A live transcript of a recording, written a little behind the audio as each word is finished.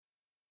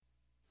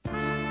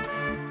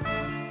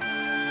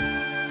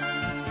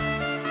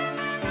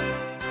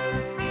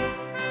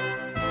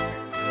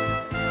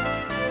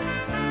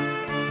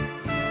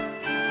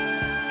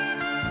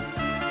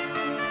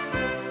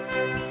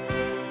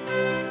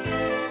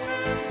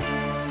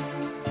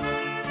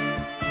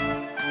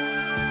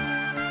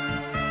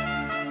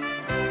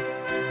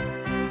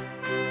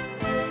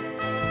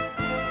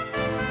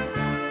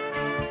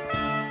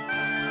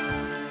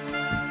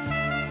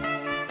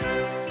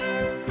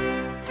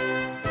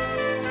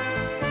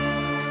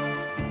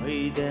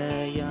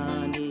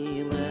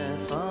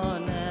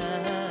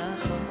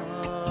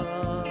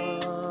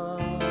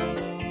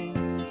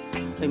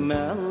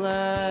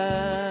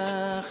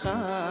melech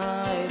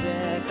chai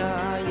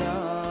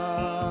v'kayam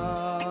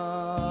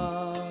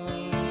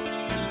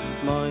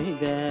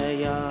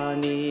moidei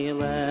ani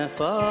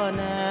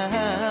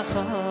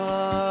lefanecha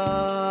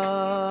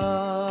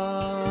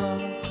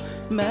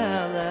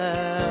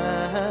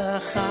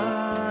melech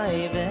chai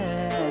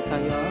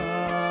v'kayam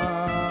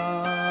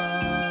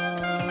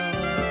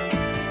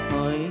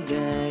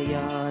moidei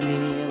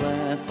ani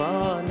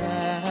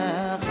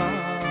lefanecha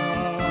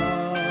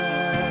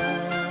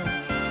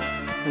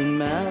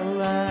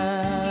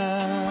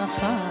melech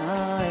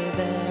chai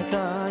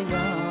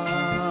v'kayam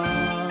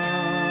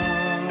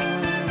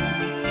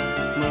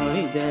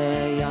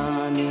moidei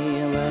ani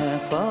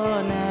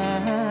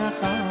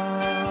lefanecha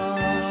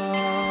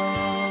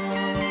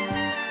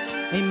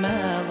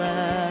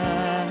melech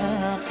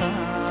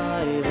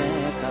chai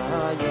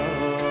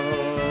v'kayam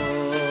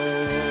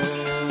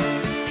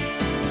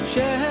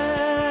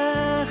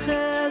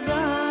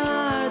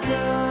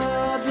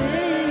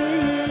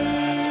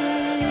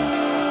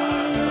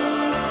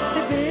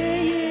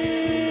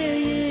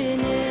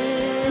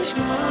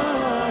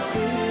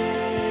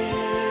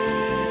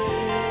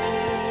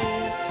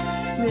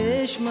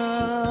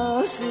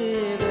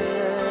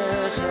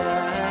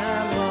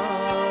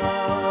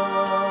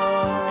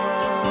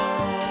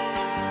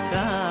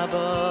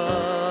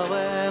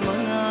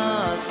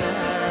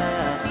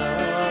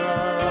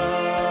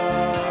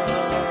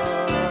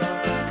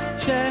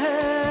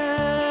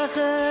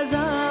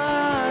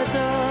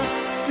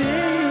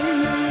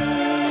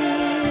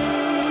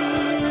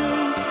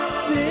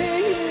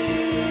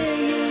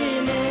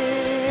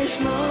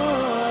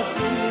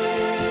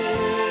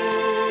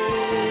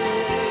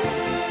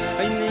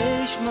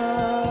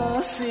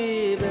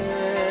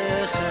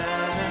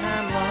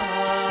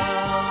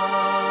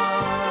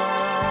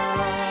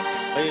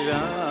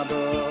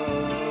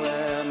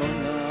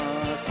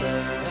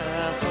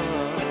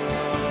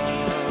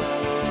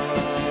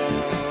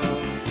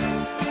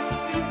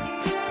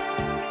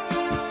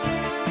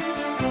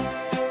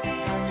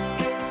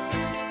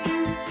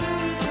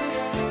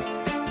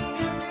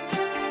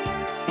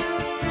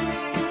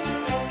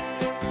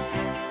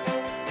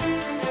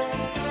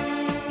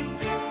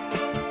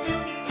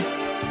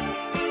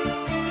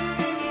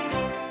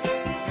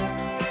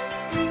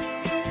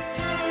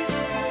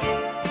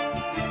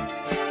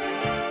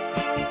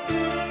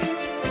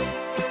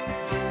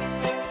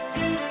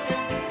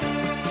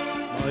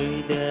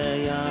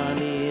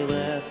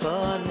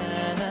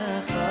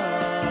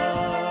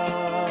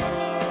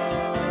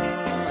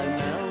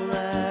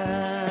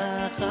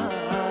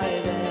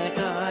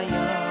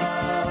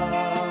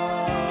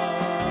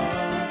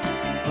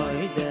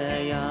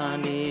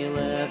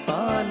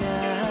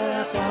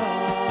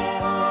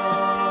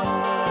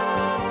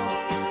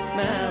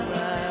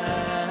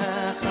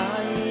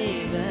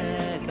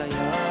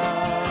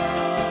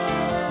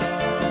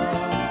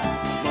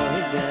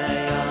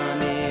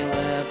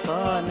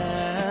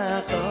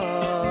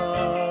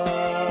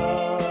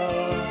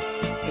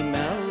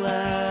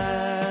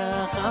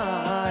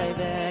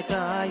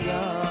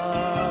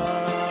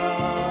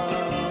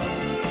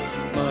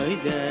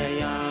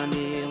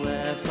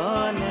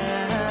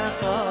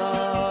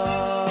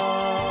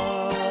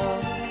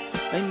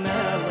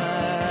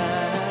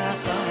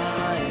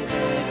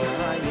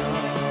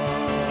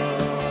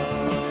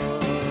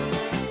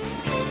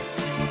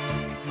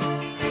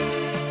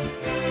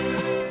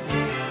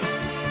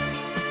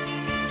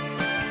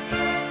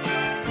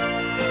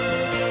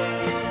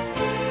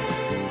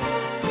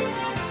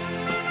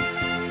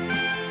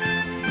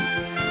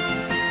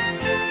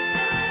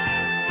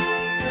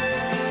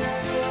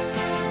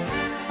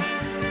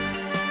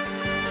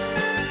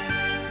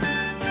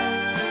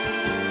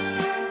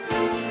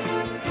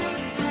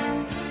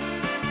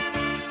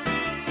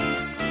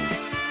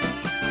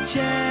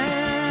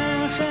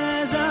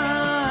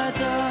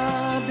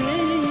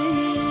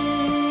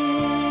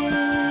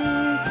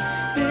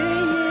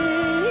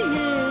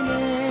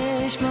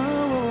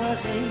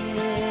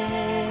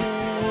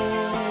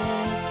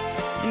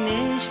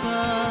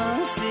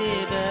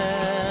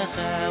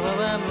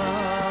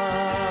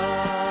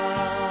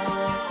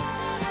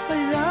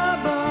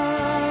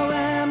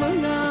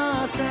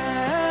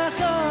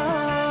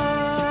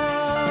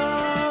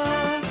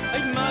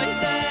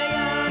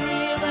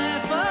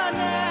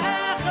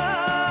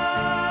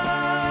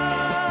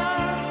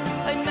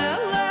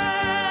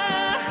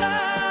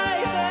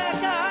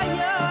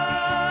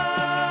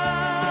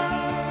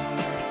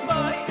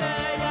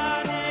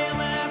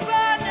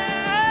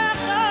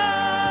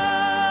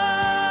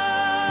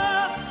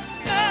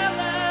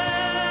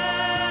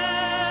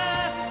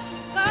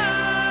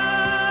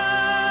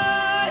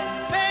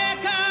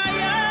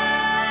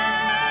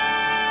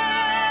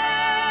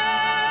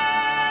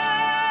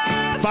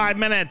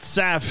Minutes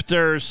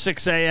after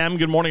 6 a.m.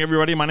 Good morning,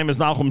 everybody. My name is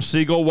Nachum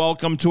Siegel.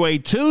 Welcome to a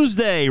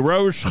Tuesday,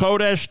 Rosh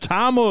Chodesh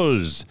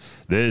Tammuz.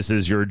 This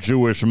is your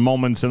Jewish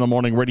Moments in the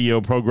Morning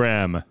radio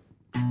program.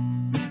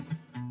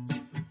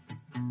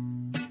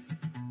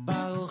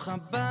 Baruch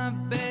haba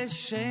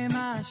b'shem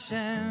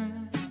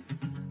Hashem,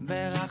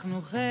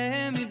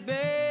 berachnuchem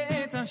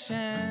מבית מבית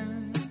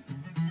השם,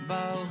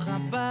 ברוך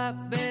הבא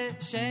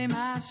בשם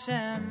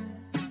השם,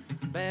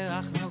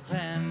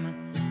 ברכנוכם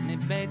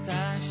מבית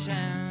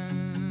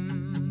השם.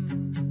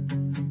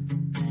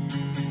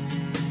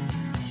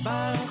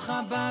 ברוך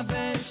הבא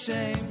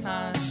בשם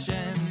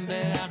השם,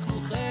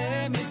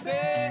 ברכנוכם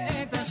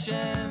מבית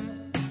השם,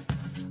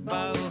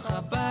 ברוך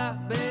הבא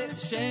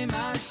בשם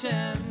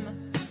השם,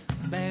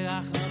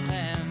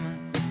 ברכנוכם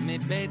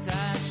מבית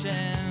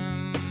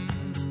השם.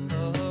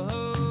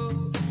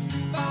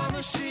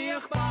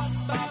 במשיח בא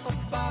בא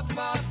בא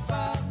בא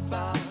בא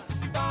בא,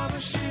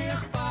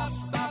 במשיח בא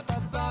בא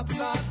בא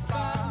בא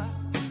בא,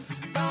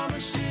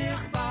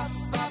 במשיח בא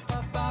בא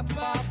בא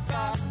בא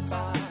בא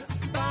בא,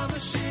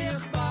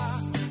 במשיח בא,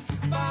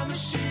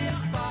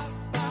 במשיח בא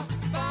בא,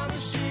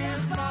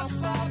 במשיח בא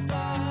בא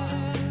בא.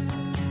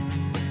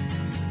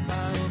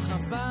 ברוך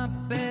הבא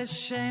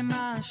בשם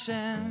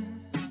השם,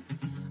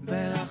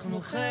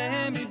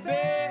 ברכנוכם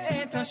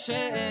מבית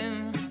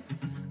השם,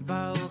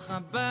 ברוך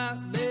הבא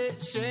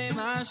בשם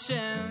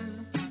השם,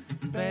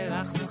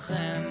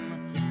 ברכנוכם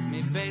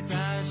מבית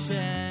השם.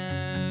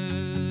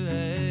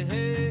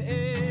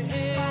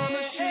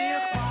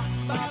 במשיח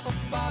בא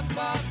בא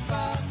בא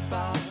בא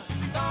בא,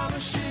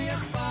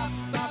 במשיח בא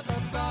בא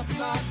בא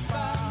בא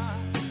בא,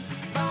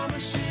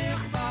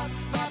 במשיח בא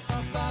בא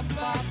בא בא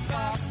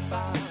בא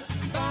בא,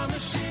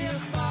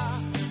 במשיח בא,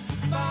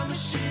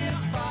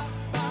 במשיח בא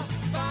בא,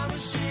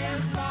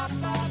 במשיח בא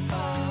בא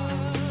בא.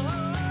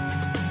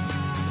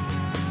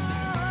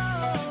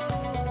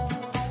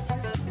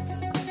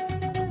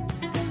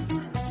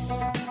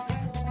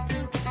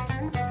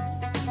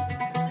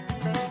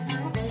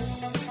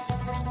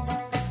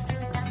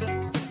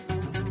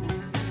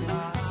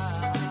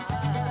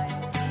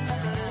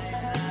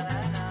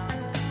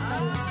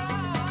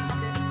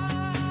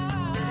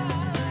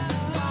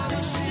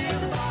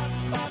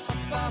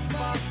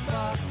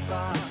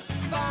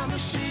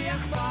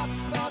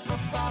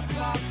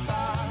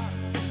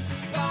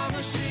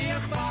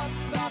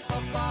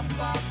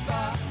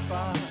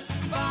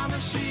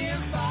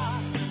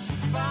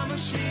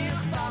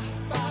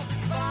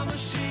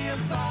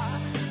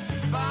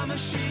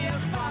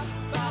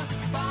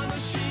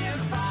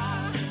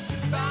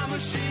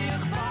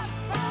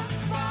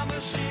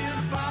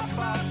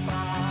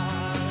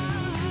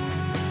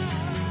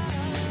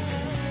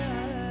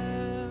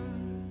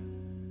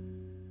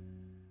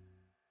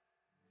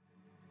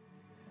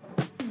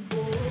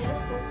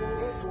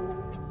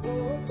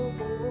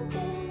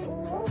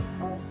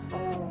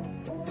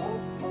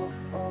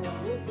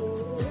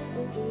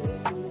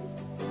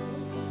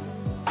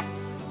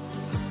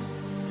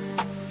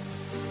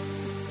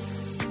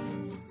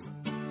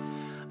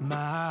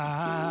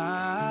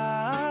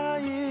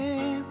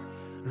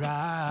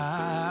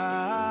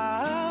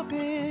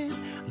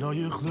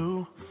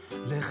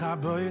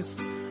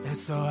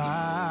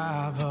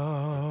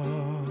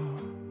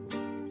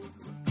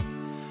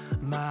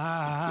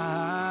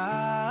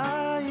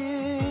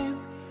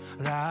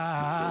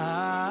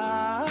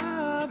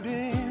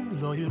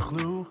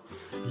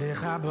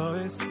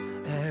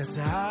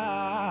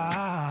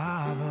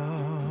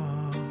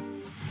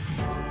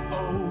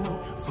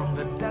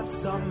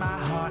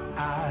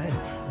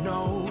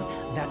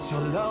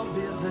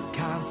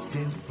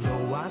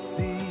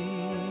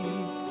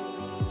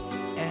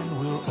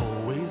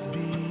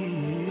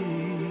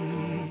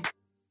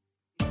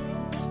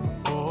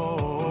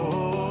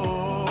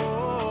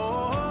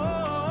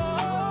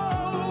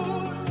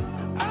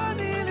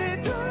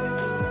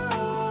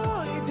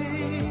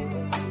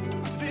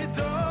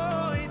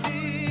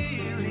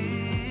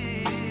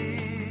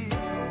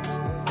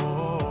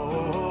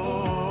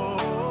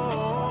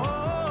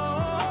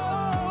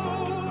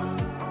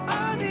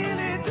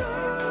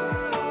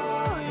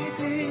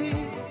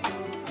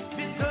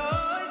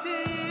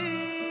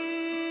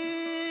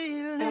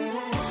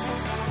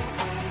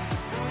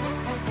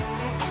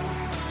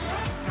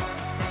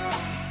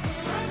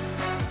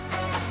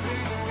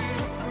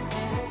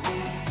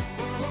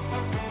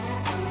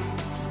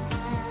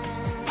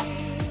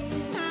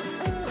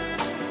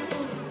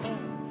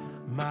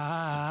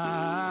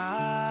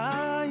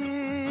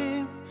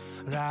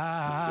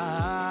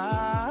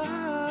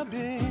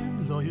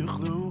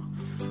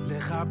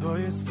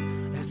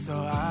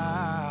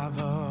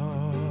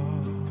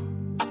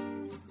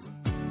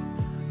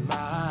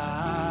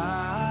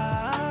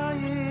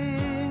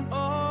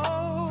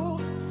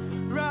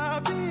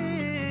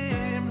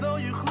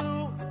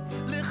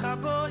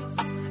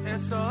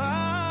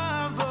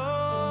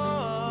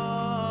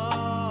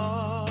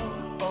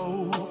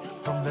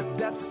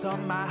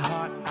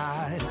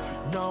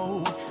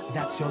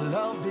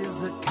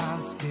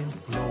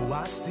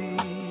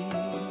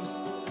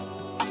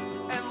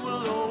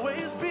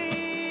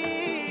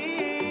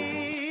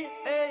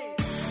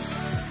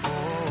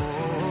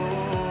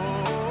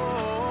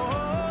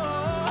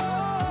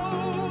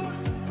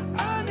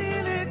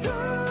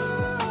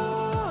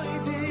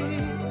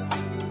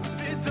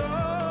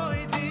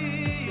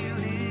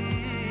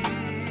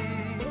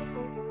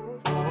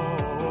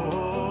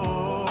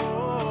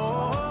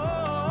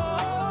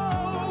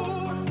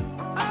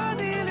 I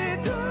need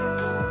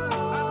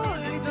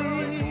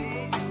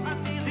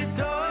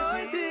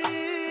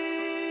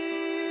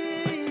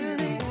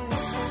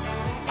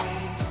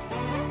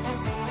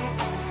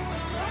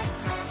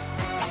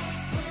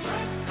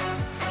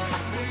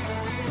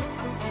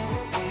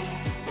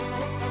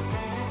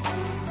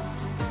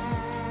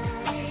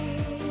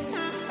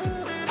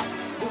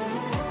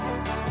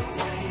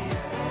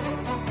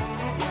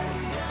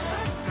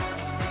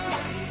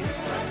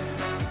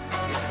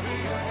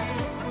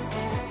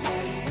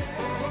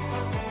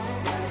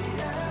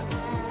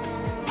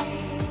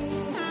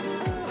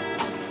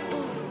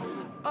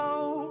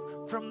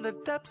From the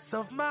depths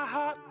of my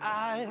heart,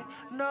 I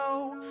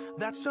know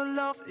that your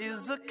love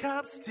is a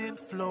constant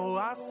flow.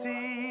 I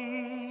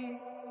see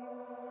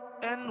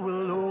and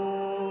will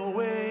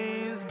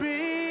always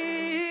be.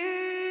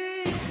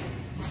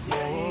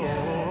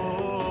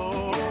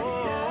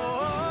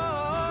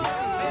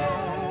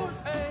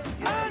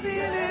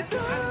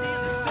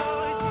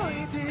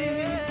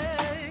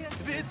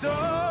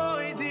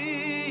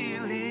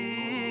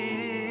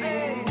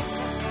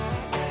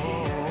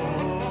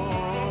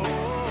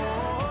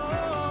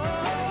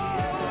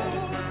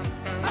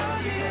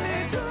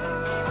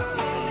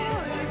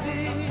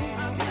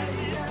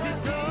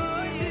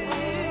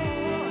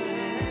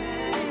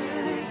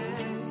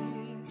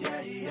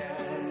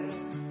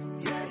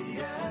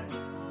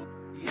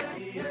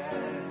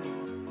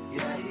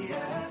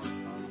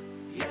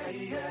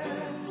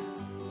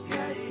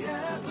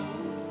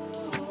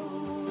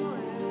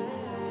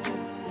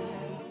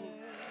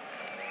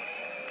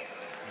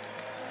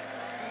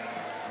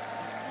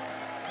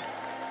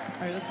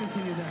 All right, let's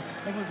continue that.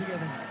 Everyone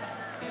together.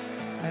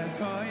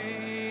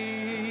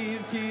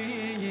 Atoiv ki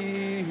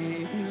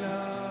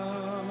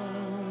yilam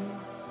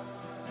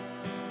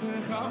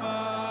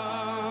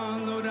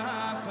Chaval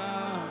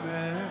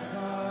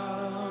urachamecha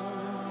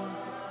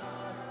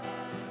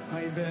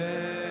Hayve'amechem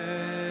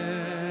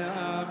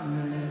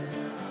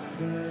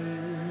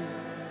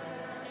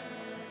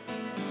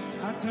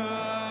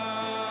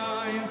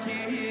Atoiv ki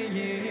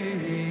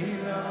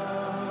yilam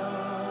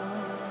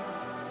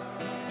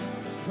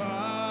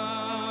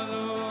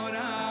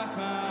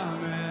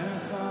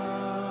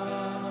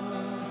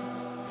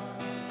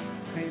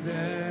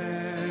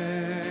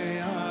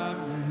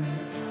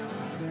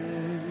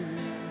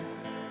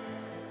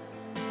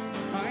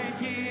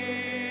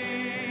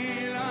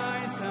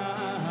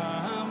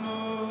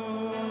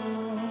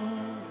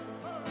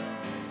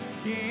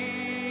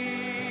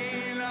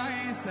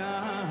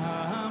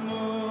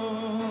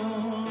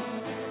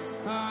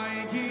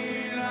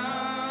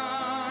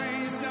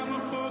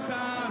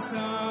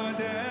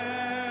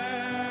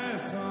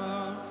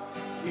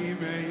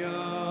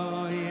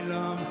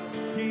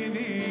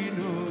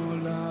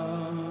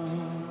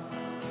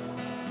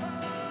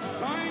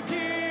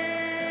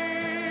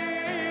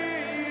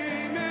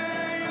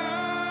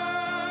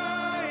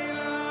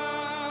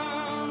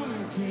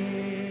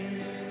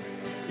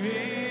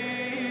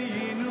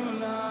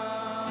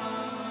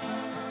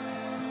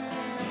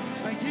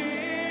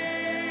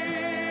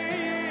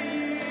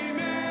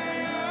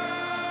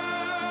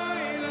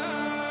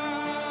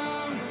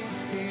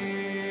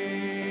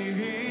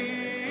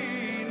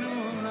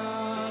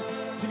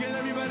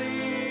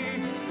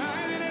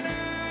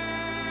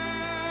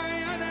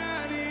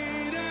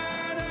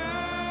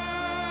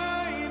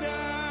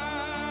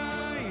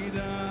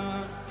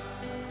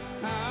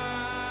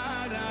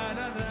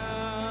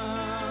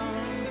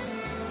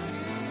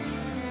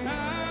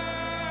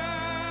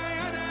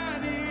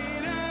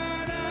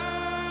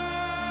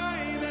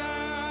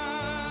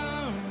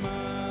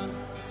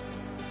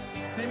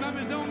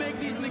Don't make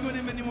these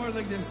nigunim anymore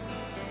like this.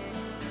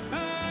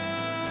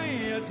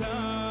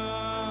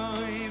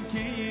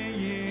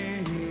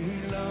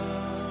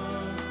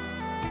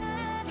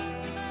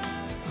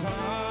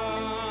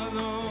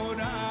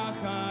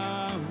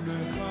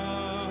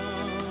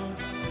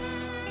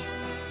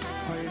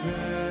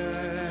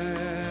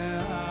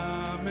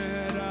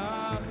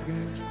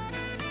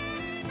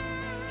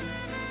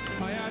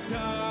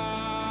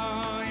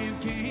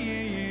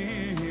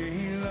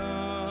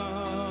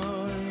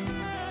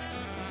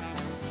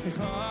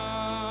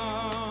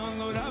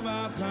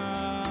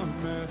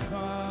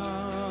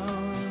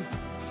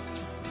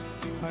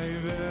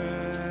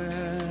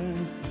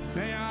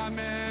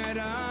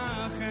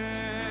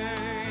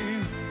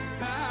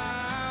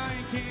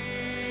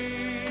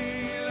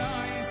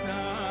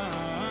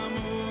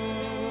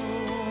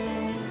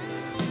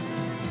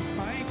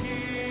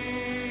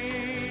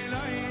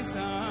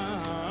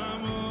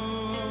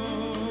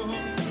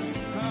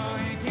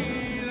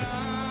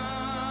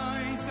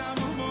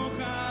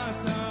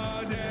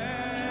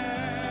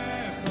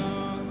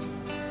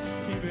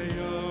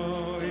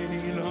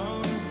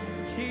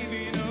 Keep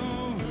it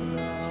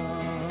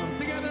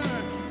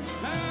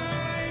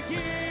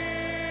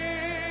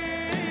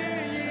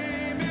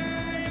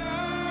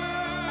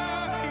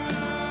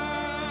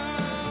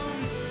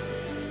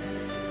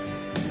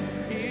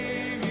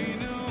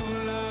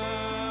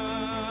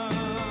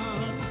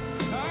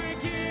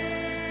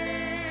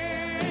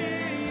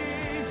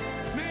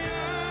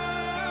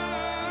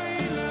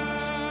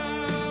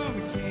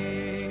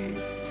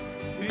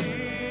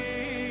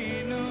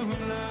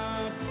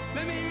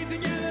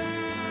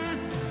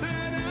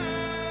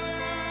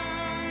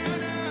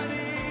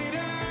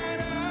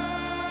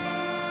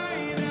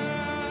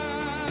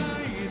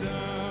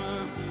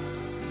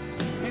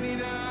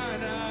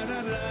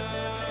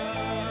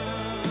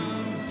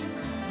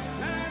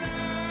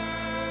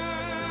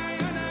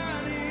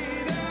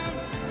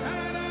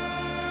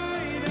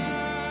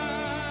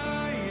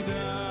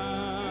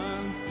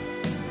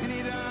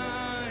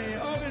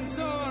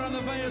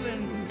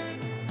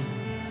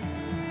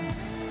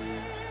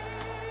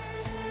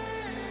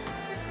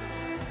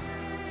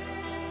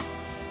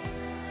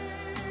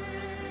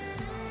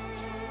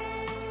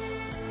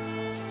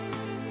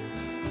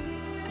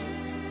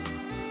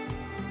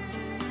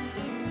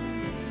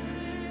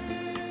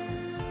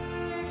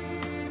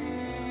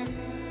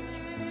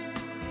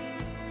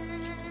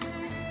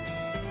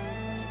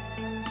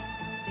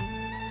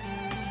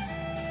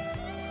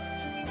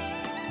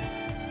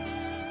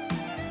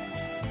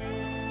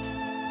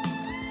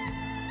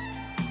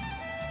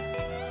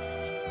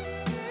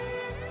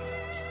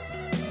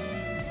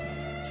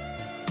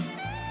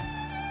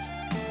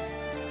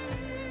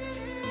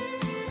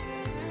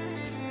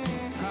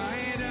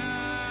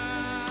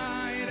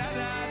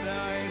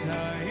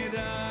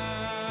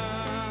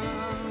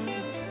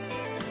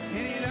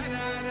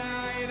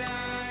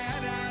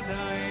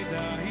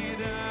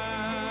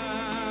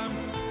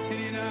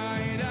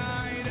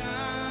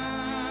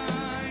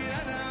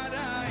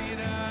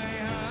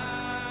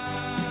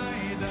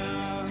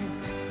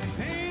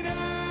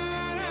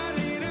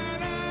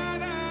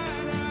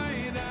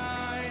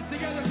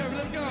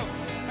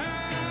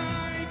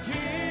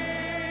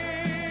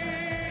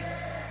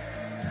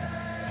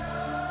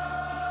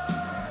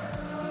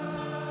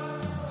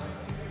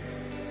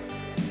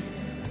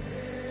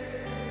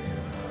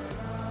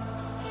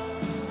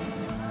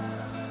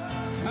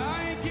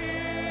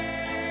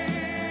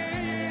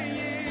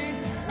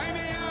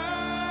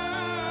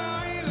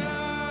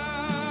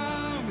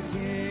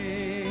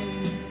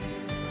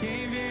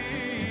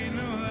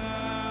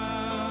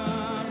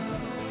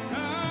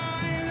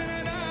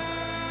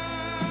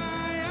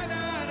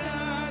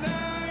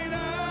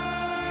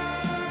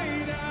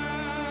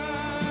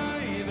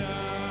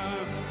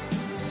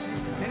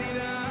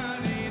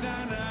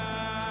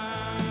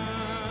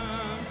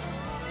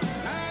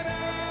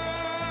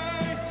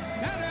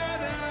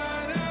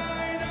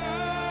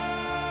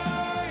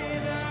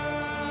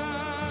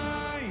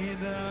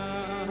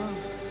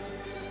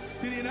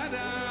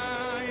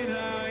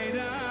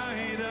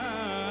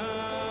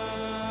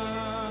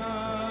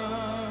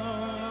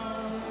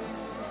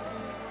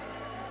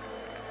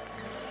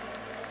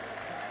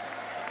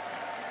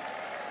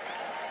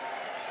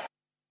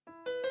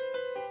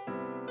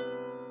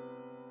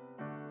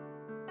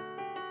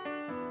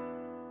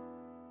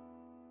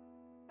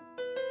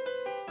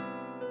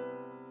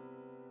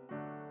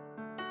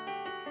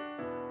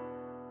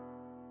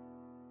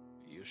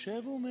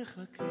יושב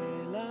ומחכה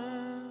לך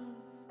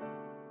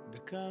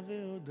דקה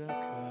ועוד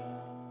דקה,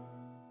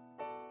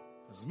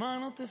 הזמן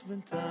עוטף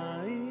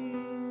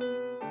בינתיים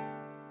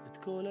את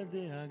כל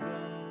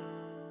הדאגה.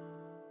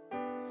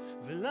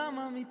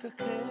 ולמה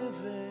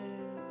מתעכבת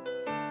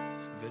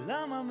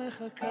ולמה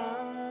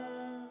מחכה?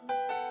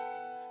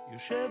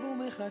 יושב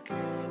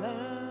ומחכה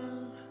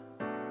לך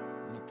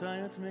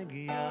מתי את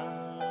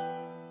מגיעה?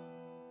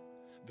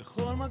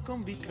 בכל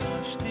מקום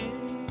ביקשתי,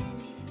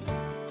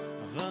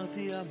 עברתי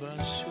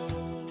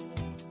יבשות,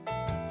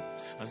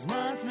 אז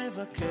מה את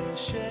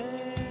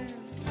מבקשת?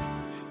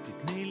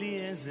 תתני לי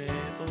איזה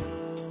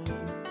אות.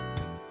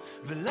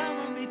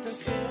 ולמה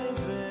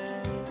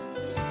מתעכבת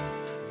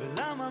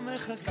ולמה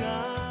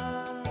מחכה?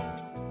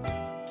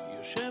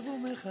 יושב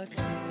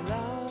ומחכה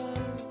לך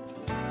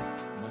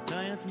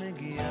מתי את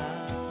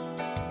מגיעה?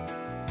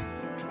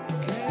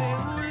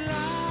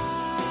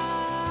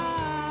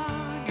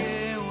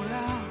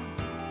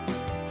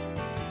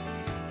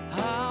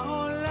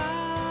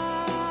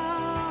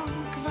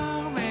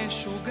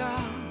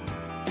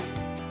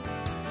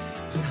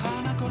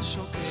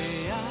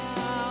 שוקע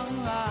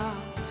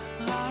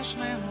רעש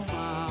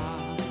מהומה,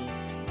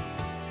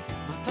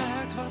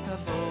 מתי כבר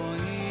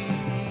תבואי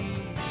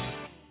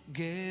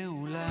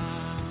גאולה?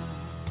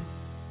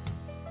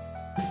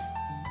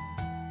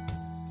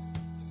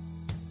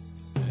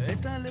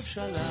 את הלב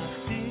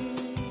שלחתי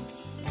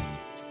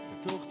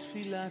בתוך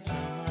תפילת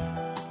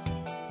המה,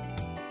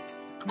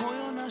 כמו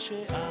יונה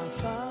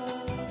שעפה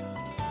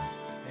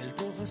אל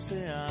תוך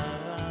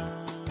הסערה,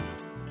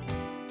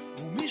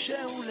 ומי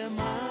שהוא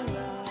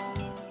למעלה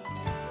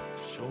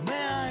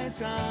שומע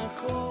את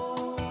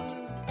הכל.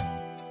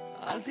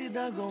 אל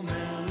תדאג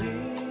אומר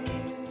לי,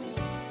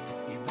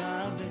 היא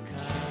באה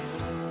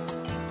בקרוב.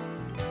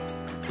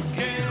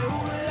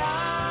 גאולה,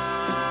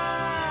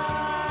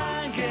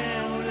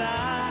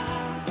 גאולה,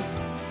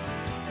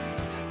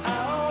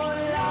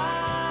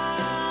 העולם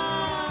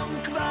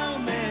כבר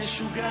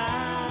משוגע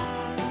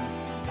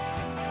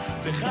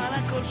וכאן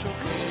הכל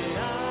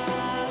שוקע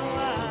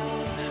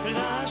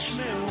רעש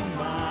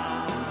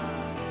מאומה,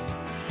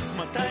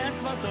 מתי את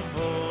כבר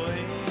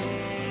תבואי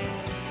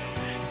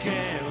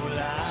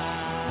גאולה?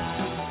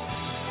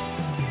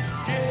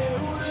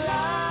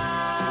 גאולה,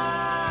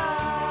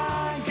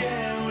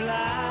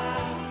 גאולה,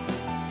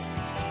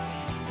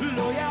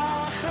 לא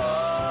יכול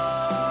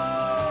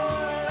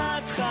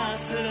את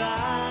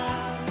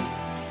חסרה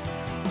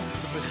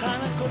וכאן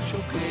הכל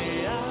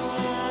שוקע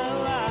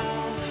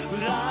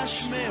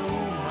רעש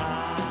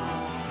מאומה,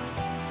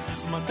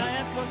 מתי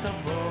את כבר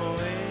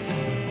תבואי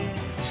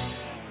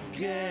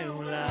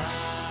גאולה?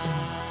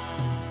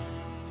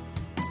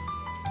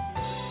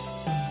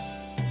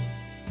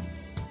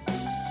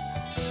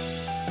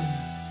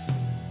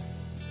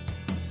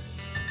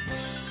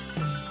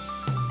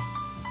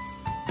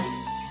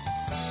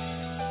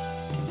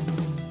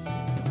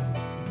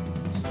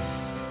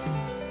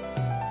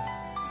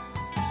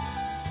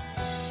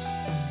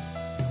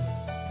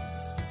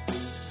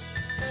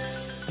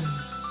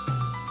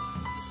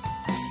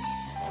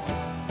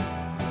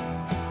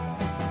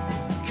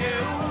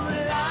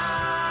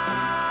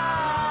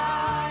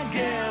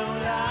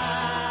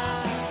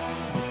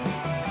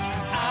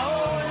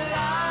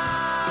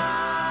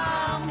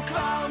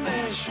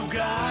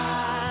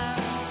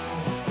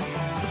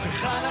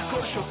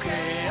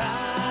 שוקע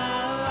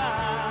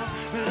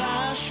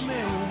רעש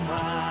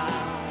מאומה,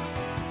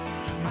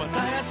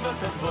 מתי את כבר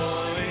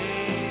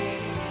תבואי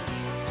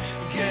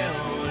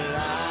גאולה?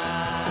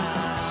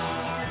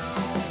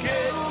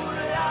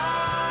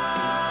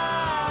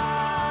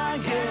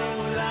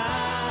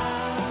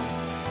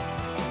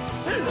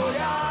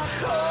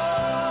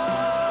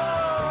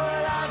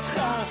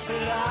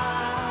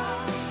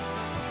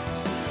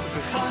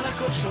 וחל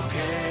הכל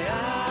שוקע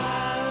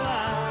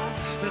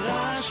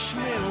רעש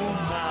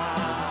מהומה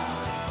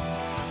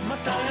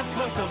מתי את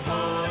כבר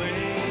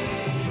תבואי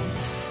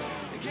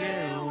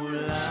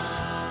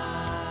גאולה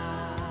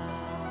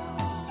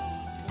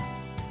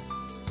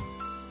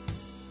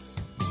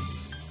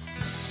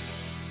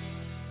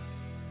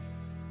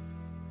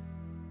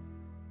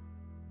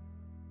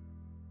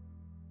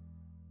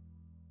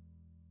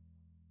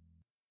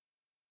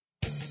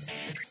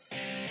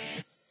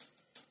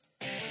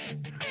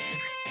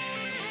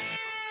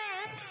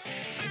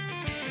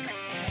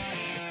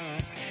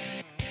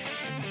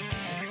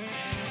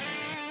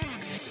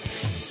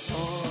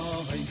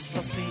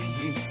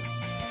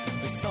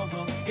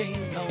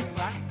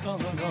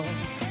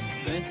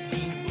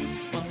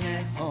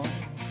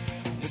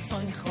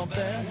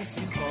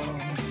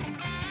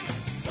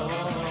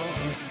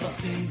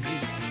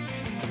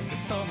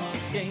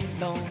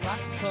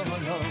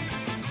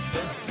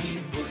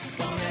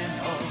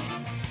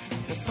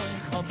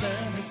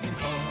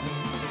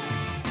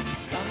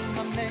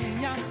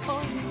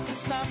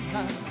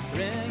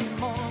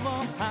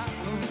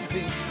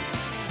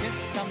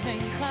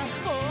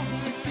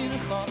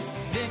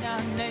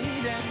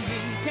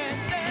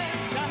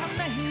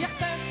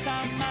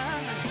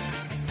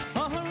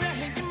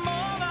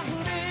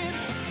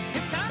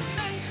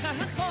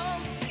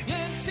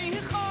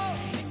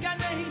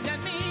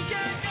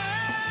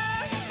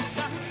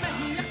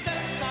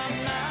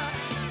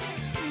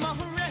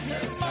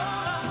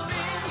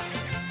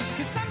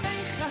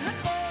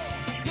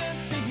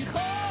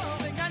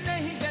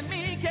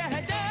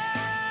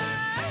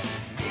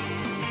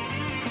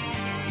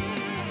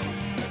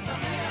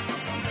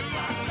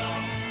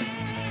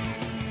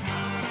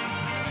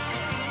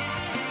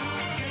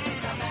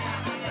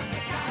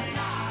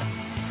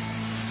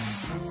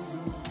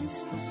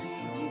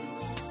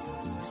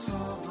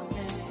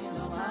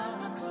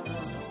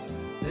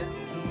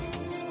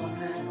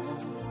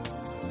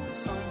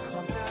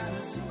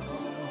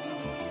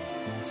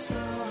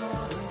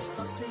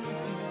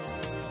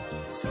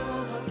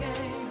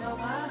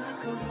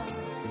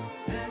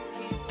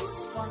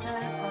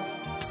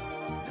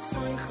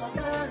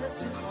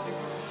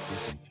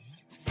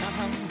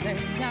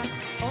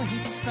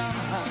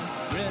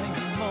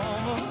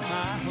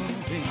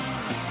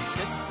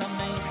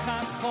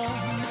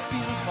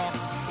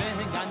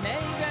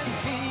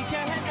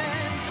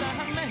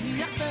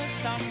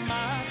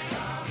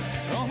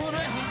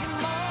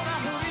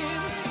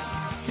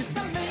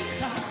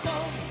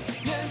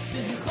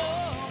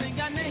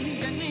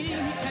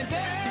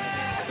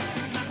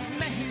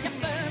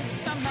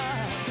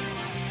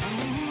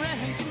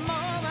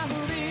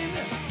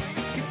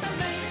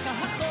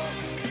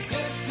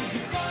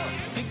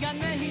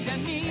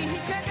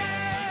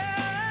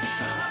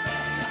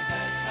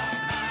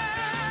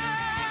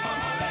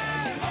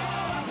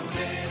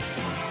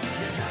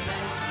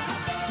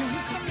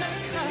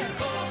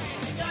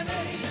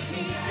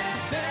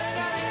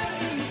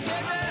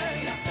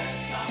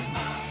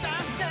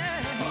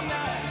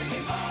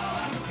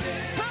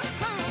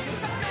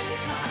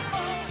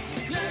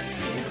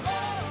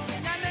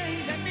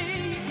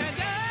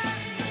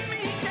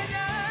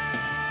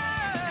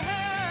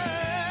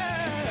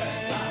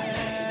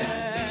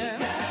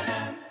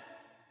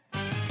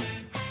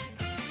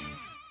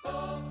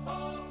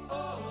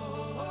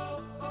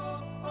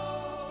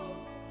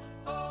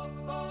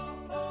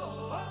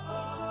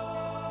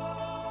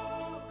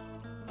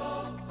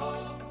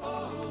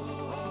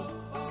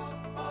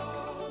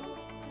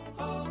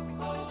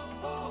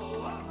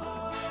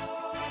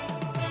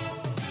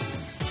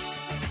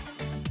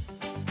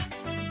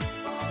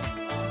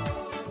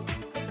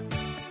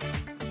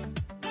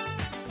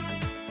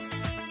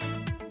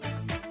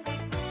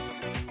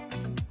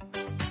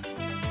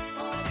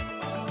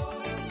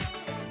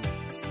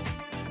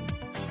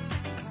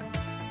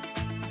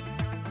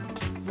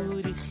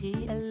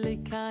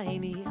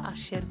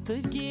אשר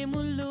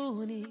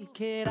תגמולוני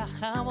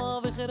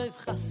כרחמו וחרב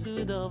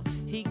חסודו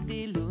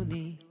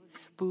הגדילוני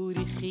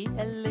בוריחי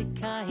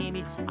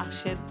אלוקייני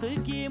אשר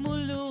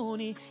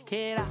תגמולוני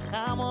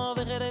כרחמו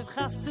וחרב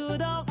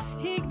חסודו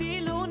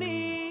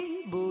הגדילוני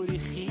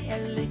בוריחי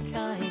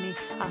אלוקייני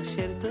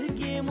אשר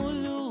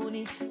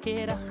תגמולוני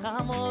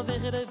כרחמו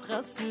וחרב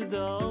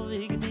חסודו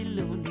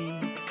הגדילוני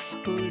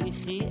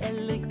בוריחי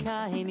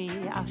אלוקייני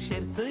אשר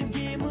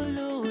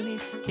תגמולוני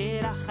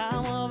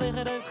כרחמו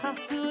וחרב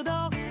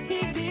חסודו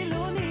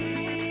הגדילוני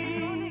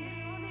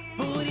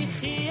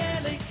בוריחי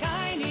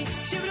אלוקייני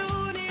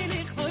שברוני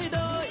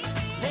לכבודוי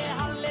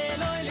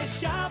להללוי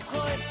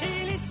לשבחוי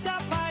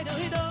אליספי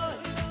דוי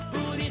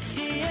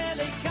בוריחי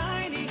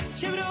אלוקייני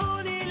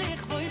שברוני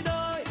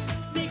לכבודוי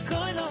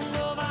מכל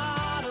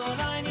דבר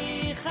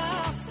עולייני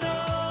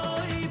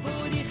חסדוי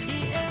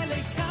בוריחי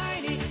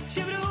אלוקייני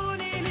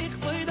שברוני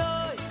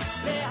לכבודוי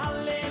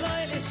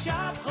להללוי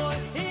לשבחוי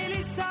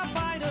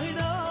אליספי דוי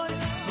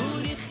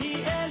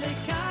בוריחי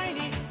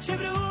אלוקייני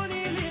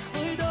שברוני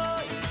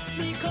לכבודוי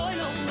מכל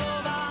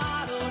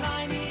דבר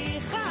עולייני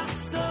חסדוי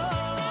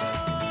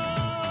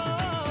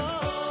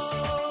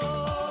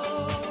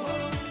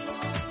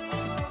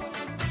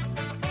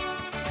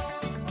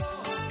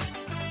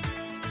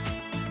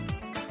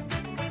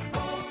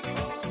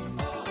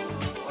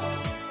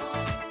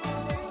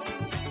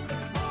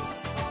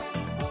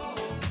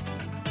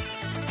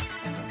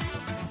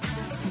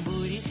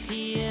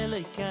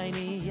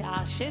Leini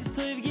Asher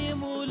Tov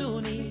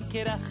Gemuluni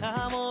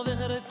Kerachamo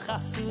V'Cherev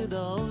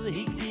Chasudo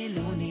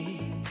Higdiluni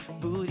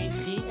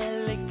Burichi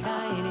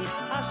Elekaini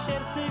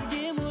Asher Tov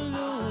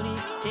Gemuluni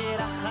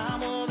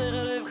Kerachamo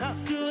V'Cherev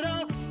Chasudo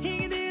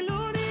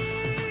Higdiluni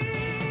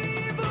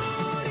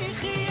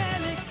Burichi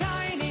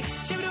Elekaini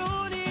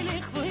Shivruni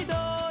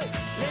Lichvoidoi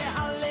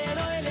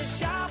Lehalleloi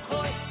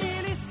Leshavchoi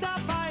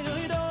Elisapai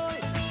Doidoi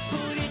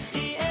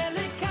Burichi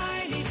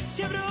Elekaini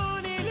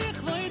Shivruni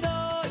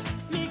Lichvoidoi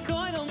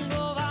Mikoidom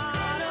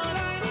Govaro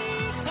Laini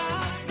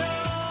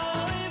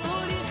Chastoi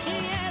Burichi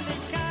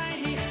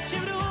Elekaini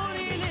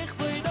Shivruni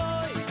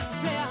Lichvoidoi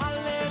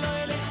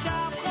Lehalleloi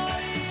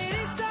Leshavchoi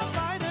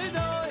Elisapai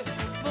Doidoi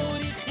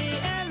Burichi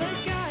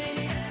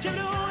Elekaini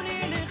Shivruni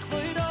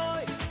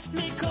Lichvoidoi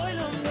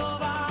Mikoidom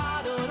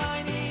Govaro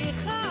Laini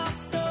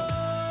Chastoi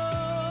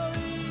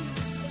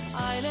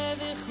Aile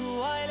Vichu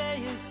Aile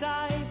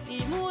Yusayf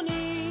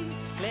Imuni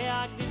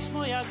Leakdish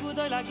Mo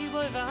Yagudoy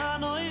Lagiboy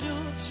Vahanoiru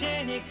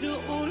Shenikru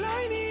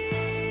Ulaini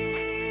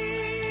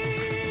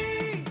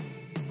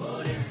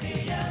Burichi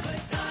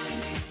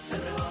Elekaini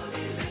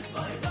Shivruni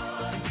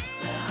Lichvoidoi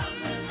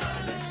Lehalleloi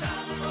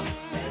Leshavchoi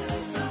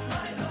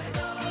Elisapai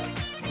Doidoi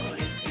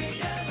Burichi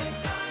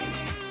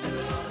Elekaini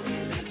Shivruni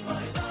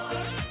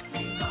Lichvoidoi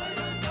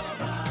Mikoidom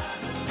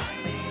Govaro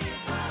Laini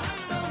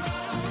Chastoi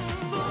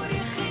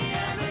Burichi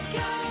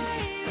Elekaini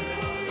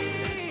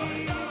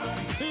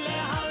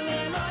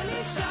Lehalleloi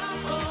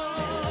Leshavchoi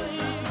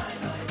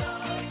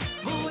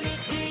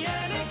Burichi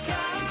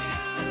Elekaini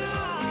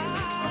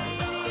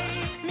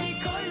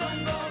Mikoidom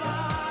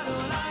Govaro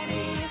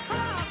Laini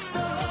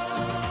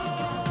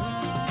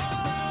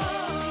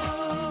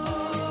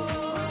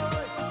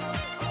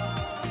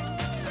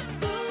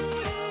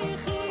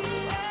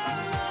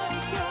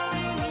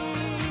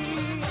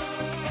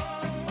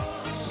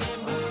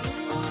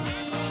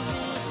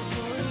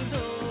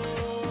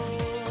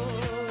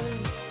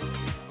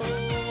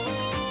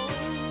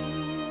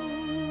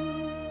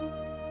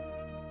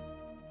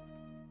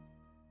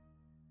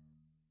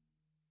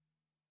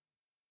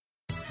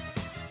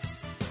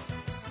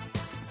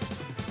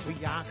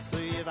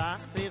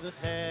V'yachti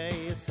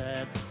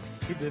v'chesed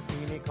Ki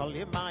b'fini kol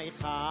yemai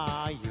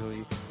chayoy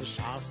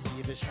V'shavti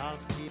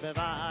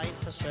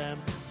b'vayis Hashem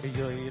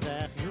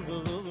V'yoyrech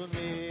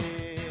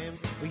yuvumim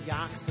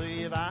V'yachti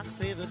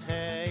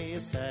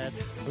v'chesed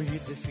Ki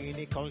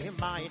b'fini kol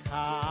yemai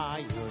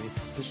chayoy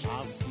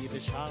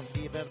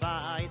V'shavti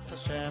b'vayis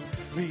Hashem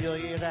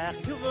V'yoyrech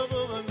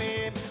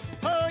yuvumim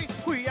Hoy,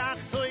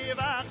 v'yachti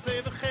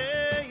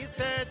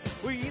v'chesed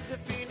Ki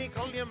b'fini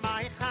kol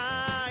yemai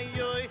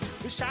chayoy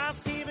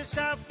V'shavti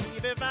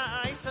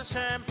b'vayis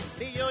Hashem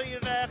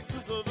V'yoyrech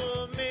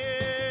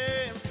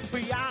yuvumim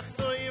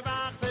V'yachti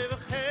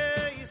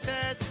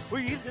v'chesed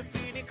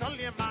V'yidefini kol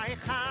yemai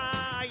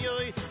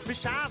chayoy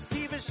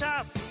V'shavti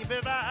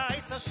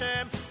b'vayis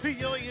Hashem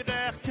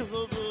V'yoyrech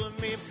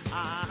yuvumim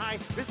Ay,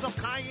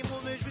 v'zokayim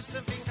u'nish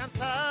v'sevin kan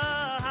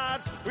tzahar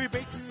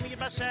V'beten mi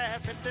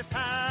b'shef et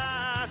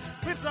tefar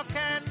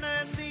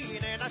V'zokenem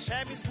dinen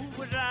Hashem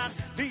yizburach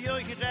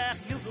V'yoyrech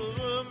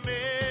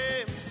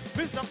yuvumim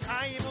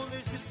V'zokayim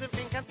u'nish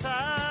v'sevin kan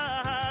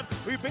tzahar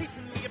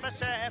V'beten mi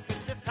b'shef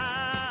et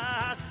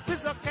tefar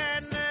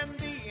V'zokenem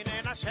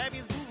dinen Hashem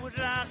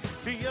yizburach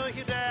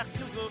V'yoyrech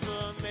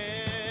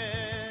yuvumim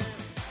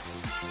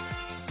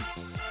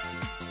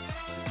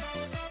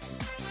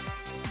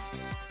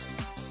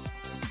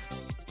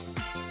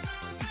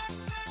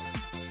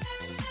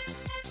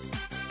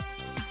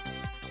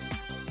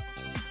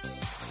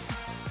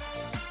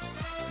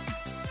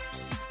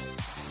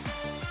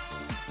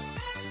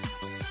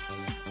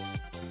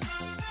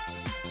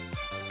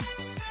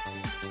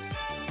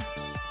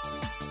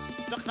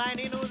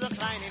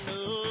Zachayni nu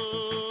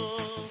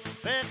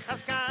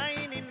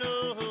V'chaskayni nu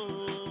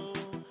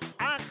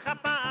Ach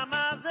hapam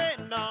hazeh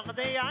noch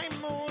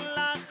deyaimu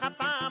lach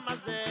hapam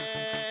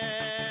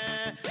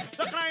hazeh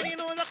Zachayni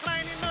nu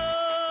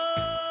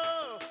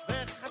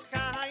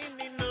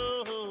V'chaskayni nu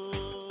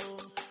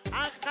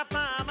Ach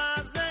hapam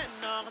hazeh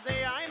noch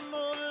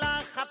deyaimu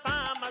lach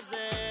hapam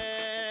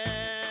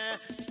hazeh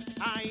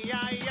Ay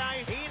ay ay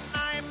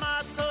hinay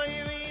matoy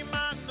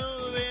v'imanu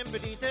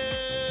v'embrite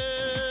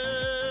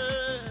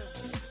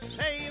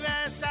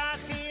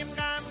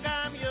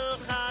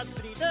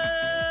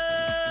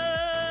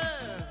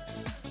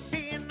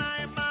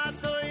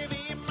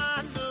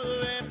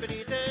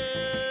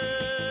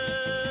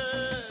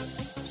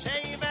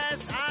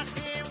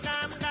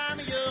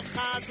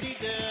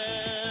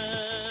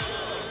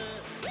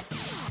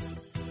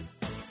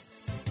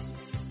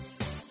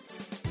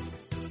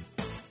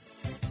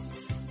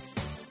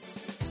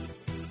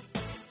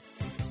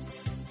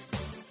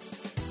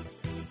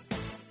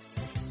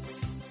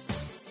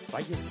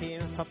Bei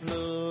dem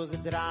Verflug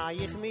drei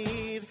ich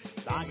mir,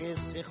 sag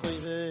es ich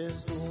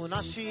höres und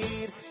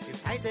Aschir,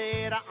 es heit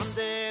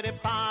andere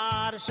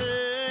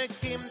Parsche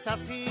kimt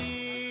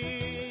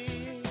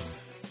afir.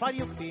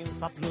 Verjuckt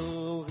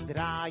verplug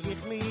drei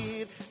ich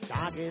mir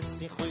Tages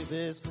ich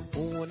huibes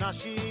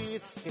unaschir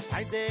Es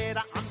heit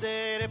der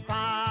andere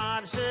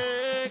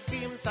Parche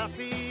Kimt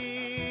afir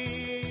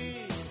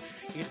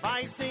Ich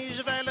weiß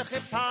nicht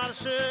welche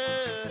Parche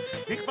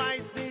Ich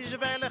weiß nicht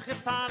welche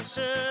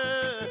Parche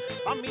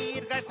Bei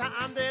mir geht der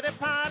andere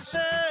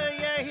Parche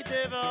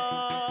jede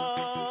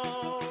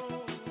Woche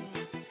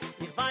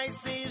Ich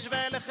weiß nicht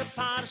welche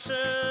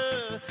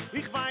Parche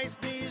Ich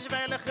weiß nicht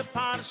welche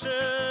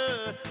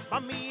Parche Bei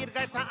mir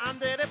geht der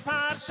andere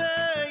Parche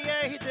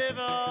jede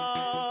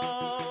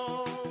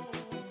Woche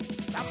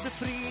Sei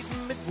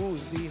zufrieden mit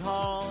wo's die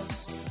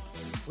hast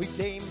Mit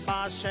dem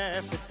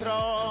Parche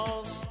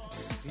vertraust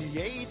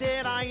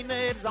Jeder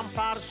einer sein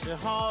Parche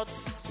hat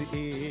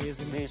Sie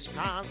ist nicht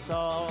ganz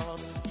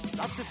hart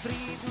Sei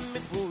zufrieden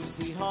mit wo's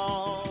die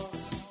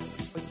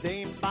hast Mit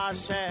dem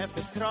Parche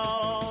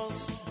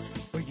vertraust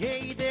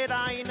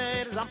Jeder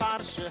einer sein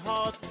Parche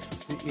hat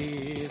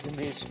Sie ist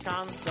nicht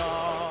ganz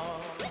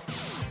hart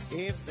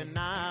If the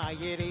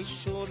night is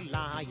so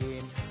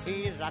lying,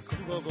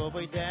 Irakugo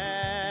by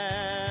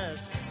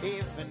death.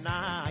 If the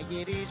night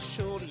is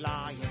so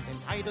lying, then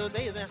hide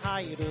the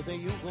hide the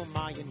Yugo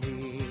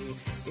Mayani.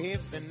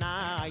 If the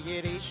night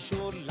is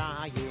so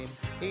lying,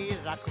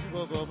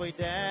 Irakugo by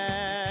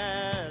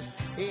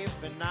death.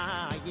 If the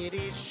night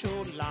is so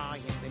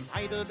lying,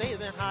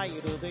 then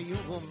hide the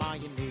Yugo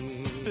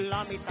Mayani.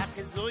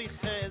 Lamitake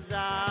zoiche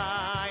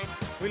sein,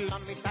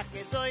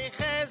 lamitake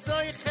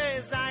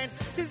zoiche sein,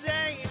 sie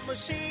sehen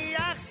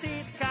Moshiach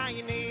zieht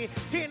keine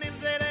in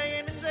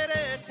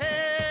unsere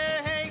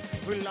Teg.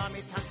 Will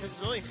lamitake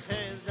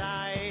zoiche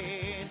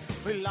sein,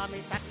 will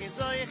lamitake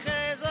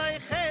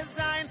zoiche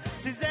sein,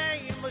 sie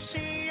sehen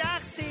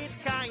Moshiach zieht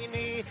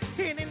keine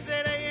in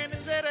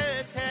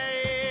unsere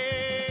Teg.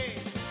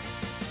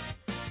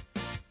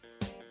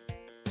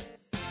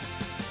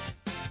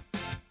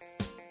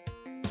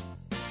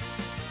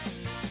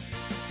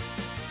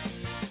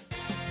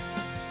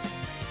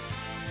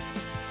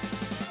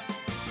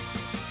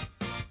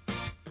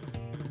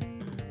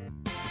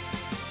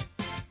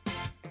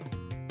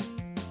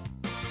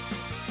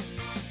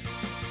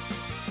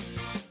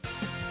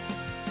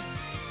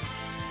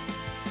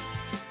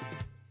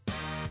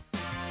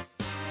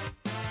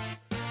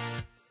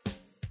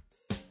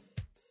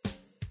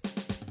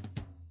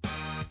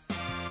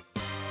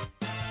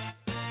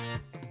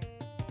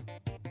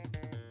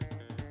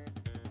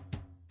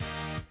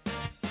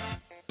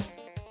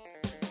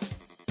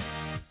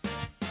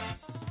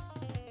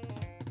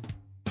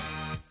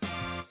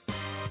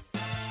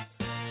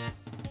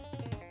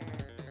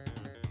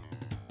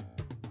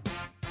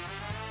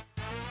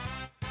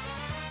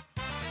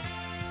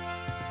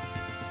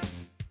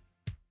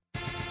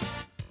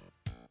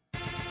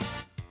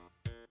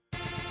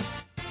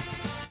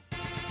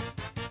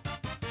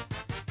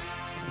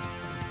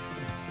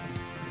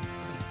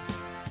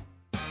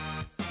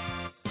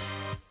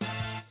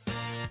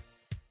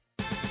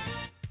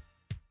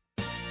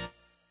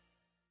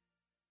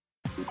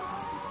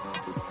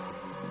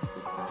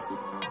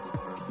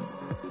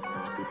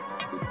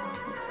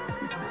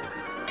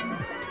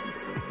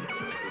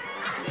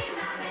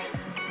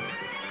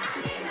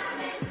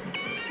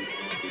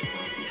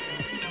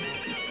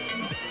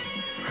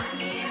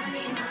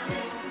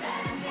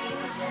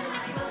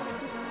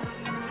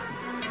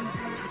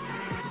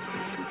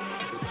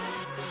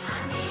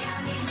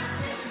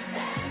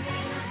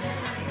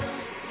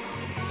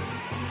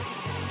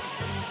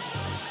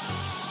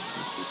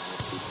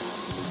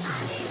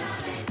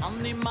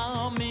 אני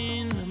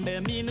מאמין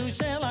במינוי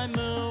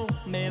שלנו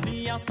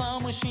מביא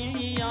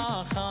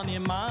המשיח אני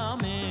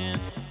מאמין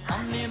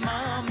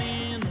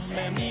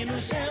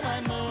במינוי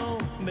שלנו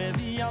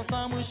מביא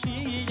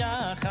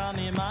המשיח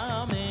אני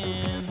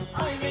מאמין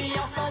אוי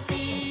ויפה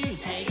בי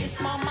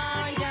הישמע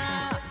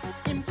מאיה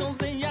אם כל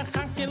זה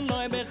יחכה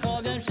לוי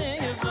בכל יום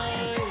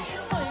שיבואי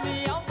אוי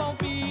ויפה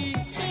בי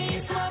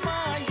הישמע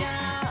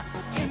מאיה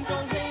אם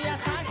כל זה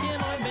יחכה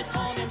לוי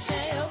בכל יום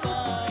שיבואי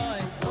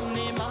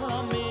אני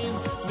מאמין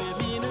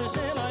במינוי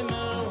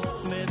שלנו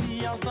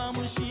מביא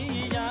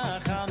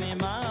המשיח אני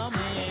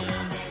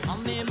מאמין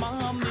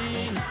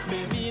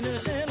במינוי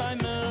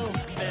שלנו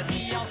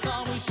מביא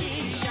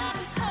המשיח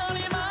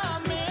אני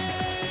מאמין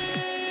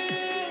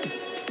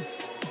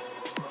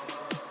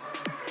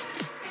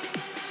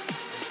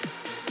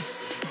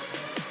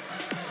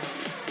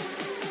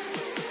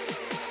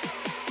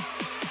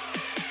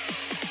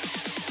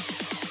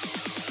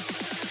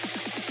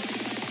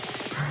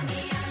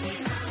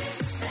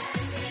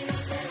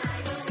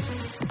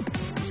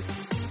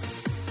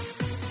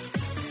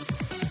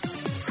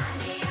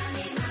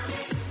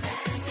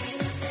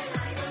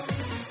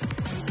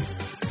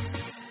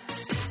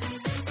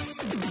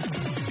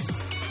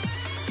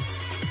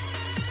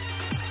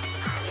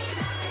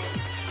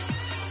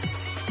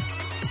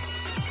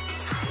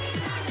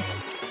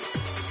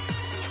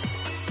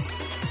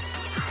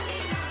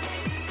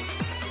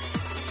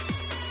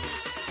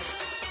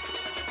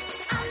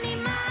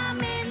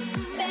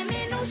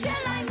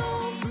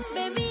שלנו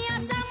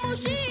בביאת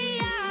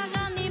המשיח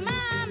אני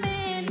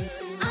מאמין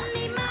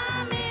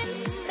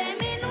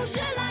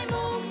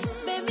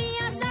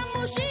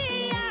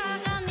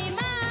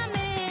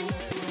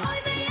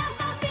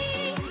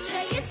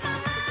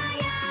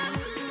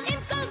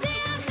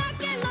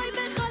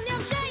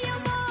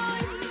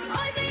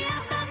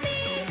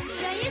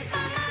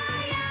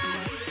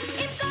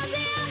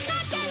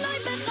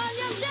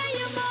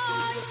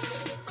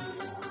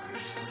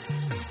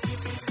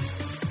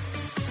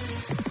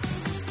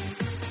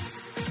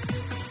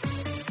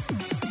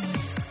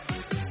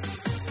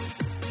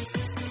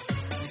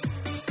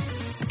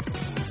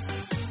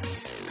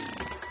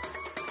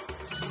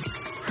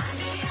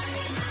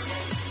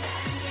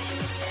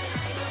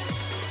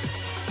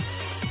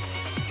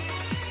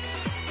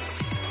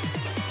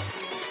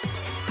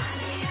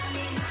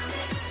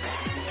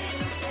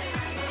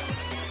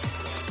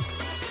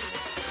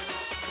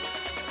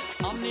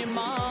Ani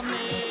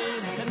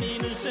Mamin, the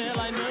Minu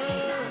Shelaimu,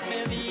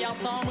 Baby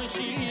Yasam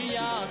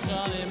Mashiach,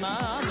 Ani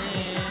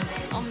Mamin,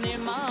 Ani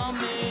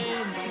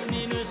Mamin, the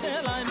Minu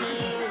Shelaimu,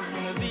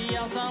 Baby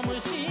Yasam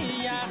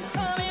Mashiach,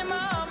 Ani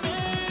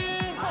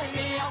Mamin,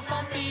 Baby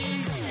Yafabi,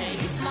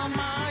 Is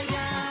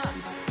Mamaya,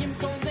 Im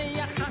Koze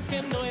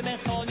Yachakim, Doi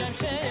Bechol Yem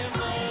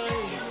Shevoy,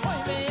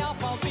 Baby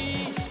Yafabi,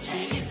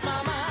 she is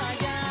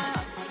Mamaya,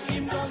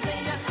 Im Koze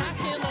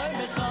Yachakim, Doi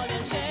Bechol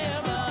Yem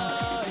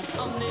Shevoy,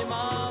 Ani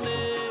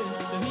Mamin,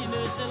 the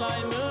Minu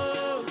Shelaimu,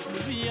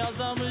 Baby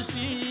Yasam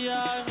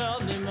Mashiach,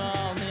 Ani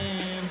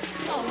Mamin,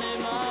 Ani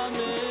Mamin,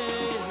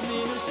 the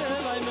Minu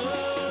Shelaimu,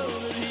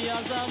 Baby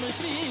Yasam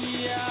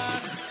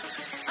Mashiach,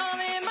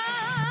 Ani Mamin.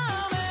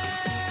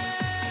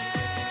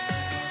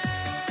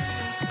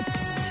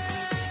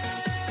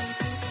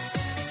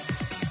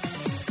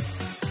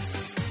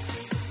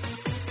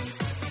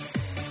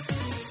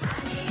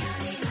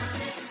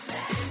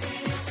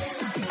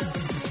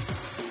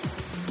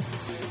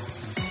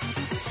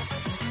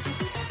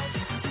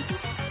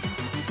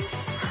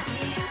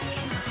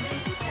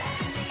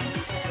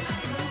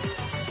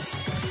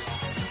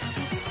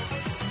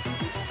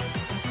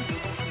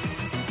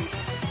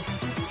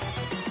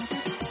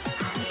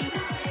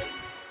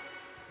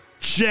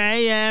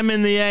 JM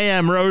in the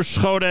AM, Rosh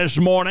Chodesh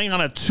morning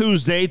on a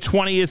Tuesday,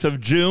 20th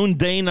of June,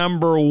 day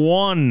number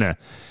 1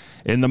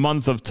 in the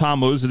month of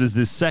Tammuz. It is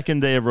the second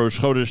day of Rosh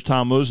Chodesh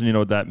Tammuz, and you know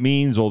what that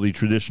means. All the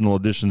traditional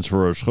additions for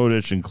Rosh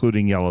Chodesh,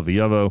 including Yalav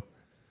Yavo,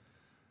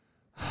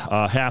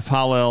 half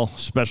Hallel,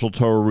 special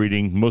Torah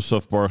reading,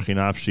 Musaf Baruch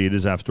Nafshi. It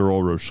is, after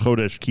all, Rosh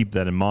Chodesh. Keep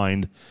that in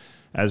mind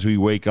as we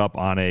wake up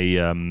on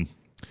a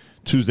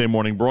Tuesday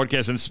morning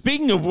broadcast. And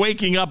speaking of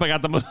waking up, I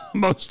got the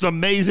most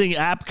amazing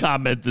app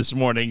comment this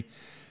morning.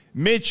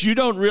 Mitch, you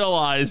don't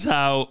realize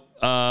how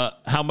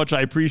much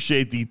I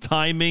appreciate the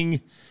timing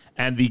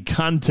and the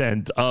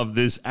content of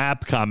this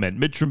app comment.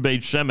 Mitch from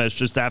Beit Shemesh,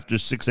 just after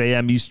 6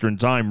 a.m. Eastern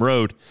Time,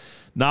 wrote,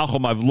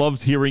 Nachum, I've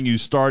loved hearing you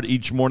start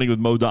each morning with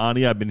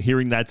Moda'ani. I've been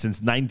hearing that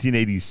since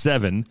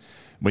 1987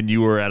 when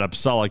you were at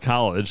Uppsala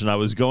College and I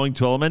was going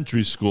to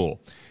elementary school.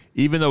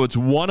 Even though it's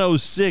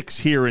 1:06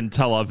 here in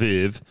Tel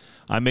Aviv,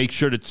 I make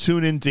sure to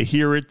tune in to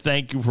hear it.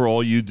 Thank you for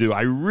all you do.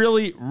 I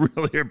really,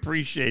 really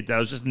appreciate that. I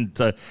was just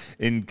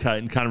in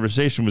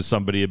conversation with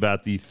somebody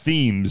about the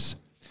themes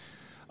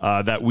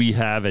that we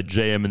have at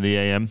JM in the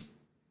AM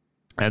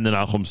and the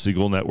Nachum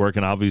Segal Network.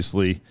 And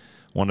obviously,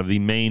 one of the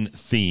main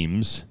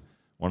themes,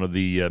 one of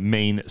the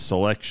main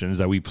selections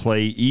that we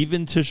play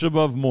even Tisha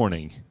B'Av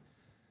morning.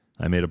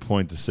 I made a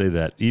point to say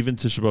that. Even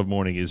Tisha B'Av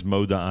morning is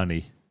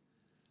Moda'ani.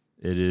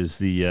 It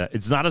is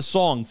it's not a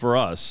song for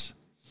us.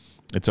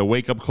 It's a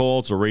wake-up call.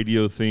 It's a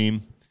radio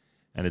theme,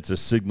 and it's a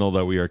signal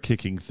that we are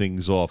kicking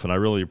things off. And I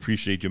really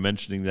appreciate you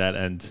mentioning that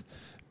and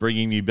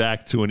bringing me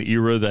back to an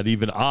era that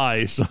even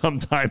I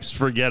sometimes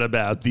forget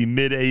about, the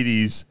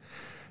mid-'80s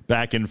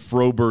back in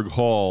Froberg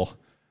Hall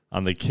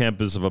on the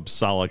campus of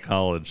Uppsala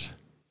College.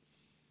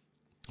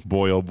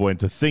 Boy, oh boy, and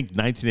to think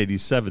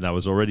 1987, I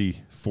was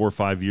already 4 or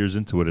 5 years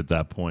into it at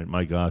that point.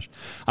 My gosh.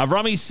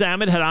 Avrami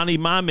Salmon had Ani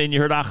Mamin.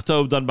 You heard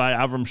Achtov done by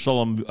Avram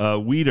Shalom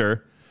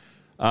Weider.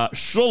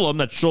 Shalom,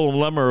 that's Shalom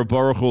Lemmer of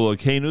Baruch Hu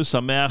Elokeinu.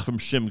 Sameach from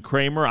Shim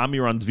Kramer.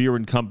 Amiran Dvir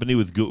and Company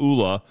with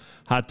Geula.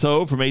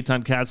 Hatov from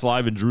Eitan Katz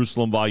Live in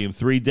Jerusalem, Volume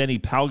 3. Denny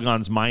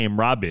Palgon's Mayim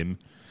Rabim.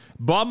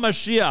 Bam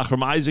Mashiach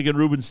from Isaac and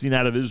Rubenstein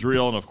out of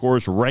Israel. And, of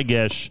course,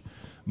 Regesh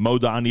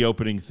Moda'ani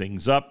opening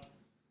things up.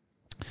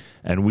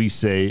 And we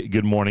say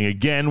good morning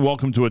again.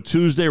 Welcome to a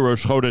Tuesday,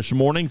 Rosh Chodesh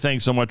morning.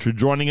 Thanks so much for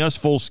joining us.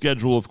 Full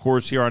schedule, of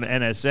course, here on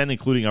NSN,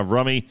 including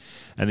Avrami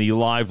and the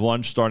live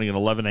lunch starting at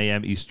 11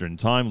 a.m. Eastern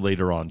Time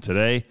later on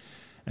today.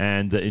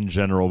 And in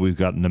general, we've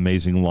got an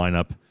amazing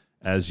lineup,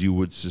 as you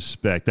would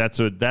suspect. That's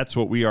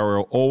what we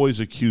are always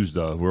accused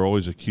of. We're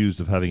always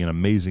accused of having an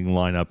amazing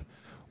lineup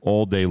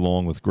all day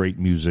long with great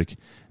music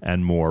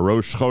and more.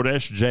 Rosh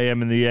Chodesh,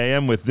 JM in the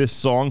AM, with this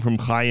song from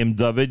Chaim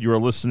David. You are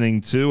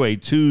listening to a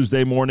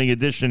Tuesday morning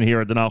edition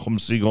here at the Nachum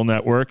Segal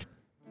Network.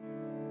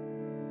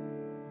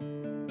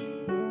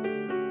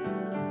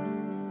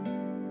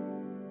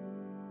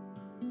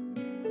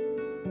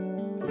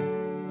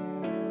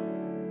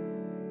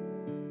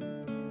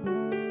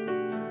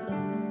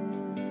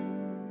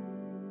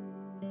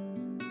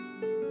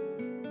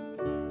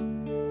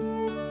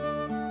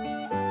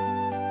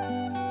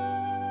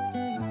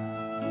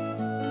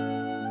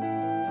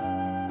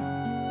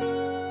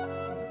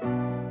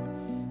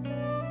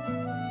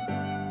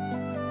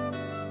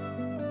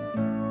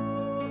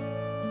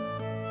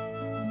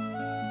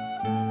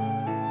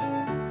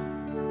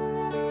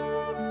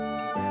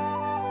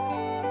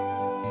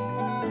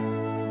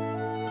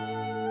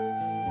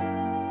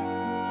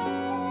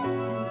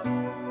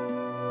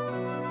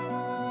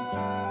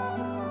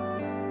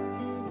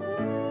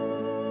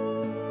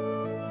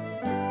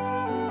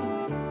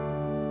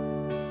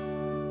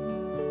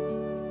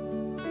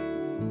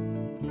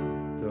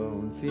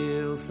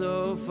 Feel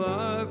so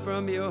far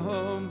from your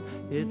home,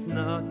 it's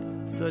not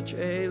such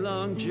a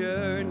long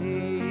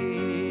journey.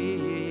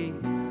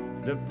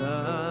 The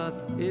path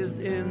is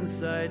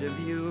inside of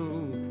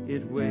you,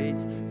 it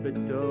waits,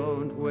 but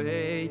don't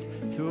wait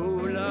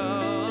too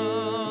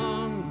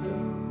long. The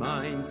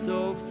mind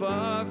so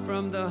far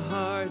from the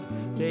heart,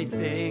 they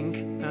think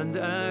and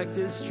act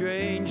as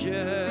strangers.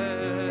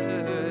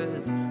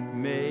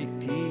 Make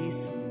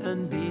peace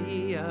and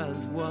be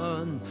as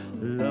one,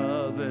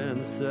 love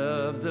and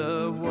serve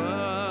the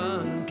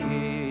one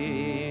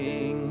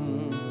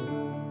King.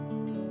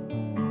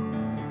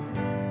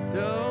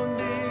 Don't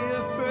be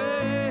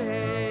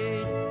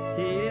afraid,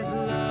 His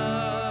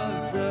love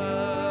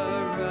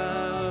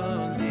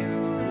surrounds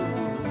you,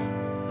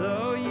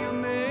 though you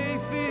may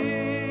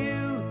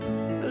feel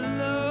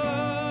alone.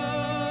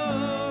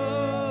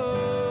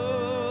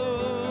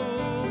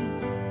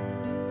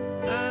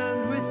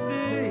 And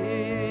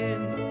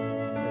within,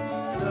 a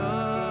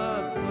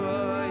soft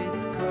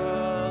voice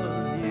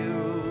calls you.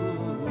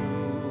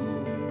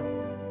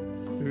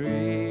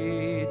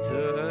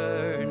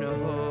 Return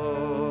home.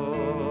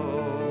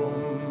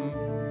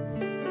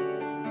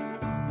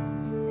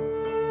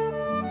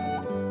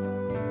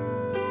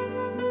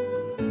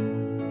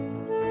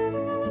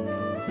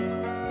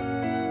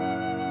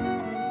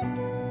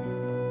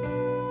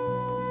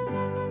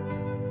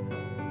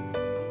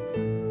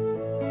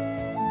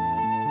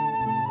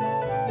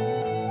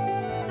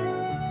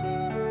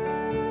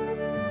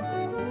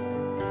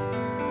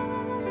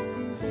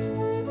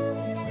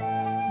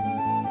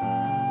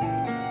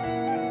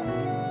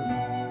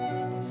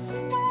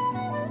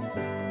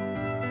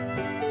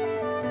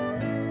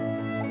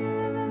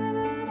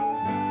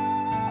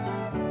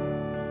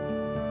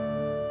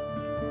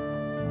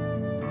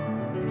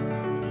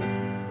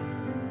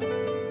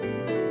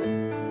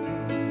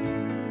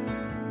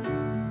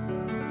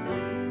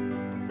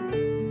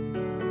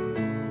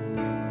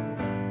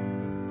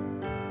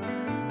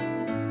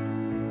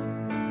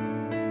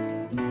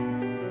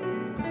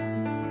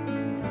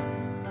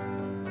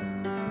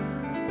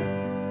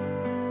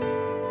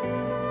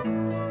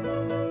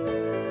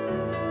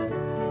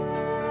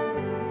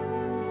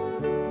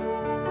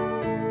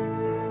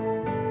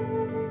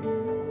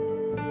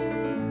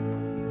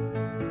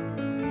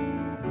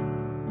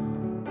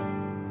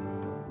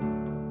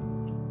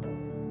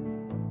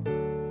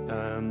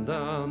 And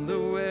on the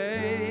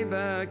way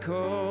back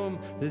home,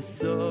 the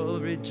soul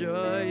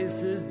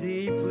rejoices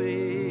deeply.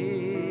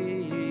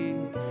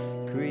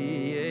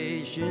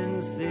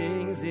 Creation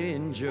sings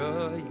in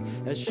joy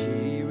as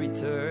she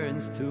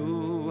returns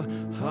to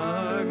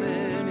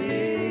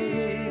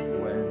harmony.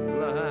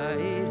 When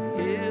light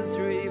is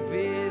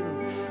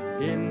revealed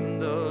in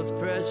those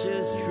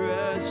precious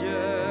treasures,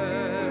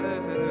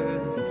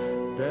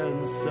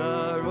 then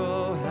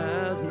sorrow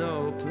has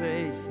no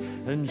place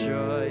and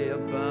joy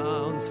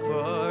abounds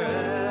forever.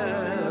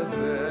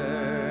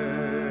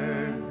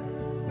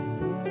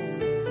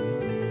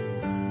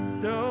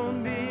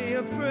 Don't be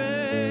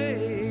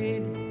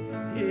afraid,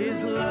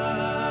 His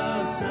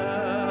love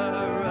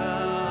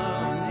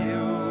surrounds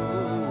you,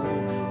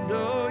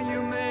 though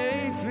you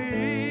may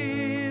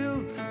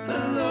feel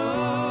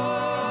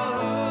alone.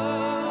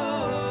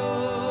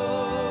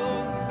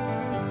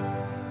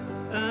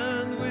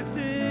 And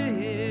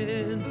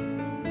within,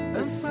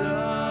 a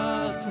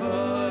soft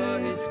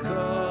voice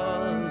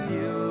calls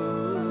you.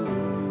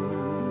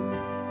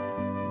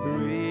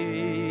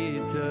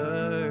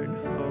 Return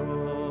home.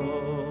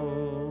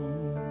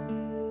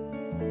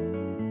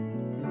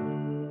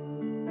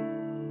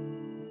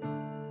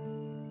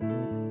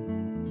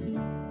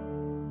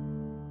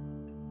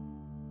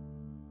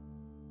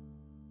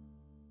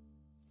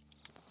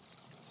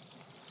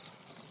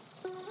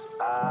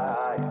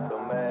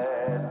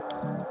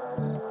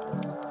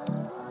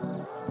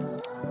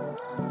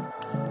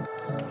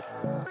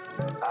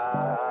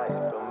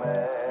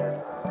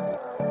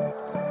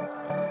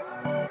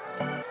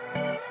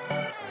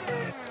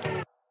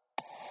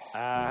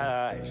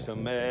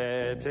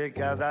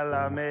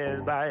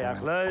 Kadalamed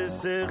bayach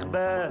loisich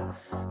be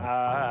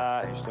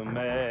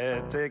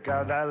Ishtumet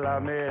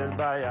kadalamed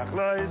bayach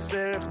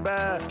loisich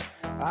be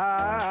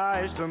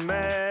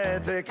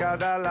Ishtumet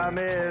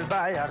kadalamed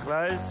bayach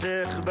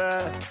loisich be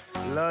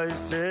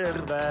Loisich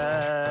be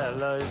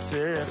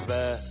Loisich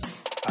be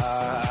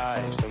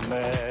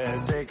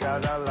Ishtumet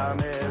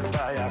kadalamed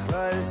bayach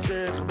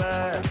loisich be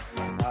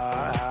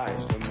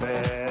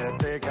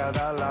Ishtumet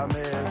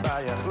kadalamed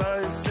bayach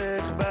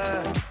loisich be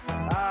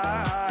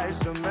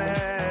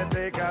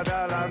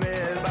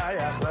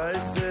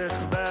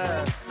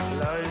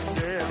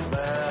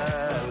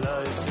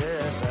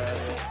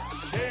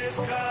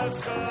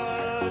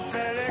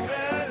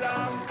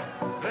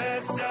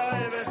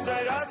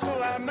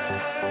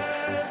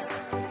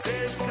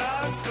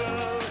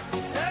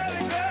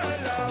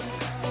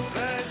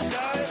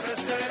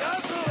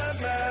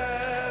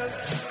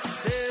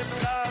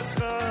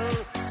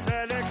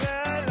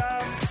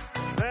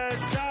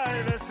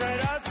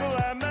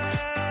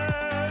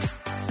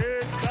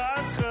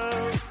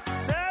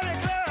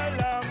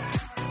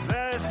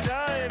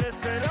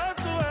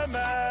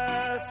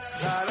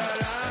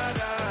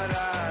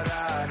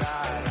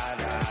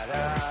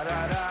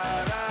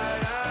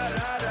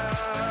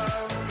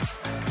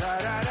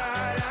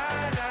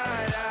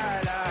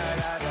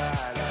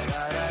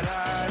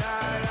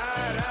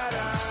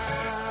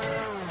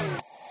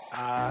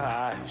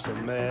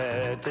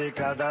Ishtumet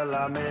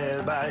kadalamed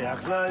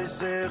bayachloi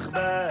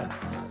sichbe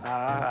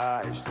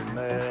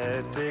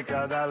Ishtumet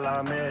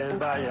kadalamed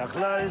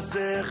bayachloi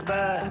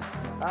sichbe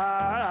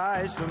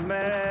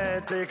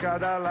Ishtumet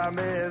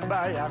kadalamed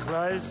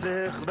bayachloi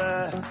sichbe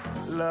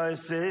Loi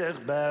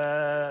sichbe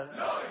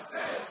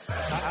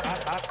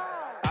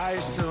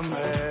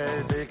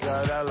Ishtumet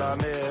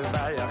kadalamed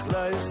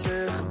bayachloi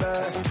sichbe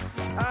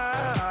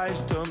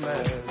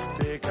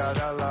Ishtumet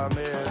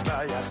kadalamed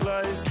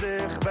bayachloi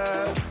sichbe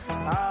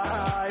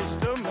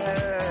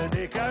Ishtumet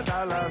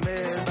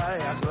kadalamed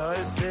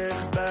bayachloi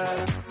sichbe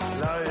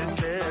Loi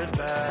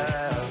sichbe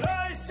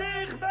Loi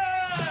sichbe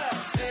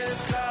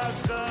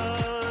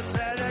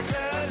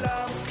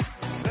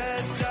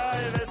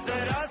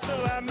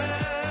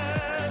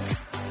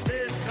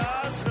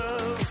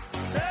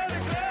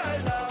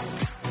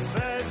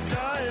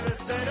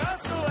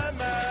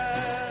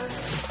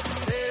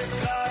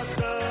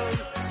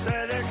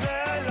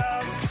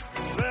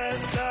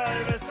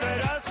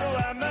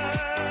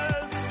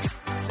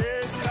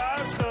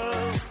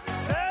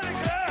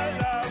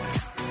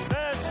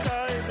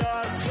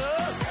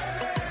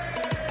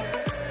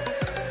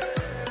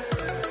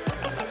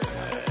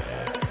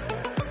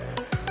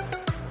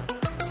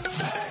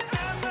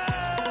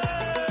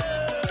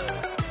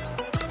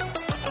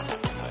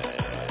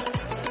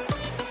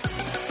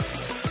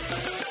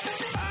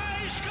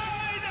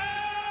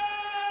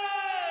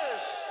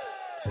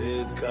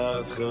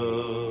Tzidkascho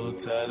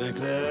tzedek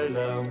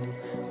le'olam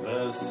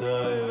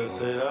V'soi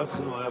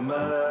v'seratzu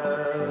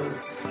amen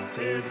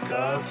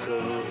Tzidkascho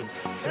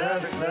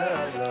tzedek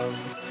le'olam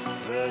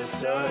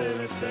V'soi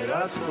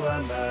v'seratzu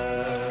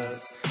amen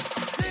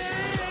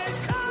Tzidkascho tzedek le'olam V'soi v'seratzu amen Tzidkascho tzedek le'olam V'soi v'seratzu Tzidkascho tzedek le'olam V'soi v'seratzu amen Tzidkascho tzedek le'olam V'soi v'seratzu amen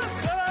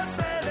Tzidkascho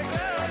tzedek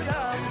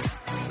le'olam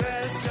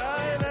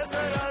V'soi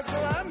v'seratzu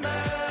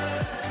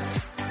amen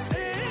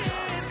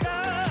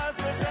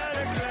Tzidkascho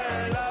tzedek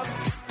le'olam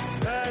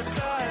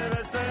V'soi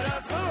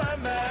v'seratzu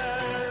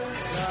amen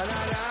La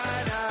la la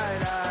la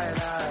la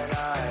la la la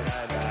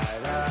la la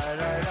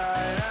la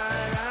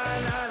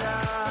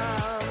la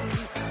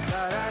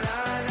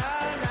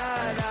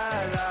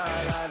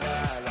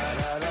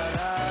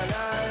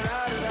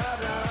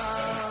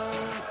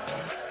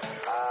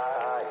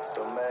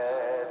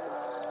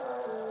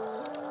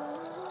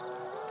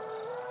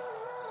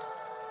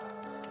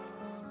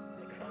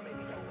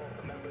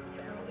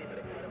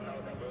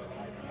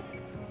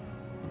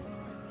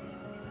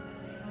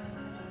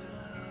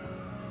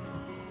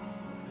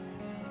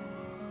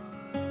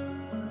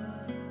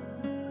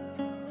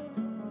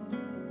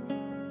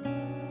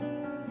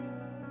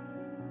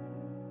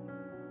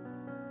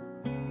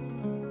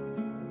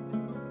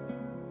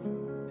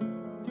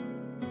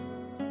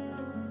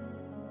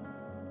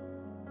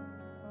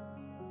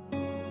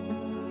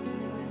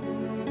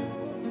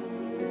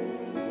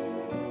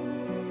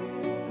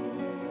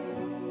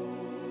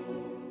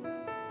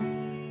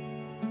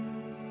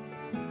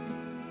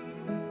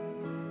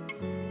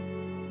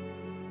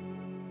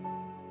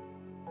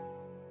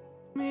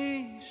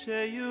Mi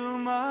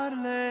sheyumar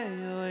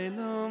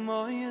le'olam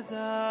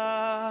moyeda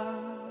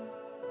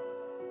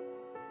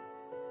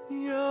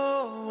Yo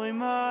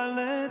imar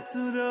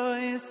le'tzuro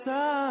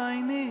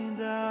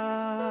yisaynida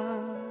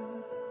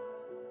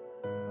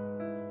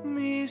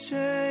Mi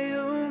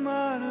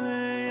sheyumar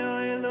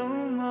le'olam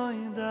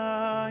moyeda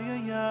Yo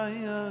yo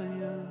yo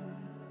yo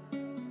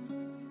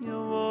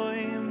Yo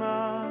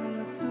imar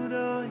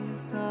le'tzuro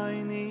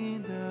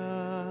yisaynida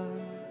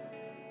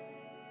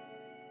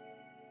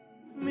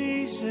Mi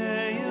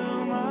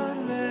sheyumar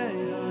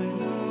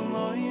le'olam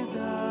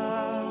moyeda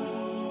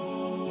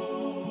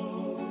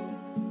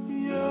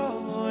Yo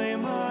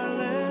imar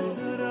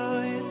le'tzuro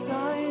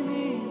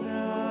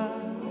yisaynida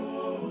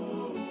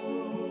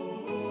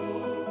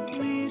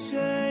Mi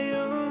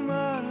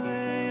sheyumar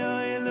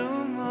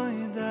le'olam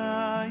moyeda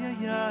Ya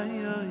ya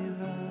ya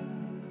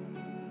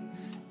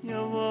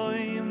Yo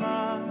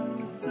imar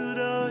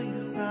le'tzuro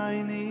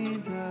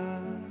yisaynida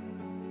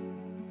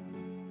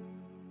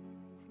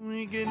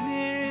We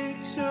genik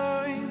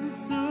shoyn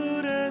zu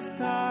der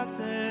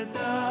State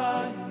da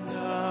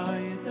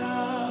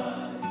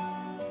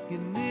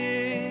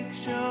Genik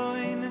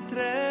shoyn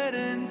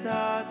treden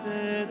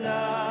tate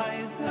da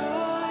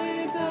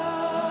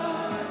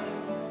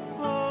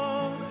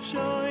Oh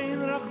shoyn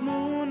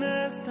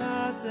rachmunes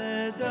tate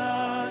da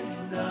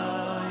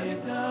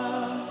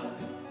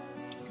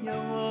Yo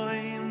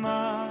voy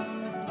mal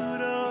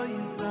zuro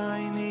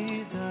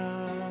yisaynida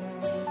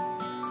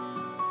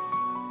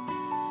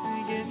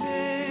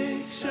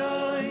Genik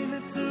shoyn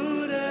zu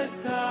der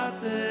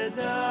State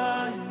da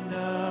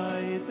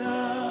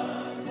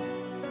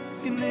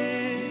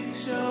Genik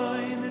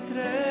shoyn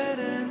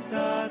treden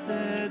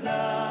tate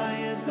da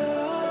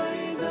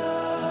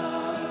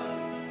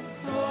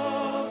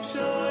Hop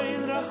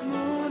shoyn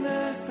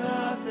rachmunes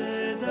tate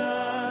da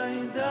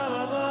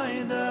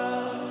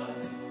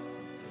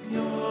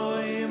Yo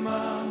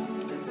ima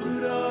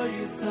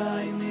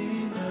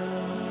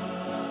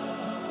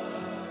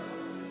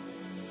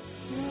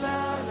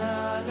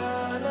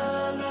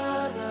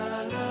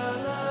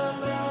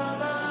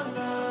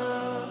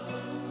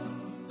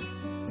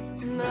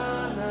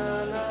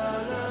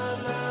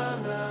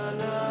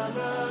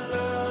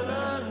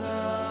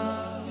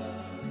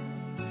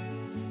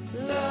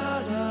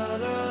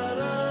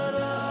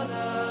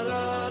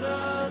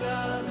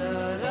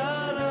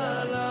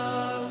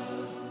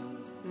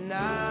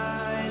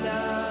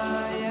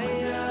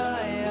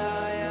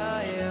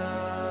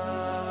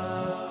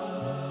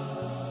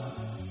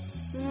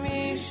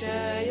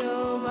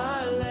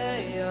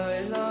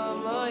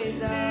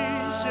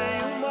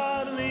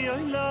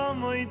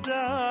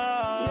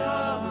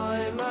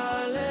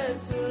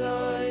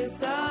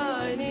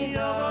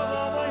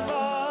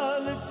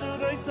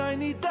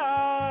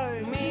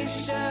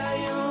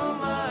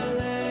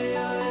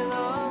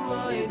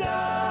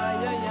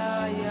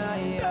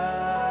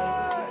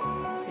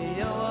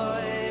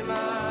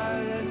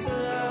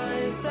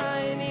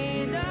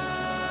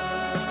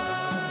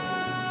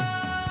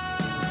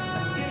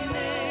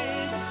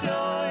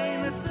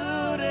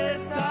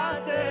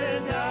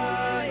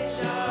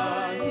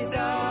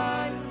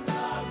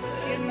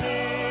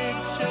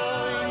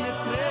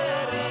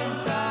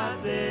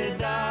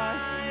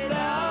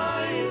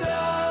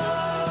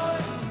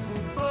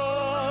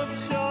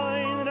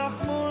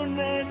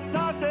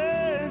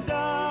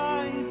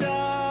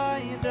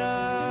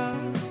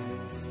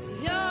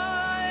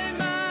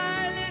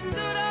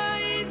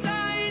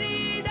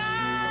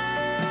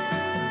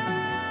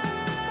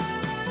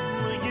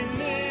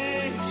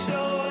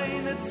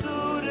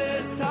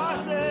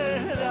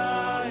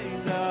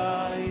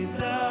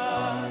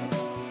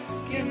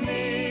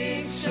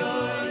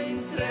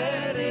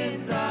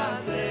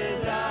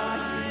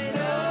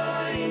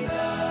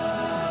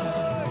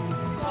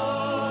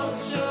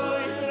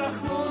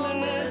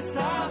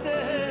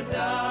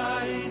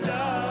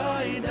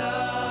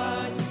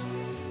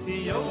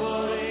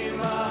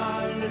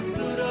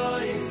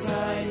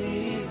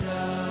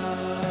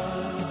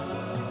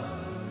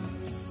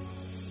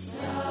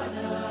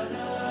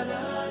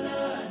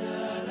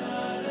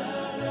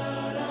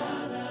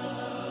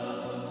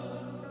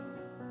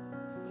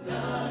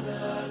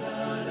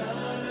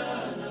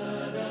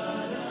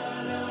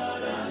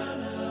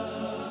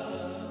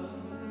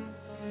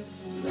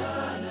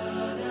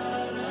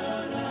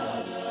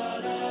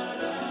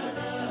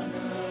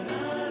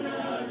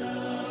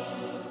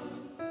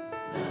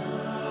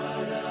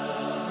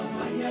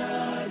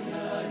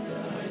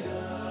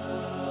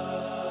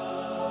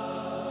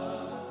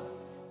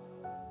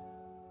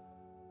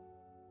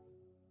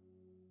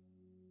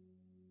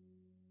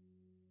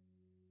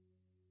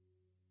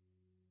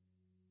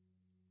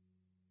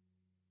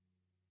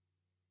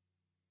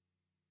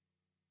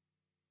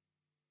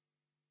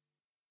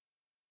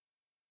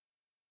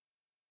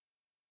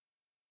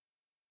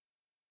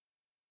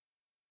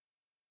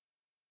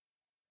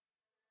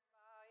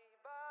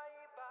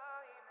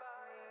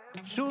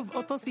שוב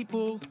אותו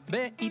סיפור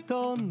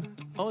בעיתון,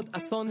 עוד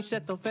אסון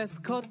שתופס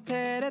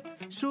כותרת,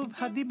 שוב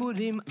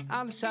הדיבורים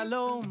על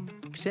שלום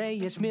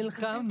כשיש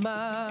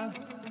מלחמה.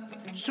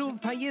 שוב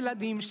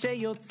הילדים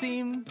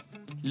שיוצאים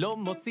לא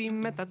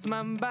מוצאים את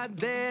עצמם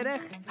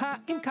בדרך,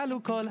 האם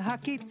כלו כל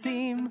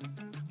הקיצים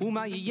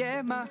ומה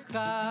יהיה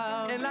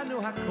מחר? אין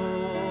לנו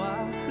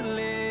הכוח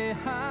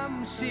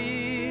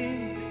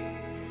להמשיך,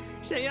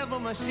 שיבוא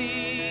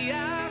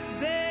משיח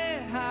זה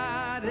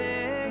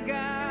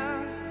הרגע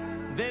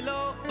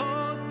ולא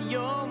עוד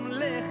יום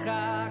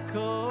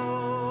לחכות.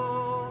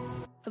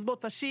 אז בוא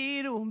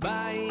תשירו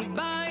ביי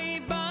ביי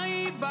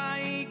ביי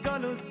ביי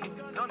גולוס,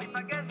 לא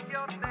ניפגש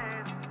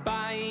יותר.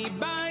 ביי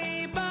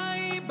ביי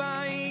ביי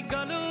ביי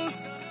גולוס,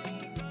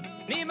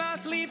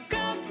 נמאס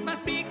לבכות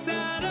מספיק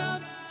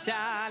צרות,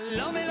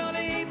 שלום ולא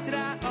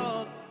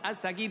להתראות. אז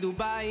תגידו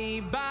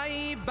ביי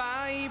ביי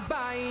ביי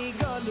ביי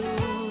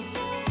גולוס.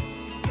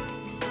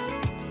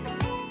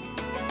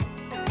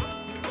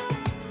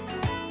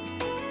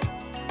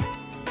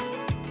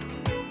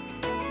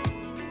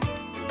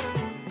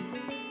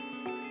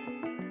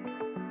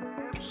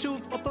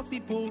 שוב אותו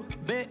סיפור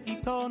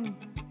בעיתון,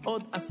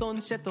 עוד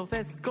אסון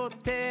שתופס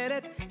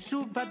כותרת,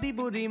 שוב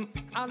הדיבורים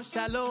על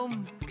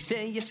שלום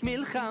כשיש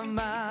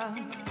מלחמה.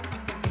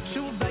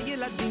 שוב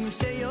הילדים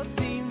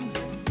שיוצאים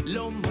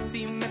לא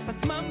מוצאים את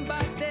עצמם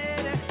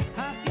בדרך,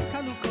 האם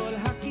כלו כל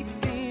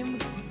הקיצים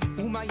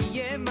ומה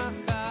יהיה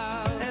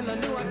מחר? אין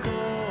לנו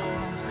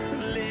הכוח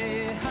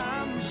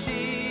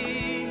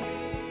להמשיך,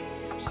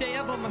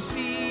 שיבוא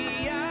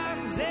משיח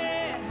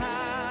זה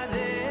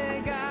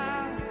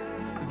הרגע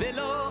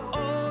ולא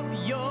עוד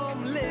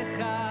יום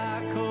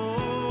לחכות.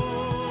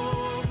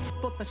 אז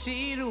בוא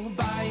תשירו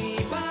ביי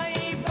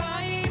ביי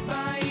ביי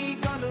ביי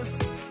גולוס,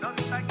 לא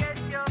ניפגש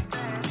יותר.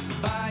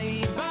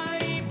 ביי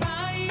ביי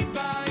ביי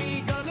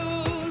ביי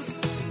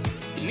גולוס,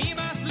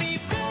 נמאס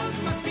לבכות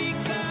מספיק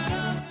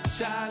צרות,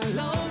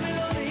 שלום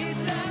ולא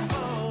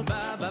להתראות.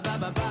 ביי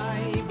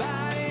ביי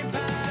ביי ביי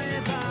ביי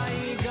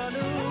ביי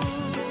גולוס.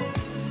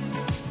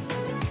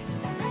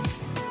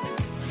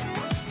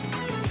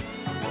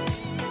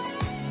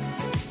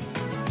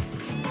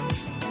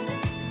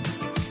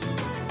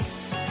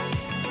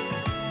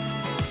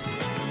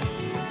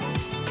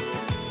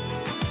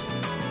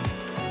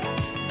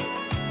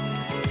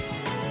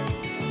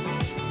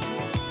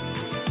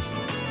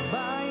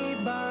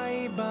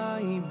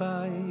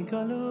 Bye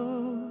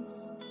galus,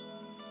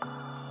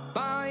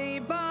 bye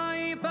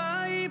bye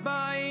bye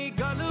bye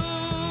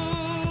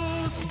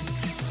galus.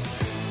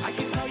 I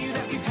can tell you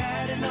that we've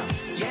had enough.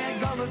 Yeah,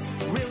 galus,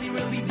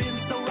 really been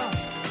so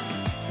rough.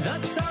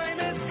 The time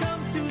has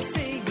come to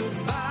say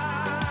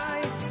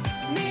goodbye.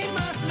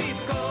 Nimas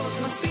livkot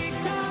masvik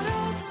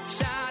tarot,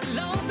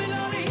 shalom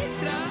velo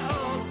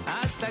litraot.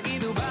 Az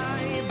tagidu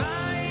bye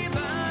bye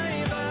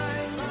bye bye.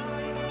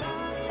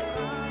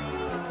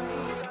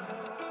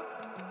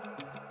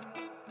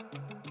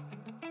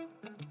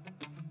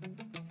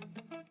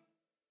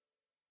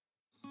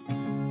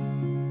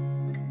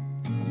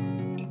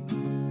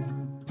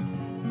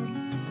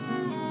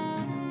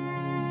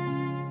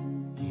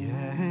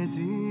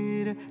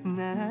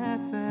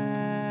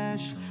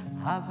 nefesh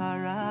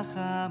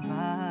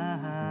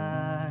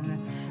avarachaman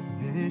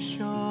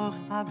mishoch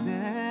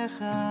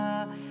avdecha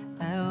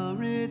el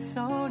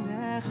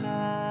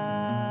ritzonecha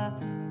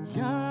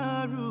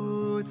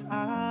yarut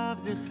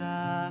avdecha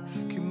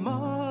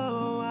kimo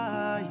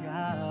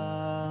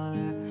ayal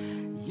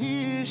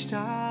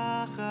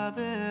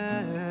yishtachave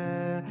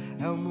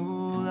el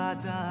mul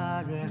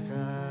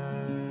adarecha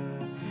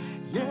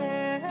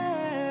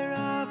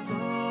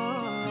yeravlo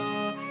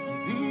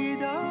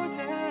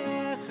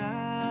Yididotecha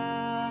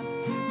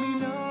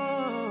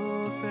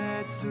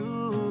minofet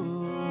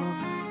suf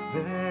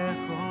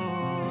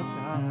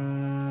vechotam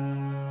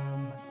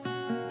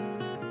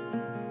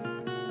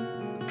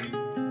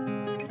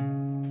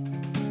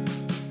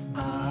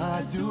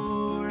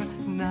Adur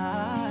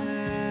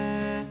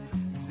nae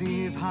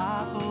ziv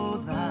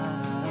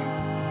ha'olam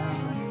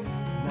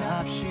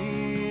nafshi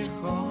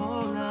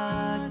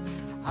cholat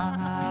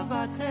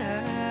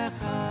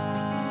ahabatecha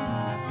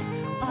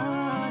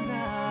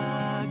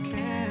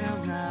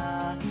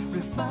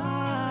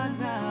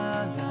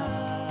Fanala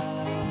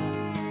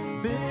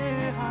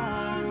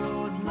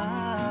Beharod la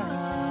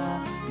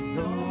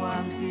Lo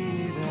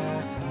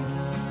amzivecha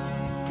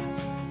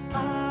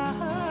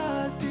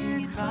Az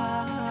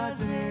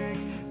titchazek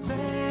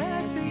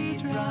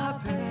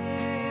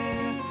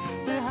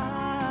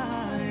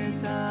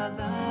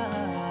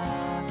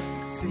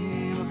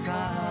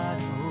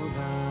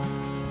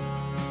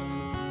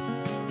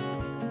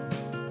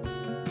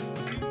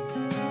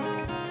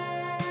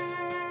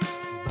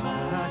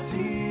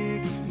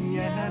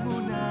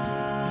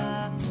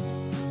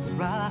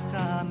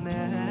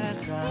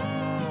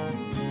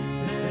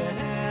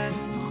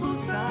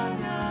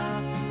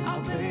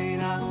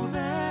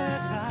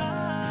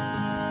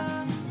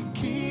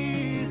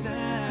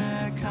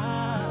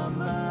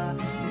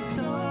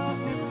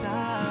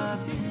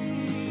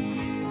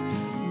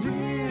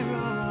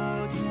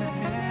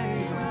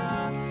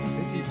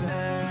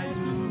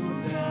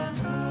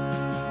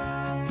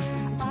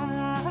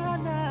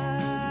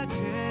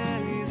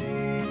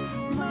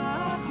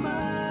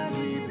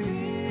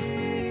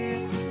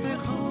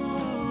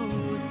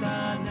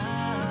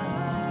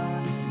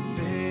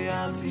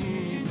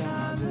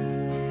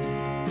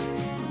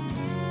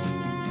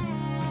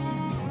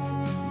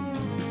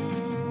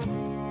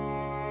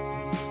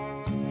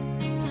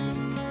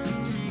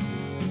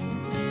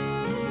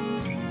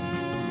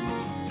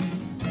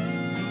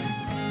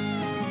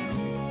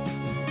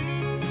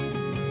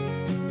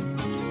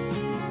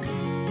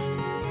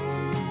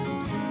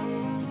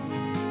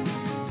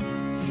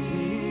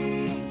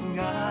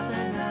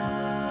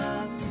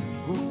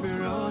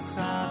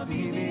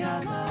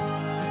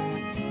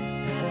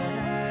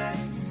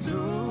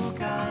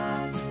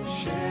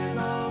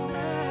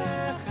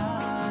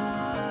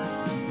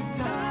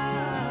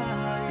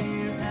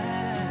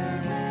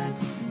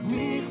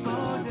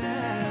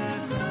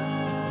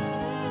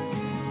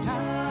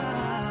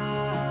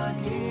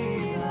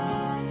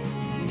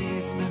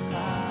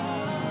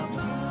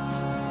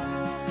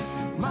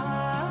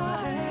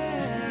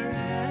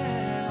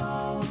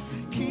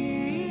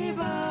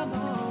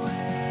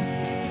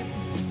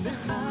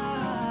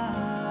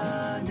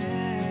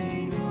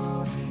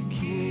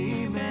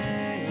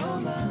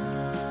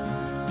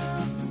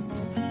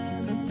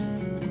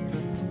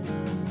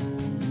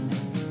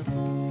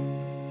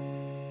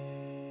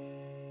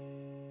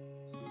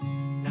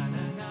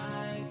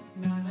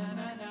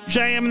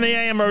JM in the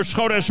AM, Rosh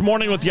Chodesh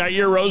morning with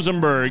Yair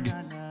Rosenberg.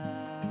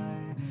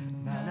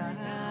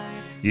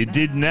 You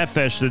did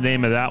Nefesh, the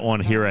name of that one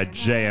here at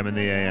JM in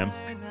the AM.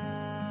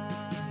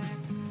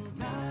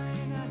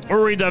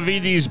 Uri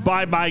Davidi's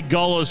Bye Bye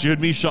Gullus, Yud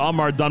Misha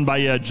Amar, done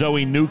by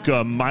Joey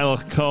Nuka,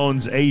 Milach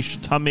Cohen's Eish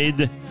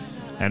Tamid,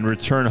 and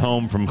Return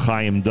Home from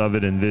Chaim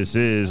David. And this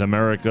is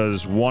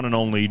America's one and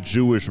only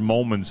Jewish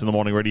Moments in the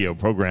Morning radio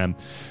program.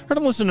 Heard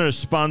to listen to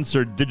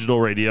sponsored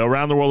digital radio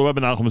around the world, the web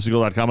at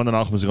NachumSegal.com and the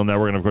Nachum Segal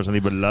Network, and of course on the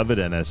beloved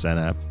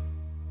NSN app.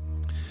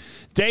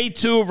 Day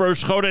 2 of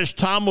Rosh Chodesh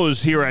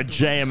Tammuz here at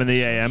JM in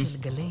the AM.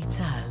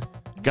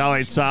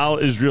 Galei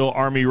Tzahal, Israel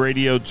Army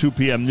Radio, 2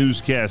 p.m.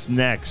 newscast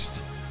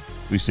next.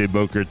 We say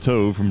Boker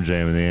Tov from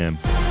JM in the AM.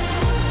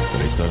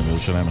 גלי צה"ל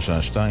מירושלים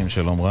השעה 2,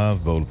 שלום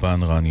רב, באולפן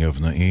רן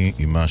יבנאי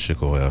עם מה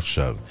שקורה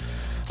עכשיו.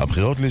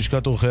 הבחירות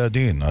ללשכת עורכי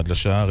הדין, עד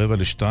לשעה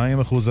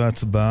 1:45 אחוז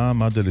ההצבעה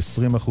עמד על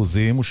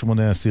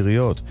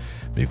 20.8%.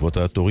 בעקבות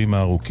התורים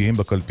הארוכים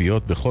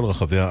בקלפיות בכל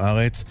רחבי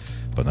הארץ,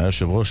 פנה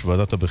יושב ראש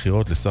ועדת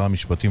הבחירות לשר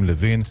המשפטים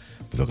לוין,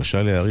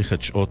 בבקשה להאריך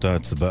את שעות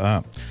ההצבעה.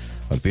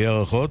 על פי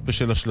הערכות,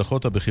 בשל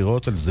השלכות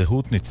הבחירות על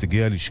זהות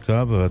נציגי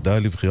הלשכה בוועדה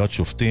לבחירת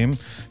שופטים,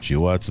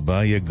 שיעור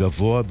ההצבעה יהיה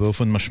גבוה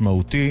באופן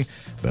משמעותי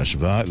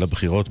בהשוואה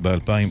לבחירות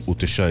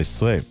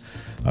ב-2019.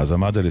 אז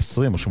עמד על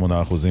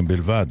 28%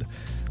 בלבד.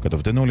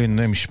 כתבתנו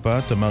לענייני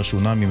משפט תמר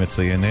שונמי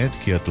מציינת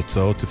כי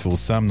התוצאות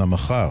תפורסמנה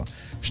מחר.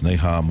 שני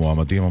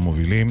המועמדים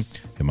המובילים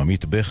הם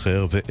עמית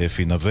בכר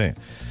ואפי נווה.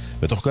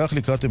 בתוך כך,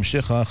 לקראת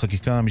המשך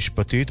החקיקה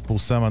המשפטית,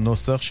 פורסם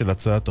הנוסח של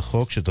הצעת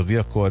החוק שתביא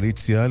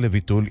הקואליציה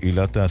לביטול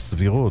עילת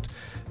הסבירות.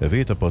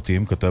 הביא את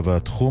הפרטים כתב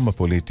התחום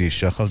הפוליטי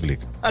שחר גליק.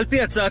 על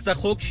פי הצעת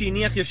החוק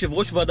שהניח יושב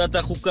ראש ועדת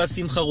החוקה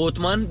שמחה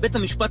רוטמן, בית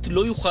המשפט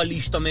לא יוכל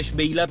להשתמש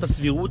בעילת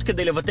הסבירות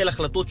כדי לבטל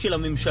החלטות של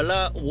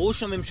הממשלה,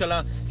 ראש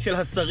הממשלה, של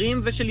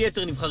השרים ושל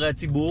יתר נבחרי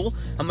הציבור.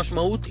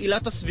 המשמעות,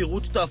 עילת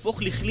הסבירות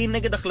תהפוך לכלי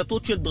נגד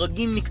החלטות של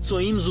דרגים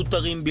מקצועיים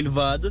זוטרים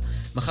בלבד.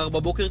 מחר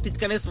בבוקר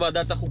תתכנס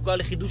ועדת החוקה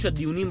לחידוש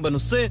הדיונים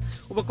בנושא,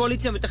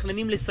 ובקואליציה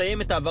מתכננים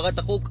לסיים את העברת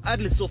החוק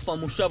עד לסוף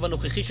המושב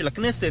הנוכחי של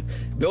הכנסת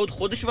בעוד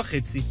חודש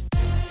וחצי.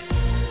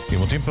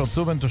 עימותים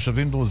פרצו בין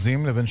תושבים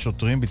דרוזים לבין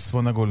שוטרים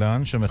בצפון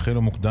הגולן,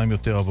 שמחלו מוקדם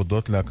יותר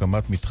עבודות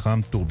להקמת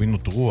מתחם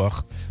טורבינות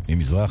רוח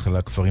ממזרח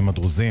לכפרים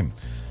הדרוזים.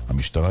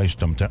 המשטרה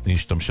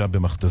השתמשה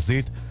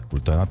במכתזית,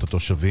 ולטענת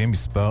התושבים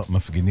מספר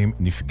מפגינים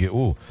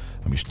נפגעו.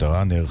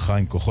 המשטרה נערכה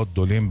עם כוחות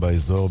גדולים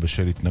באזור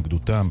בשל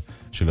התנגדותם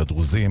של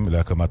הדרוזים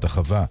להקמת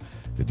החווה.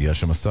 ידיעה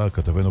שמסר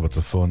כתבנו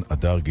בצפון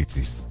אדר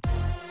גיציס.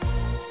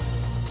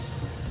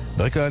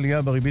 ברקע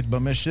העלייה בריבית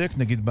במשק,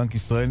 נגיד בנק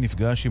ישראל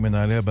נפגש עם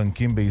מנהלי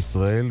הבנקים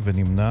בישראל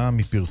ונמנע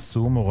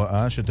מפרסום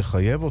הוראה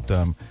שתחייב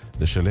אותם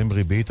לשלם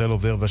ריבית על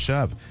עובר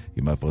ושב.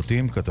 עם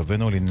הפרטים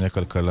כתבנו לענייני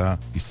כלכלה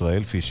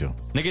ישראל פישר.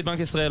 נגיד בנק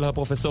ישראל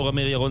הפרופסור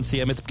אמיר ירון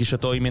סיים את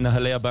פגישתו עם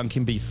מנהלי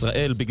הבנקים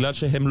בישראל בגלל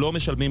שהם לא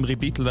משלמים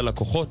ריבית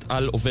ללקוחות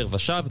על עובר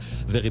ושב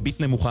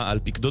וריבית נמוכה על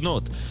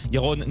פקדונות.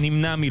 ירון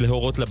נמנע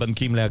מלהורות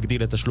לבנקים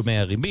להגדיל את תשלומי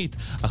הריבית,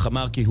 אך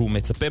אמר כי הוא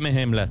מצפה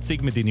מהם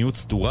להציג מדיניות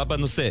סדורה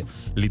בנושא.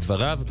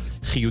 לדבריו,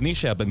 חיוני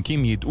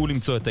שהבנקים ידעו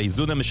למצוא את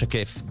האיזון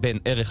המשקף בין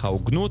ערך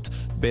ההוגנות,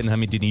 בין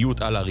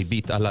המדיניות על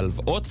הריבית על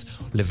הלוואות,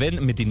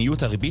 לבין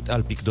מדיניות הריבית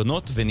על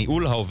פקדונות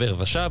וניהול העובר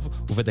ושב,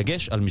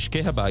 ובדגש על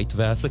משקי הבית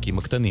והעסקים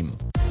הקטנים.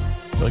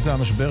 ברקע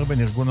המשבר בין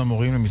ארגון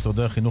המורים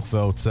למשרדי החינוך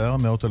והאוצר,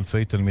 מאות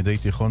אלפי תלמידי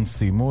תיכון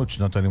סיימו את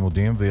שנת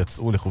הלימודים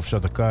ויצאו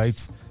לחופשת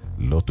הקיץ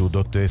לא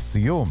תעודות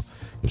סיום.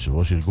 יושב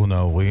ראש ארגון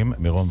ההורים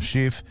מרום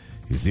שיף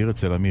הזהיר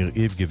אצל אמיר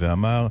איבגי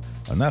ואמר,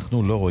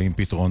 אנחנו לא רואים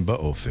פתרון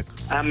באופק.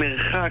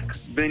 המרחק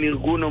בין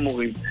ארגון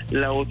המורים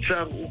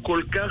לאוצר הוא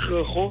כל כך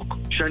רחוק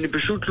שאני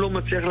פשוט לא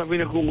מצליח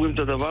להבין איך אומרים את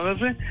הדבר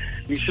הזה.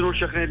 ניסינו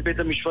לשכנע את בית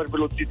המשפט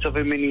ולהוציא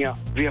צווי מניעה,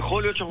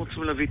 ויכול להיות שאנחנו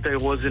צריכים להביא את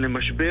האירוע הזה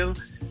למשבר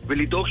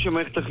ולדאוג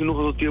שמערכת החינוך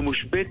הזאת תהיה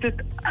מושבתת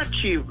עד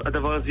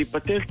שהדבר הזה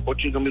ייפתר, עוד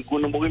שגם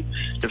ארגון המורים,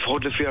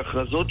 לפחות לפי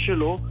ההכרזות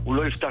שלו, הוא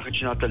לא יפתח את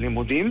שנת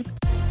הלימודים.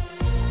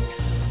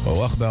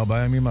 הוארך ב4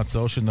 ימים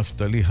מעצרו של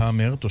נפתלי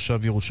המר,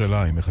 תושב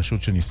ירושלים,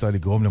 החשוד שניסה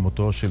לגרום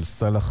למותו של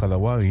סלאח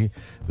חלוואי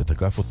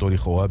ותקף אותו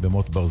לכאורה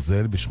במות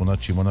ברזל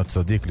בשכונת שמעון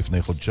הצדיק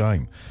לפני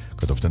חודשיים.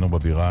 כתבתנו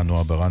בבירה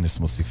נועה ברנס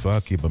מוסיפה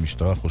כי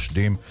במשטרה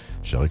חושדים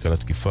שהרקע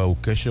לתקיפה הוא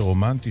קשר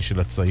רומנטי של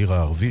הצעיר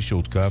הערבי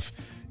שהותקף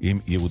עם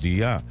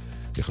יהודייה.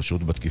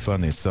 החשוד בתקיפה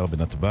נעצר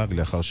בנתב"ג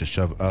לאחר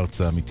ששב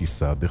ארצה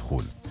מטיסה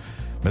בחול.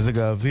 מזג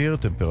האוויר,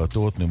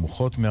 טמפרטורות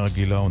נמוכות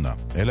מהרגיל לעונה.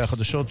 אלה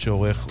החדשות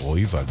שעורך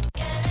רועי ולד.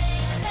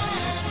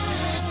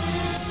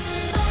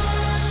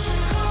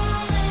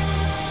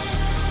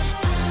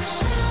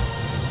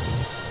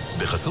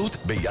 בחסות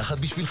ביחד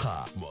בשבילך.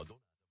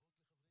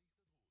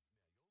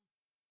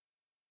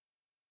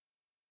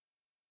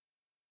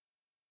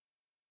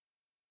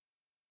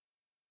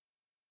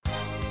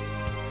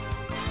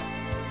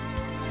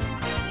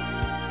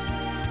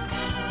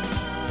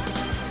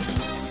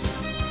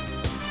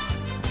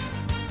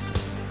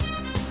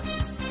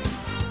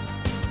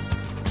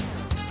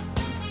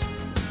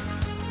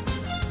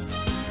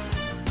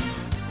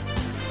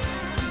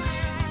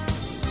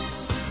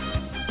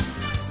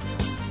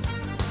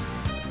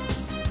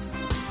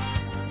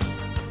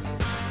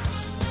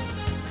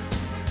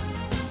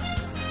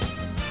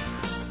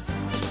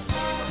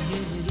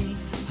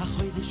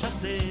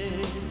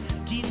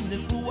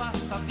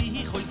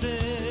 סבי חויזה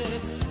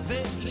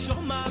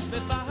ואישומע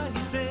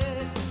בבייזה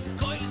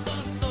כל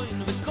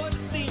סוסוין וכל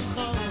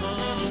שמחה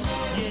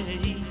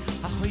יהי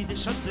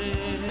החוידש הזה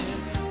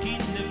כי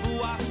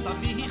נבואה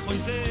סבי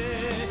חויזה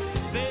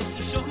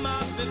ואישומע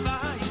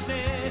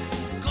בבייזה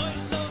כל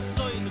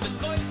סוסוין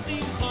וכל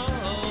שמחה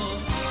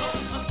כל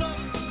חסוק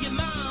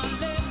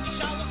ימלא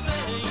משאל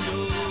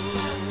עושינו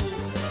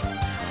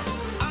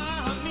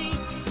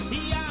האמיץ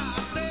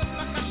יעשה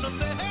בקש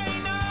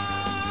עושינו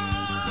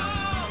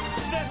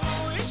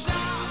והוא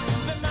ישלח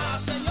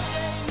במעשה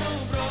ידינו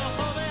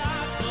ברוכו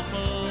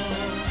והצלחו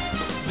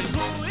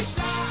והוא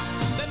ישלח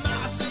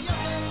במעשה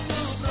ידינו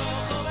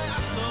ברוכו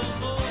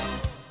והצלחו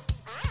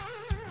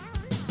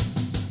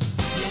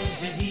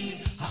יהי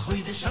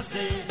החוידש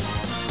הזה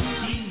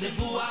כי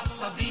נבואה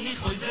סבי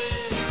חויזה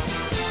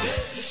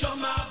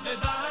ואישומע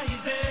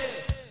בבייזה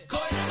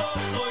כל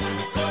סוסוי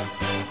וכל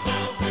שמחו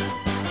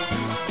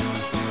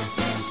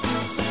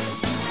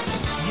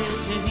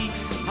יהי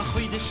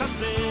החוידש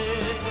הזה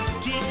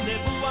כי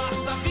נבואה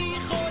סבי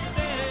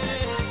חויזה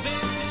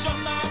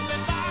ואישומע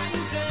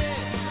בבייזה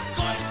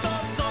כל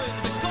סוסוי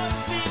וכל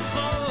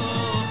שמחו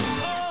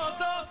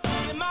עוזות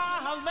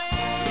ימלא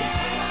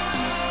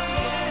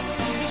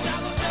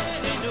משאל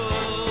עושינו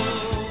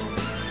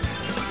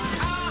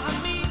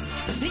האמיץ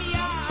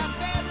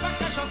יעשה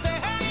בקש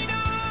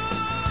עושינו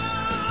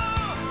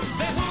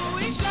והוא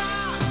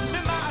ישלח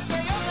במעשה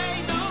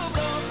ידינו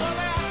ברוכו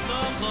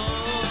והצלחו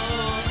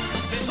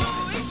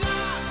והוא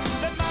ישלח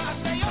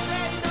במעשה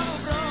ידינו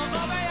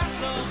ברוכו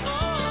והצלחו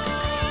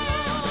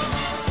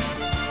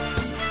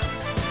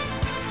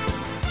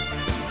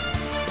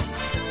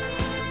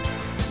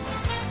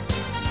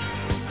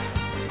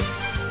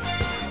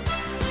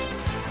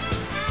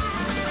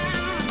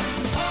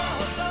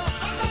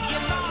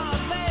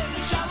ימלא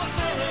משאל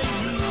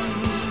עושינו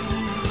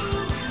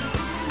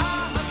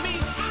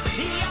האמיץ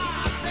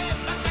יעשה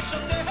בקש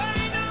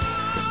עושינו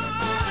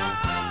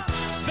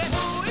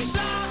והוא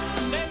ישלח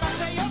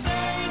במעשה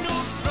ידינו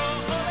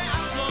ברוכו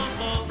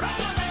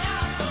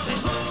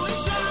והצלחו והוא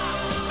ישלח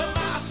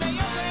במעשה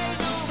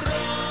ידינו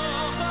ברוכו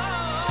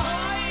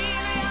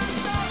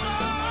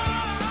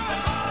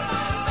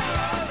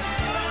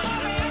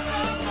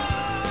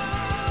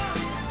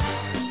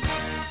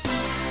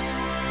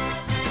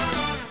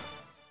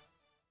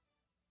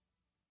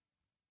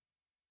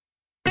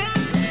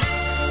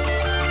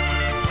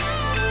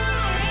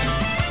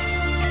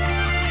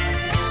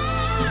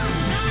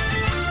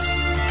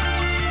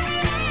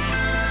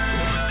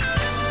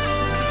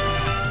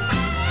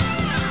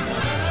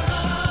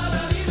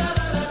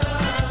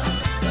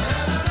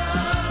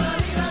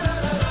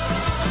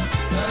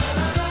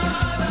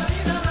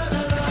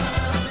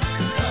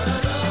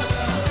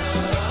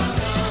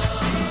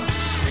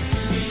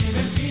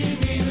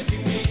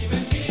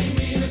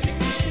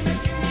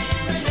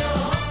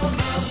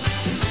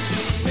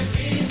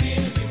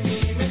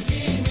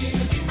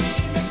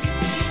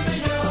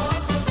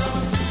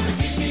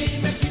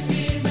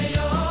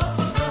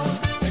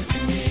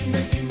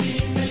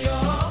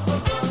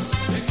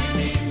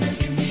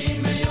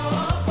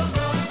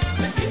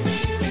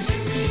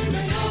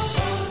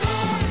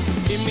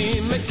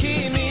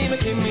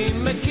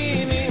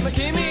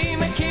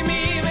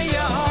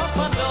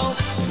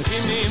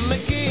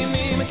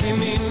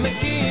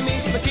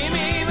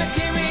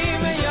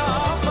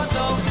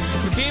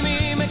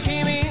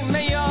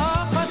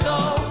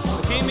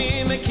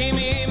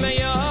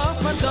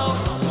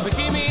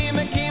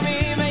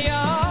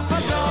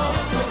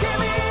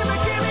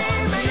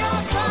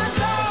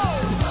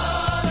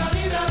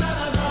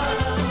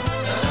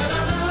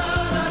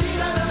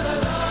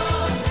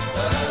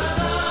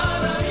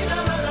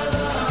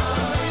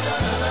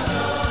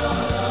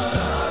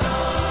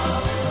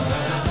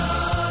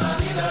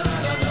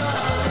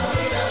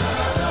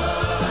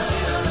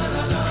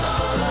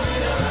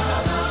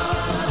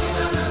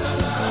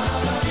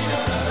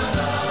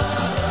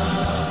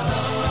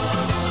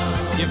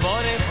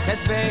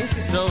Beis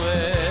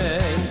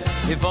Yisroel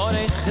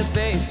Yevorech es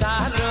Beis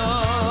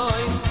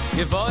Aroy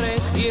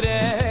Yevorech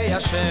Yirei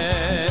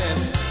Hashem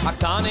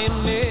Aktanim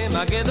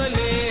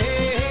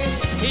Magedolim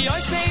Ki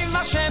Yosef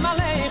Hashem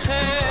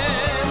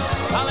Aleichem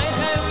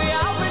Aleichem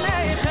V'al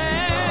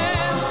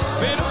B'neichem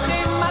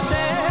Beruchim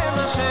Atem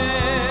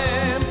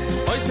Hashem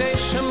Oisei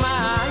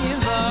Shemayim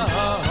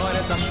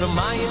V'oretz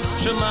HaShemayim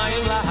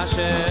Shemayim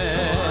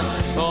LaHashem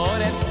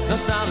Oretz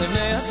Nasal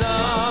B'nei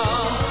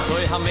Adam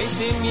Oy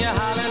hamesim ya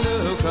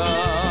haleluya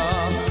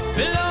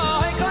V'lo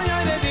hekol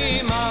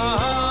yoredima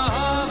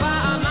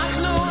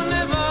V'anachnu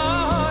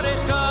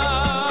nevorecha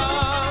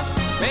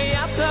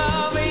Ve'yata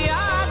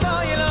v'yado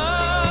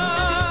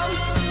ilam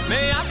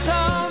Ve'yata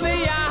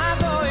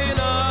v'yado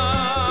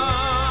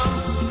ilam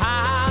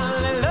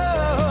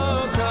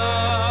Haleluya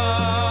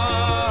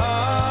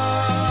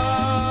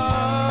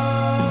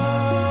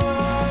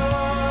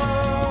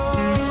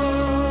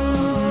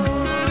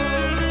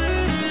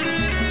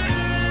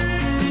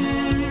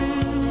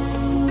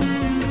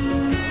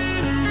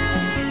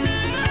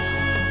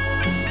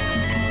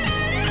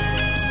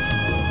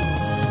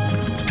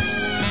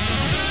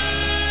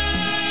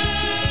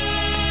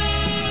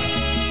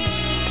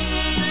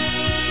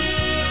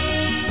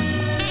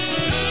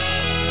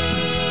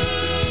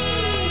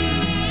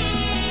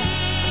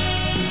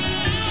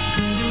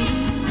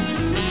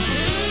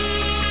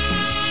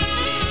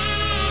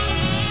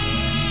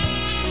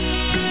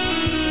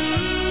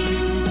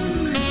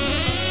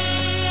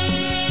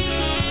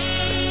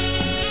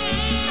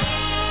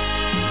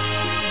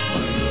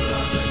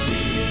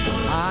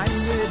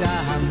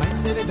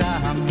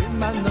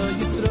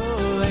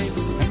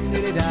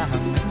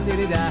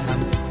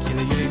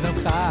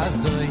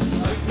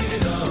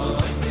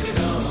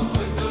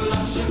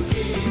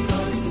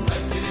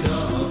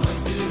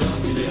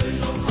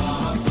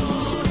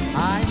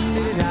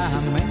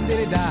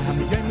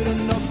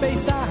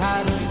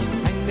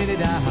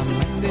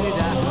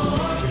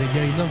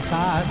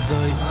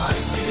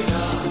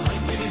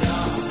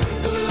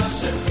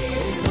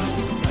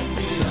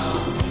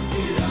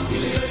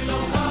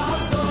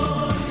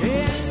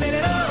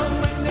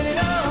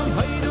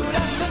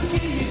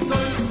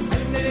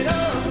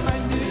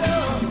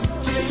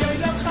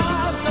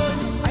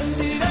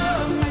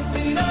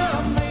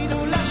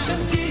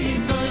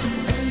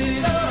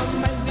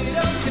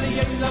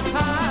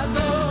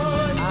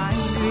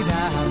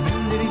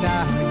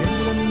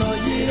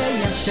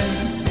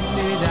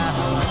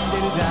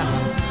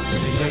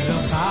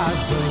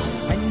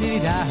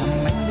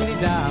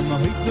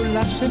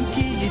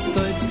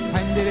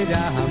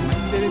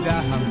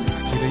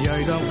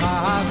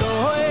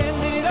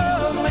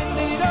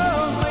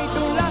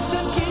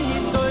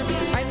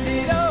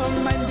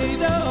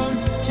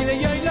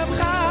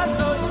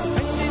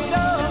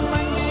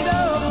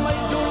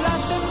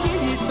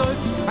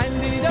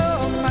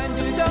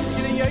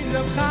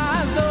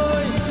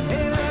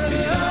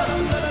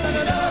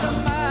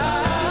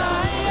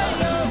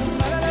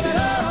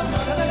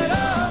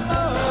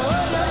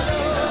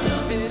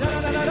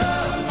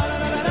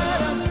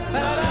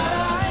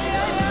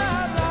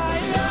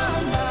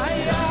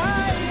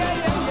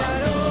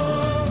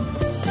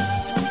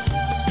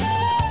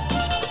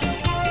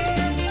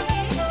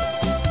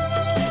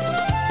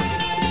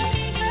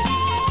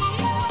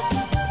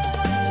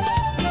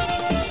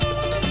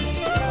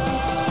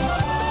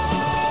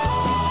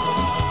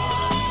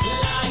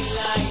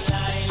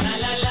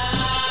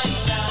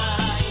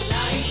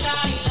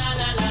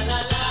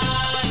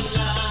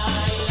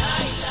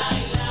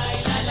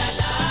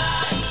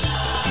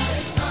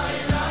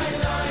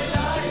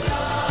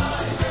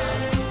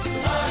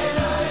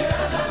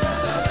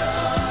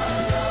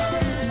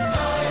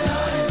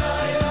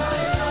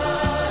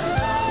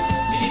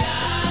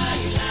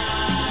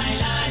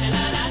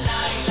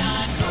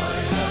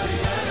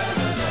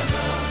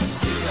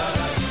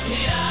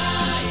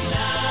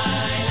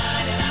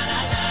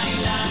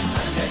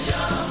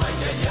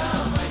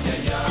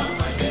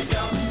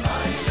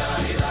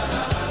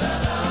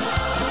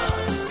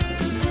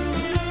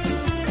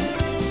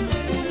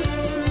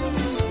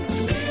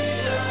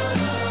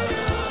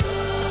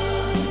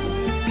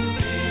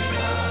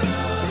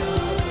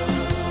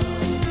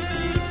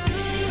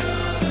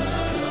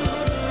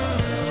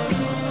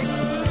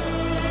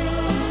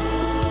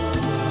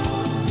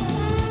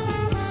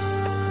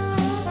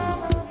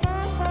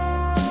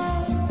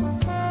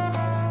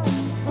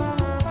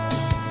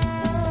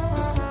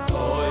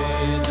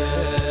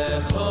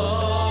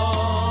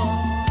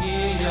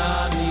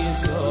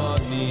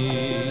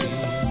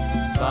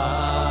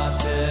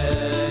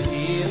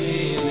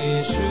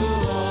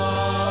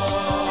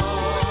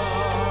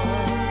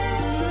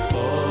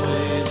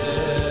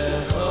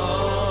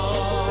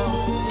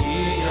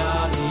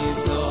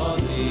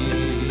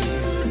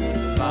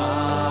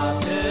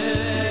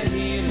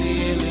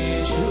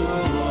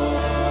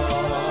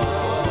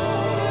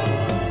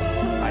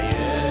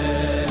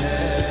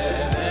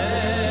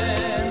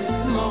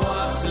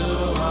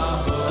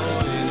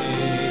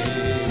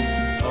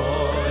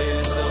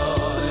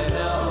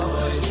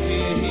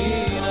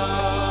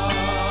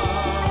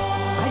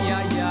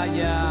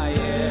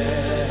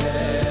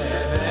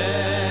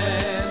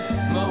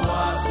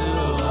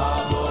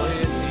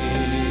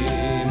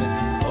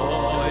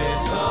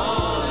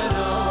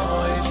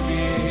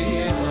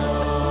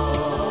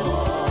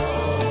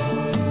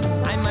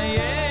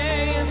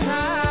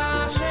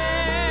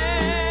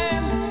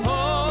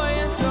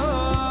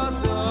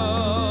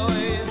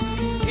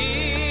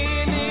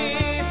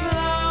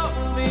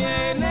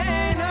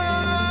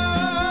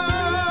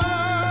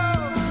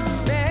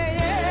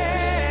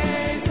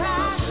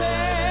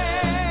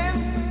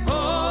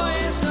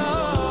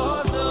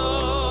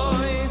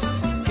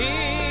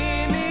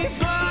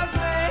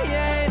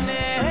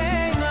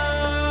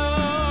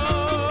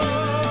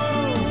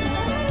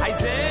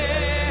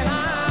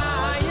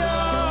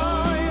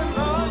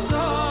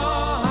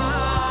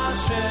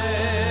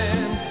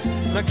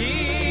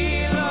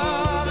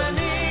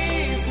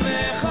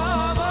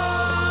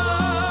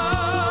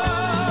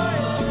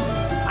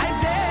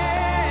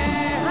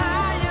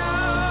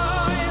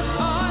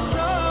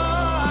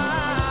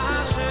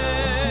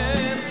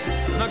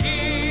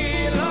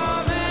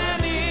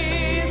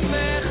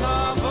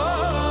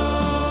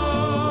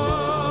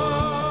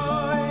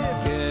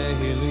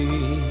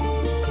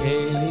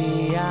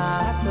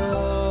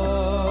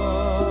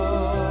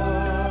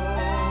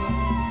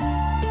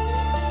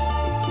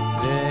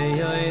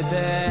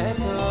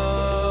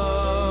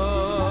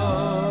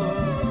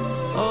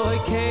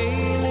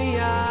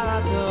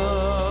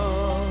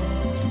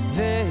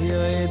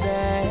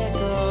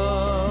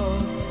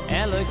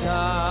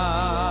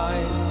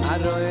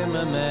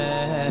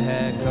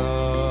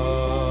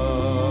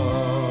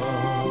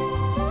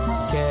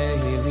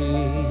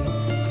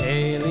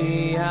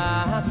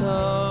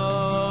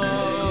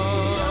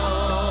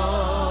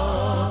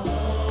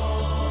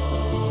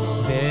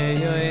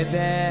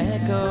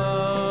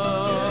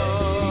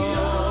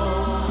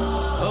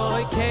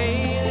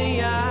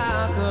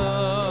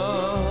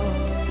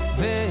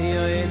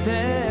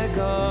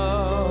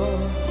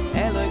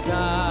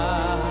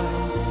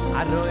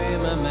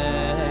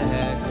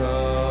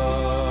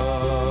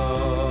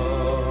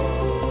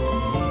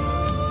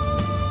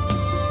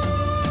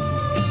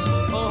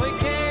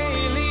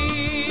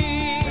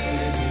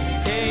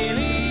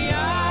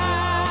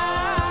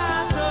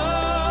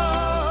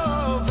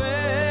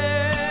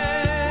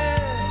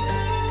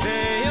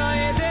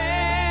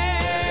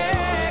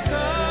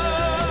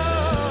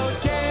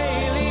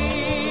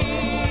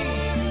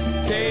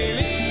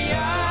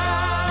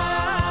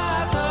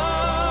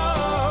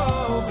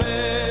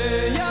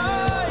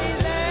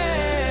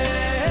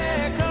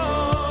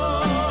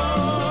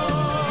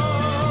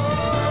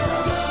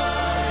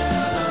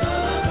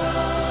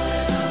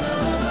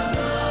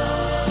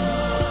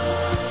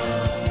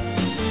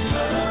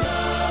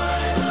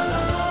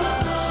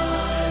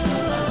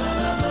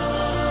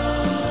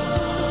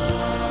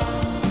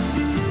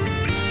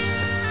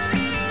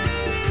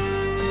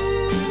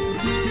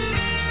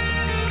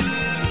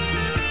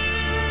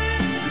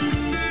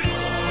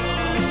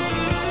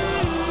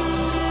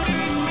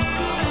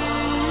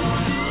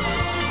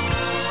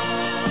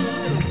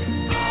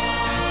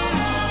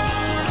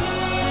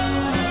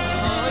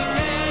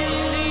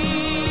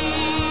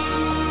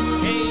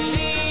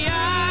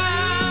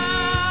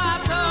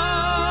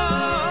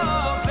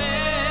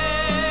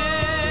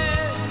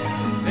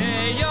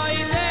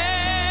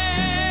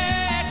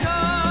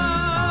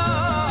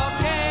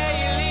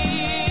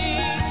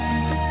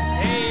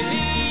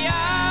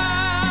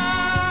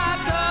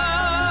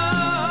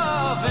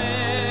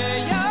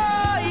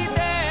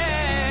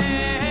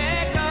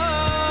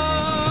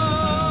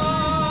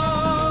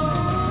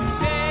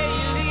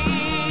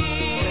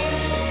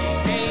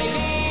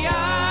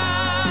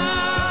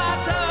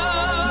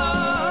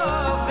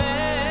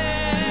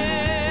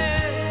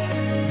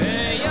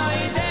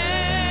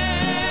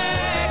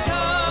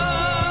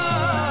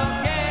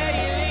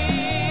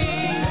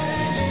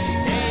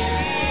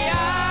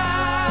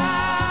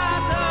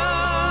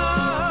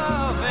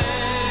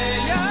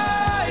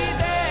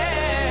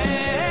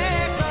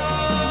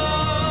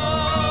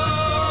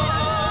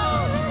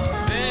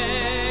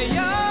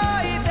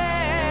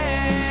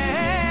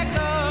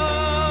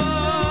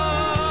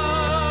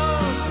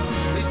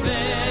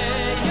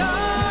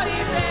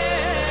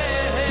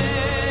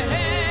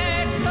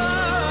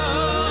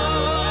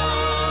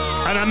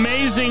An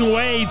amazing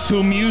way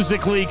to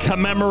musically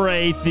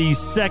commemorate the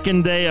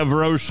second day of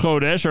Rosh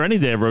Chodesh, or any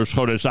day of Rosh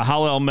Chodesh. The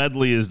Hallel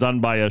medley is done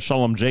by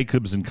Shalom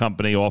Jacobs and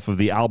Company off of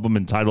the album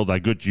entitled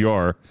Agut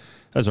Yor.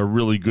 That's a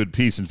really good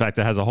piece. In fact,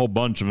 it has a whole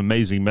bunch of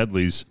amazing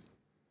medleys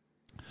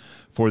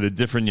for the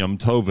different Yom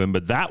Tovim,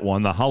 but that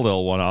one, the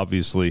Hallel one,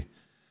 obviously,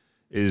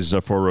 is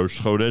for Rosh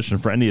Chodesh, and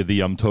for any of the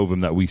Yom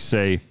Tovim that we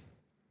say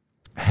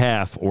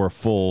half or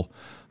full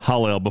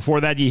Hallel.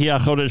 Before that, Yehia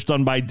Chodesh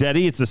done by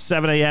Dedi. It's the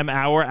 7 a.m.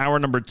 hour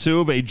number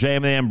 2 of a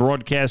JMAM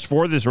broadcast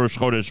for this Rosh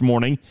Chodesh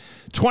morning.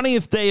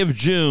 20th day of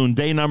June,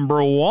 day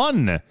number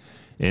 1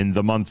 in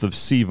the month of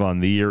Sivan.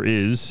 The year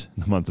is,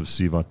 the month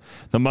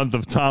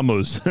of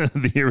Tammuz.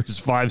 The year is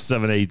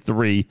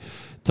 5783,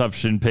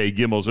 Tufshin Pei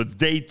Gimel. So it's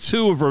day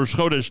 2 of Rosh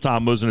Chodesh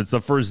Tammuz, and it's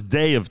the first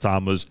day of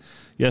Tammuz.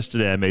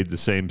 Yesterday, I made the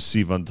same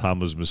Sivan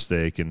Tammuz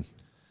mistake, and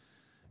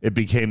it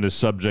became the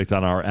subject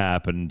on our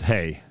app, and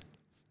hey,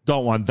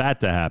 don't want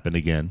that to happen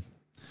again.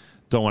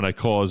 Don't want to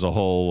cause a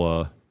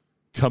whole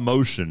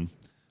commotion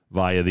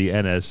via the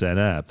NSN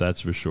app,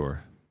 that's for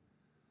sure.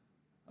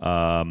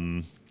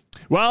 Well,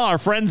 our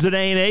friends at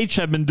A&H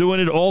have been doing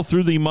it all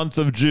through the month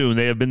of June.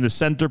 They have been the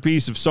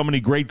centerpiece of so many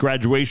great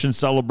graduation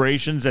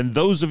celebrations, and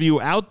those of you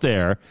out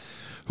there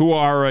who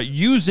are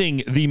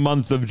using the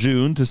month of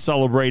June to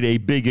celebrate a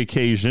big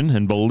occasion,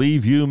 and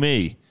believe you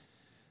me,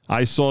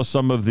 I saw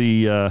some of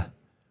the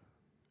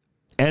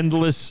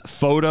endless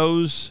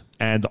photos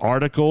and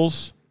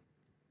articles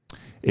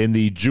in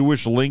the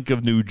Jewish Link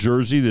of New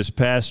Jersey this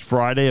past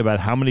Friday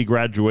about how many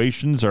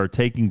graduations are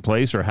taking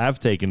place or have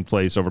taken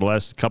place over the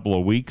last couple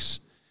of weeks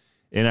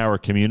in our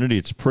community.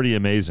 It's pretty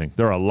amazing.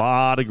 There are a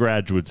lot of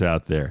graduates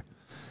out there.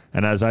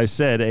 And as I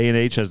said,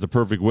 A&H has the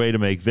perfect way to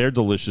make their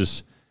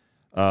delicious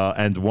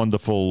and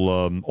wonderful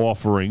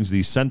offerings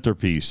the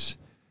centerpiece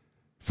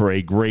for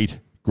a great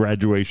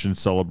graduation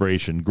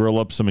celebration. Grill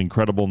up some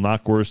incredible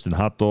knockwurst and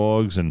hot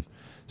dogs and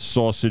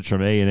sausage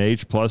from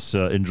A&H, plus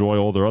enjoy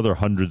all their other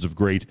hundreds of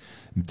great,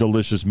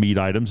 delicious meat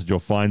items that you'll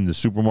find in the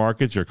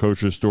supermarkets, your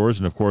kosher stores,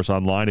 and, of course,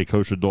 online at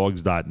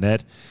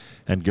kosherdogs.net.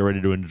 And get ready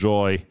to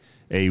enjoy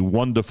a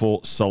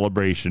wonderful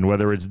celebration,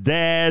 whether it's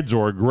dads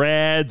or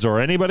grads or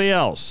anybody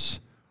else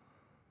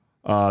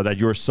that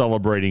you're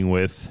celebrating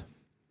with.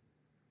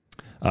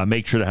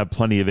 Make sure to have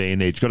plenty of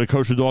A&H. Go to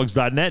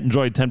kosherdogs.net.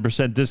 Enjoy a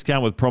 10%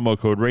 discount with promo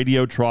code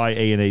radio. Try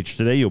A&H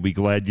today. You'll be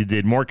glad you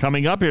did. More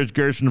coming up. Here's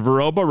Gershon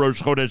Veroba,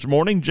 Rosh Chodesh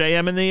Morning,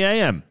 JM in the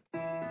AM.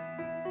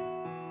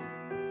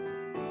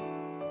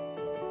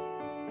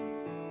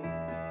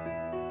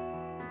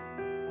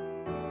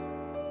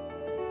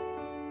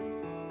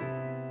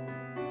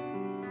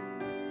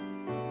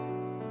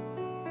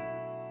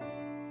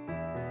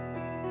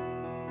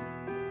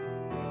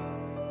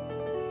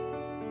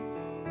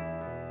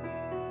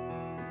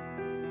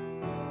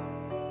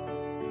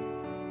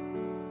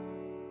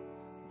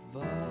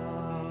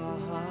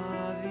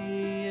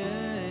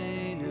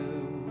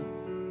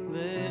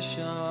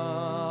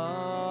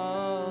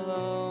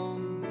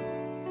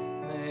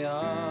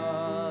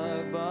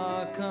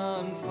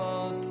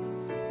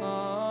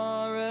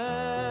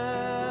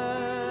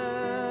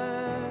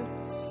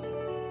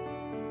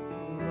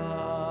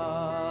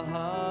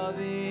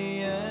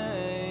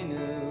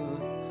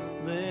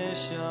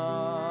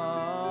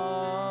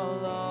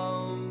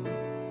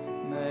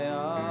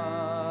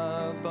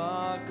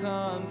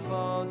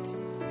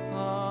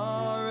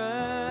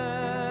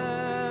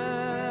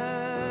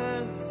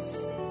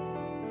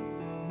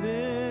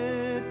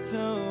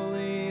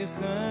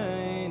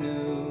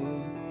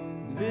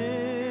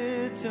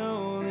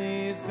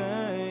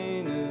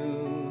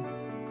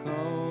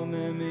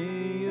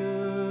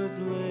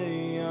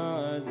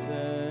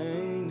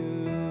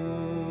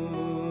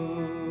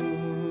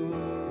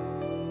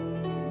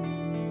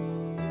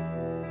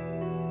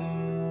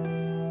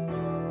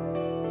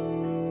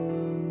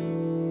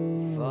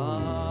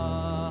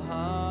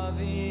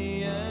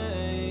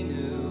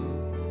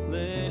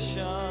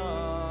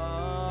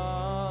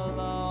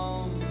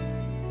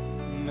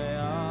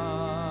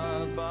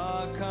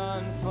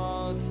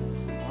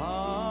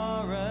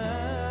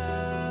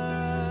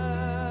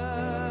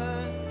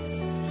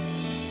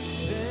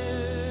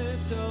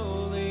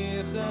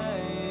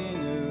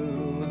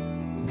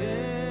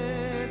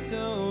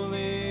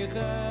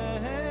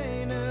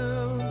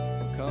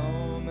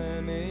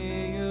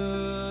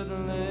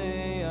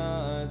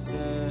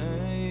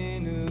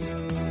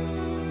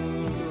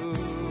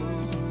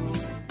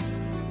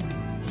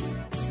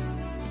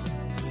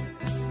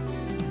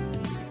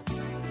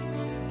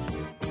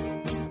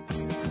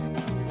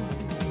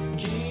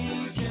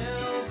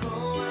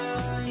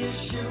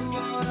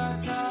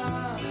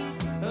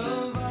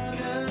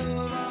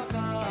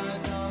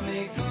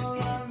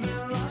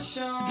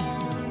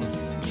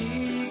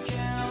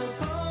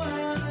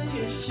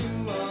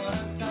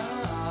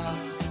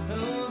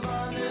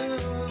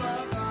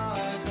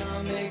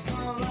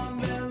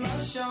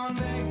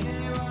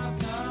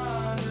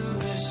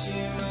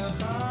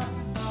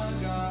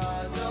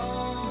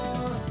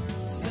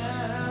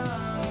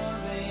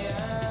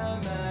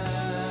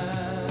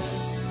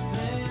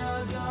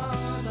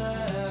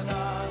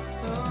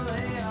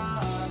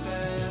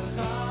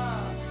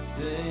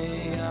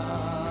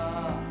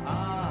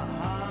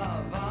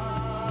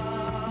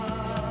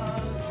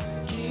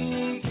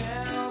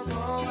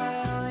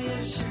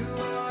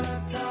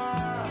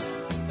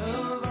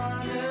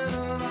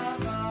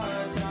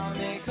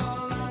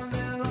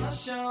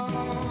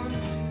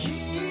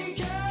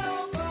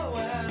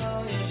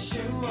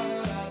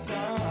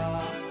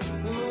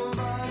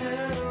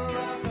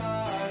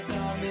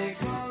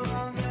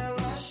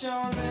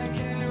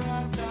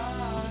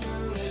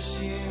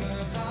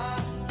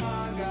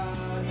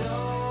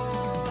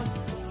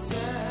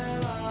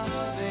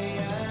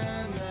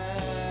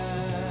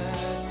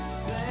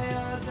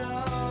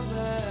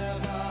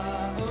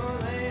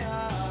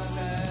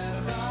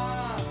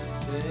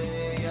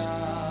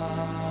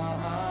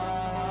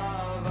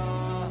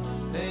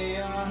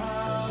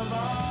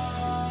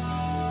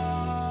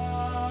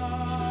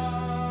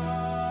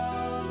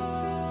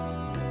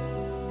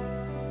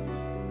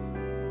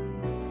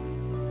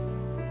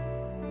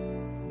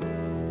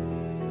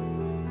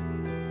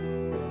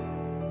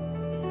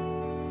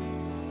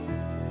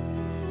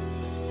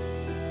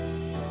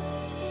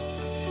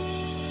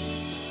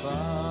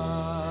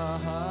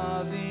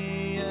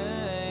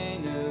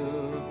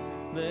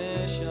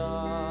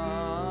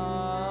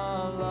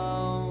 shalom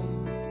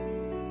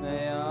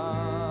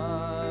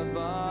me'ar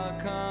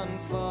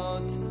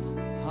b'kanfot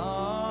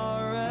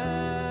haaretz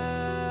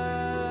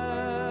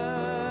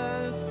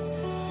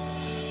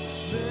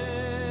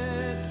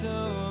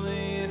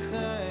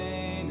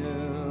v'tolicheinu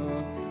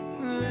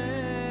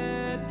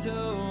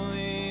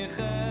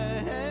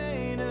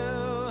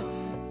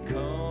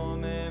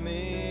komem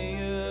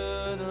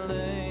yud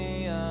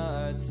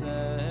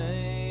le'artzeinu.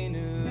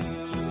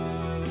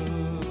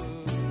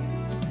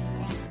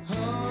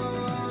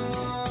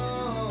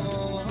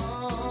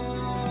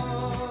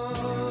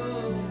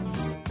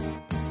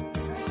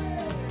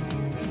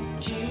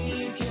 Ki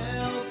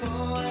kel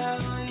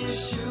poel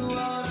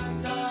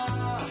Yeshuata,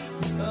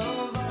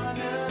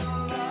 ovanu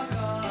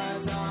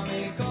v'charta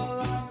mikol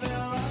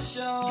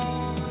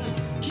ha'velashon.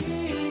 Ki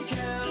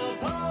kel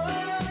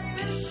poel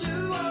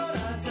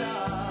Yeshuata,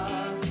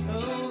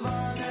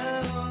 ovanu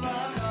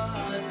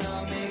v'charta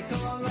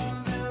mikol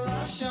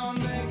ha'velashon.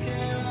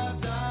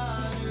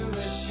 V'keravtanu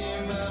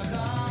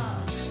l'shimecha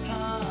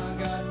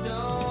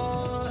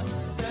hagadol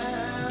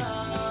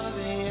se'al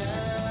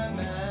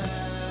v'yemet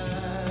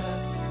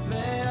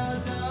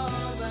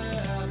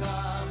ve'adabecha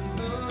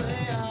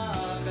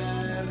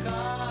u'yachecha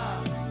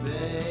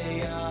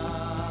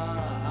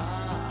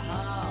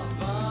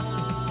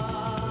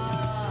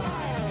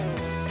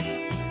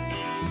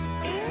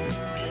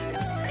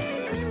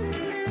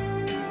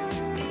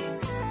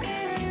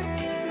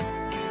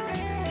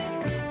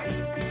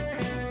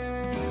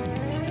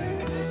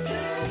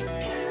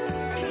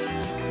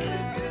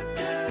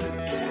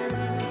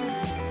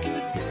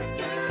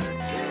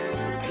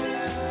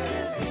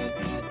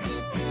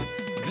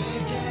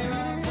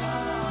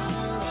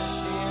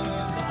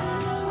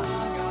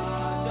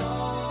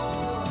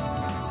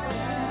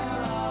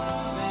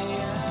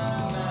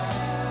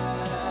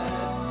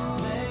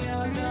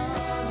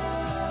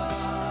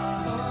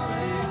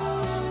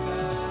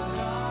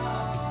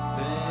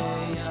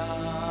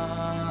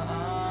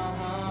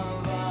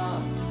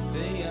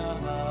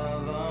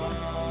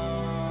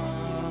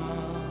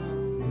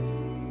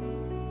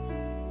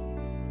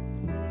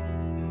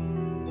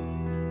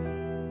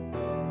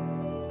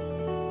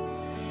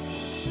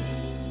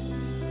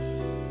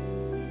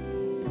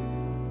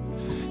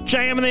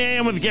JM in the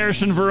AM with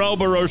Gershon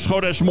Veroba, Rosh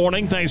Chodesh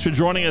morning. Thanks for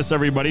joining us,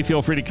 everybody.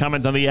 Feel free to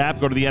comment on the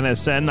app. Go to the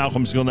NSN,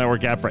 Nachum Segal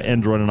Network app for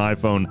Android and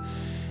iPhone,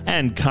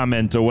 and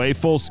comment away.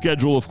 Full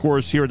schedule, of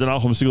course, here at the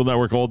Nachum Segal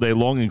Network all day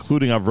long,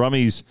 including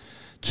Avrami's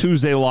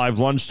Tuesday live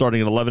lunch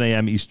starting at 11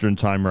 a.m. Eastern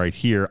time right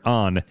here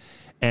on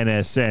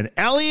NSN.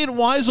 Elliot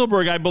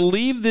Weiselberg, I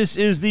believe this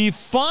is the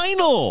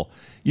final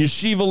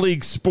Yeshiva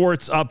League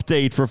sports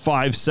update for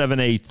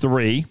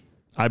 5783.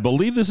 I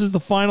believe this is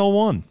the final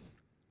one,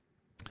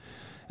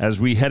 as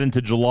we head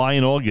into July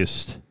and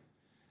August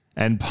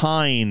and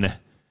pine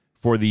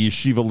for the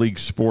Yeshiva League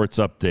sports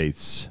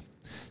updates.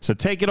 So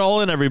take it all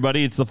in,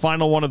 everybody. It's the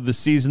final one of the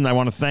season. I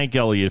want to thank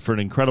Elliot for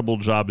an incredible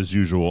job as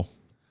usual.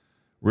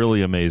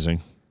 Really amazing.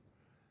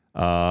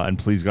 And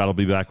please, God will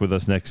be back with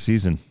us next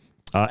season.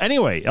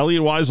 Anyway,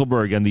 Elliot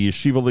Weiselberg and the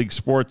Yeshiva League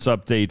sports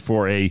update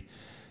for a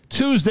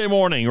Tuesday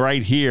morning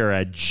right here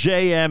at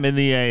JM in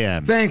the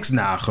AM. Thanks,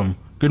 Nachum.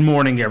 Good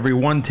morning,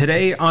 everyone.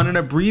 Today, on an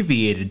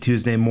abbreviated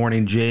Tuesday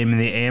morning JM in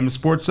the AM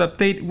Sports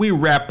Update, we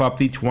wrap up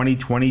the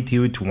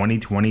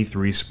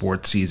 2022-2023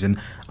 sports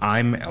season.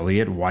 I'm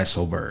Elliot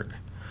Weiselberg.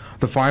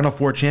 The Final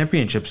Four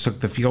championships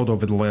took the field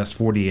over the last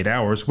 48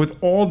 hours, with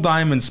all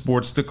Diamond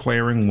Sports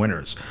declaring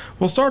winners.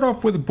 We'll start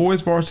off with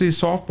boys varsity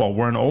softball,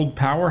 where an old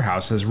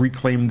powerhouse has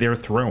reclaimed their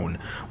throne.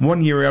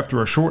 1 year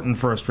after a shortened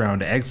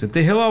first-round exit,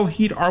 the Hillel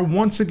Heat are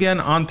once again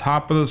on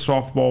top of the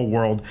softball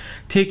world,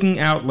 taking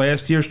out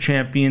last year's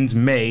champions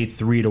May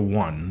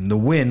 3-1. The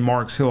win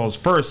marks Hillel's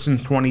first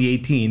since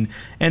 2018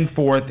 and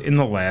fourth in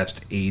the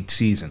last 8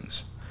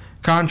 seasons.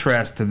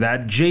 Contrast to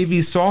that, JV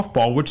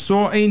softball, which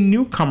saw a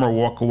newcomer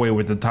walk away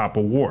with the top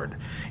award.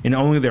 In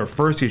only their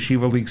first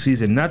Yeshiva League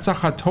season, Netzach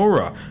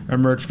HaTorah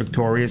emerged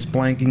victorious,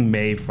 blanking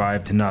May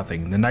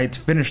 5-0. The Knights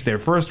finished their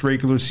first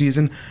regular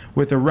season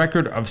with a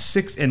record of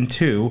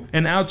 6-2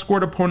 and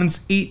outscored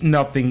opponents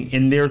 8-0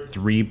 in their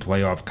 3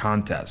 playoff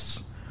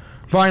contests.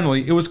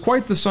 Finally, it was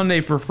quite the Sunday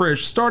for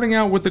Frisch, starting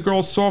out with the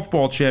girls'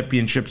 softball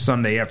championship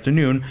Sunday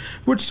afternoon,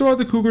 which saw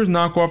the Cougars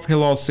knock off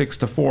Hillel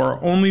 6-4,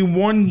 only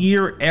 1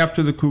 year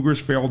after the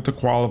Cougars failed to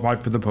qualify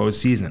for the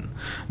postseason.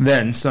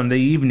 Then, Sunday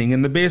evening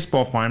in the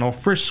baseball final,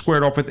 Frisch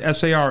squared off with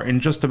SAR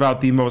in just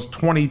about the most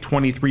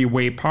 2023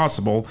 way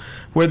possible,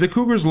 where the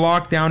Cougars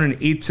locked down an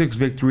 8-6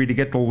 victory to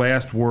get the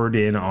last word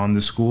in on the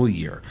school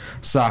year.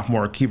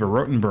 Sophomore Kiva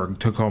Rotenberg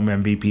took home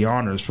MVP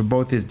honors for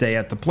both his day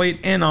at the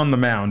plate and on the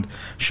mound,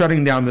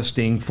 shutting down the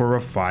Sting for a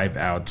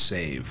 5-out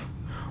save.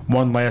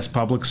 One last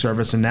public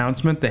service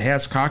announcement: the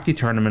Hask Hockey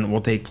Tournament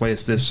will take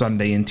place this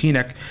Sunday in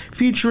Teaneck,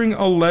 featuring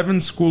 11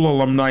 school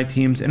alumni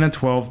teams in a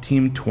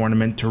 12-team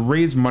tournament to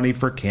raise money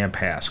for Camp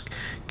Hask.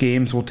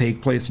 Games will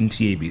take place in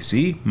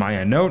TABC,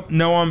 Maya Note,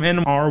 Noam, and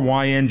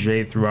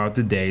RYNJ throughout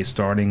the day,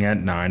 starting at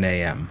 9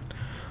 a.m.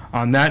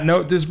 On that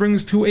note, this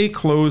brings to a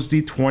close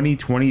the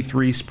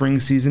 2023 spring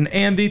season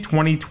and the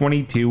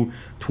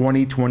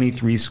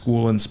 2022-2023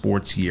 school and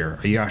sports year.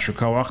 A yasher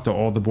koach to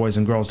all the boys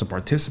and girls that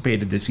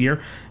participated this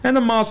year, and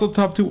a mazel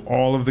tov to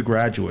all of the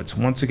graduates.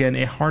 Once again,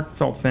 a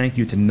heartfelt thank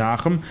you to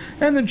Nachum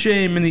and the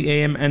JM in the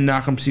AM and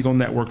Nachum Siegel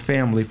Network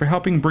family for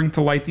helping bring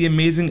to light the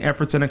amazing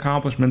efforts and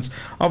accomplishments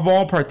of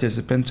all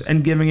participants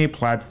and giving a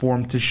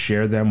platform to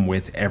share them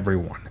with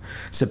everyone.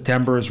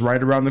 September is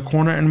right around the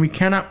corner, and we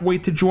cannot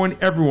wait to join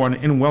everyone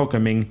in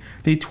welcoming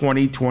the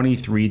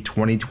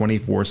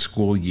 2023-2024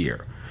 school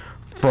year.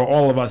 For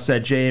all of us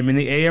at JM in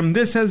the AM,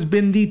 this has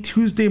been the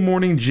Tuesday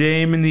morning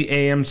JM in the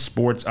AM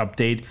Sports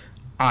Update.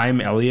 I'm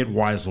Elliot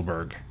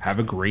Weiselberg. Have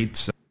a great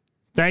summer.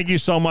 Thank you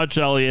so much,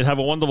 Elliot. Have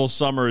a wonderful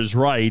summer is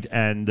right,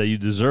 and you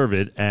deserve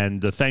it.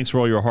 And thanks for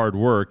all your hard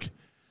work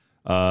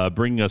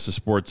bringing us a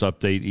sports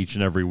update each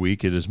and every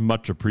week. It is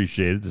much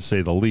appreciated, to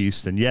say the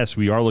least. And yes,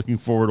 we are looking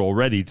forward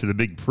already to the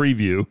big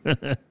preview.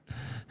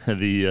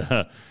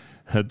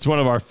 It's one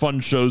of our fun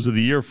shows of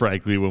the year,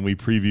 frankly, when we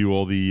preview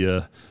all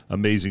the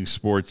amazing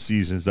sports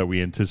seasons that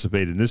we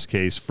anticipate, in this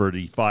case, for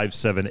the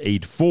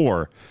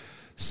 5-7-8-4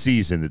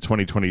 season, the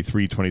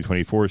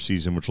 2023-2024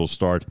 season, which will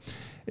start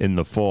in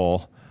the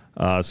fall.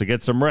 So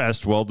get some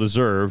rest,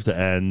 well-deserved,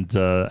 and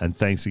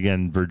thanks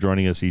again for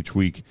joining us each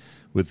week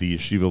with the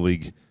Yeshiva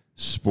League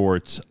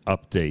Sports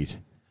Update.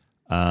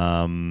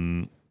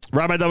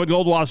 Rabbi David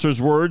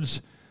Goldwasser's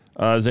words,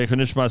 Zecher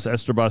Nishmas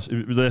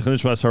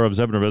Harav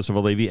Zebner Yosef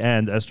Alevi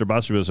and Esther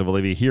Basri Yosef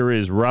Alevi. Here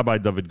is Rabbi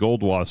David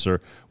Goldwasser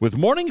with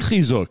Morning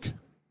Chizuk.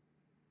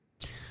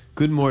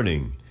 Good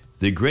morning.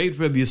 The great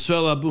Rabbi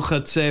Yisrael Abu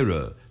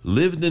Chatzera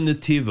lived in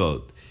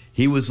Netivot.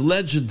 He was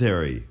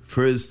legendary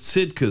for his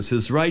tzidkus,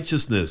 his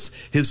righteousness,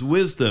 his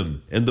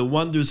wisdom, and the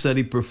wonders that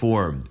he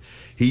performed.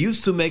 He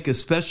used to make a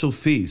special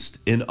feast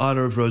in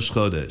honor of Rosh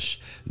Chodesh.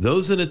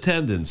 Those in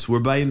attendance were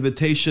by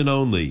invitation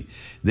only.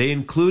 They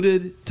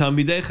included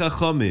Talmidei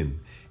Chachomim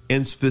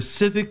and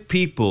specific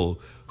people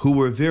who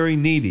were very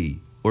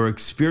needy or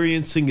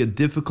experiencing a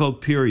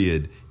difficult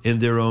period in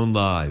their own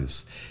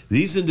lives.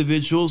 These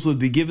individuals would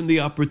be given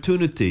the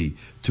opportunity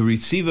to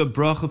receive a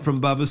bracha from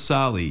Baba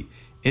Sali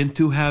and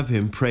to have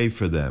him pray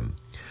for them.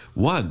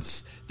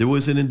 Once, there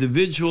was an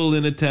individual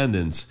in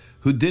attendance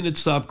who didn't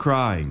stop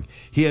crying.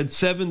 He had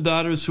 7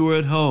 daughters who were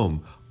at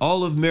home,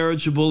 all of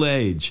marriageable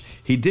age.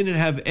 He didn't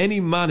have any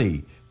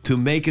money to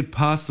make it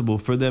possible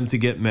for them to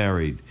get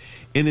married.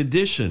 In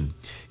addition,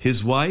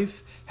 his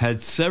wife had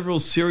several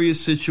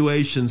serious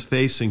situations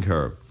facing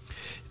her.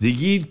 The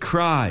Yid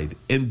cried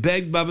and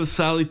begged Baba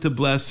Sali to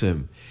bless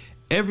him.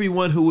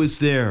 Everyone who was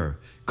there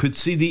could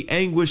see the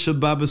anguish of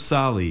Baba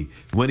Sali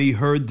when he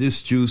heard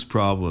this Jew's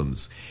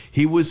problems.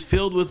 He was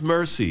filled with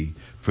mercy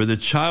for the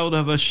child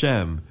of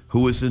Hashem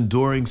who was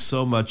enduring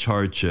so much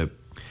hardship.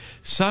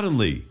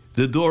 Suddenly,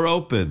 the door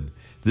opened.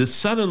 The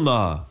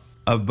son-in-law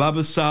of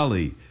Baba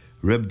Sali,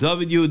 Reb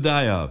David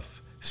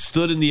Yehudayev,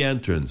 stood in the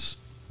entrance.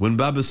 When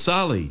Baba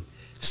Sali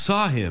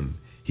saw him,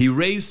 he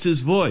raised his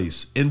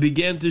voice and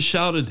began to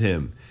shout at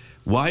him,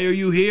 "Why are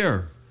you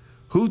here?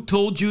 Who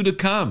told you to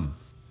come?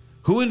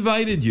 Who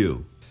invited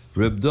you?"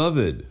 Reb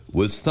David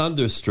was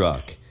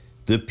thunderstruck.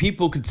 The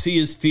people could see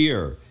his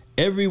fear.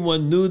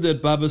 Everyone knew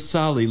that Baba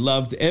Sali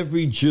loved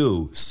every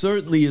Jew,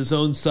 certainly his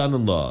own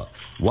son-in-law.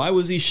 Why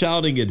was he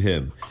shouting at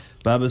him?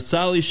 Baba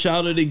Sali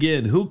shouted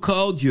again, "Who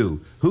called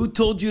you? Who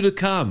told you to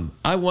come?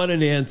 I want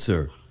an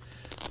answer."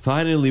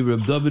 Finally,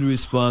 Reb David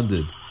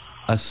responded,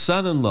 "A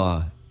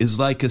son-in-law is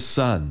like a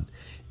son,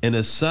 and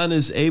a son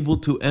is able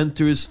to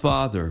enter his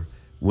father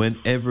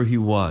whenever he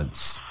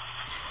wants."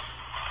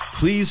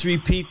 "Please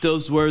repeat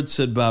those words,"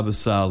 said Baba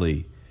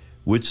Sali,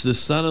 which the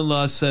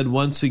son-in-law said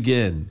once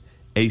again.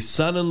 A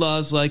son-in-law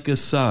is like a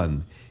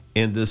son,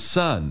 and the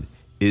son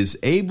is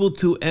able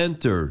to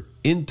enter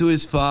into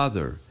his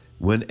father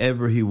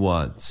whenever he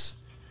wants.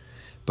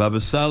 Baba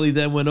Sali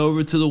then went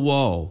over to the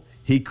wall.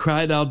 He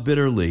cried out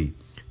bitterly,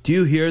 "Do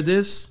you hear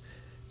this?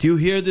 Do you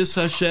hear this,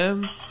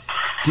 Hashem?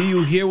 Do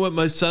you hear what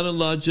my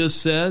son-in-law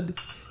just said?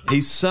 A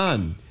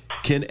son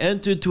can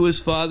enter to his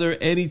father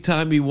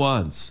anytime he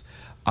wants.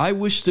 I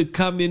wish to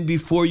come in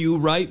before you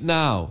right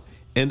now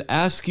and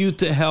ask you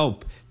to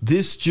help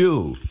this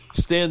Jew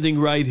standing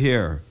right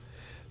here."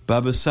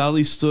 Baba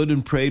Sali stood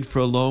and prayed for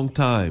a long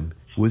time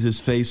with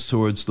his face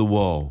towards the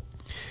wall.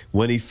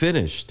 When he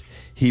finished,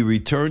 he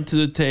returned to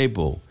the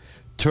table,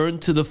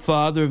 turned to the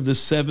father of the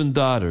 7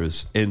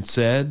 daughters, and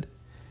said,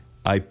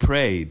 "I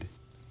prayed,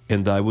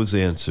 and I was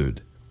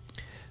answered."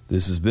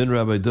 This has been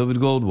Rabbi David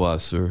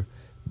Goldwasser,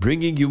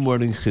 bringing you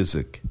Morning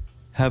Chizuk.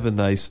 Have a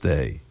nice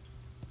day.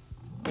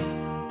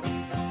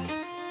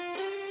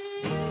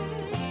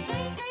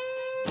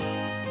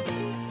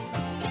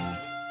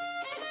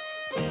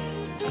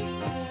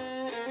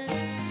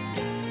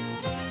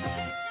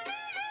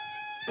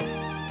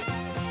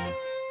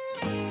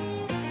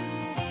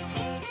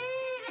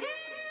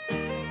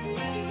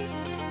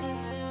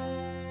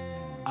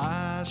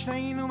 I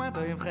Ashreinu ma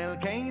tov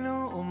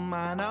chelkeinu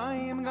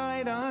umanoim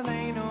goyd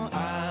aleinu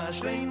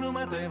Ashreinu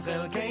ma tov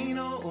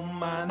chelkeinu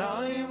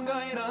umanoim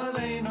goyd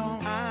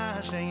aleinu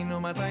Ashreinu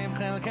ma tov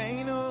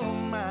chelkeinu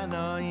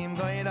umanoim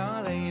goyd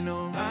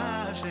aleinu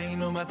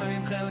Ashreinu ma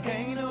tov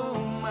chelkeinu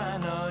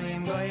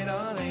umanoim goyd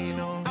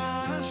aleinu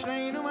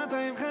Ashreinu ma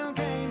tov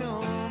chelkeinu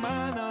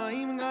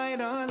umanoim goyd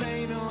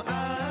aleinu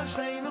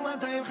Ashreinu ma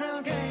tov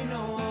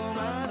chelkeinu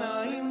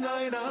umanoim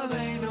goyd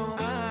aleinu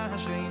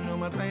Ashreinu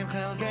ma tov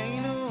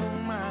chelkeinu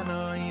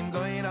umanoim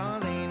goyd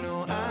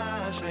aleinu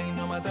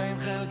Ashreinu ma tov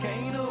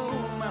chelkeinu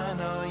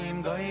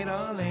umanoim goyd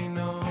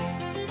aleinu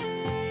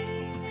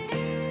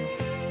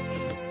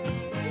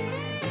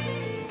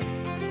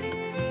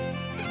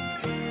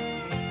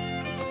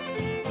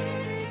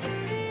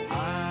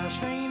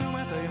Ashreinu ma tov chelkeinu umanoim goyd aleinu Ashreinu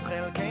ma tov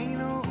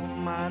chelkeinu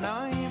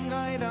umanoim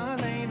goyd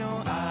aleinu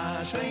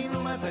Ashreinu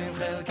ma tov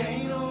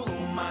chelkeinu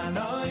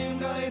umanoim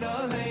goyd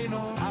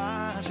aleinu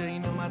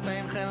Ashreinu ma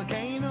tov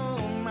chelkeinu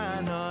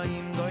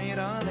umanoim goyd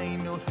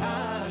aleinu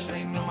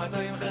Ashreinu ma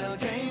tov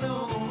chelkeinu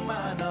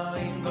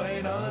umanoim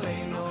goyd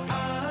aleinu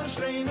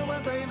Ashreinu ma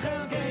tov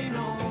chelkeinu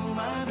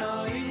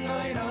umanoim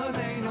goyd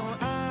aleinu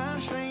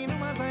Ashreinu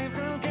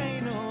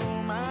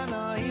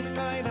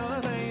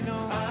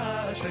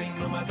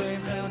ma tov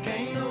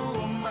chelkeinu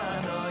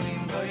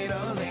umanoim goyd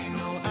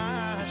aleinu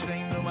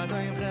Ashreinu ma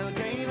tov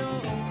chelkeinu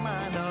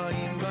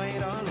umanoim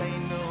goyd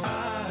aleinu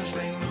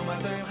Ashreinu ma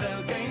tov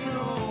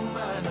chelkeinu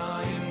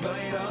umanoim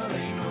goyd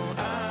aleinu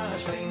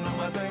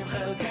Ashreinu ma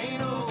tov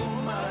chelkeinu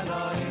umanoim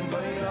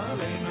goyd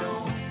aleinu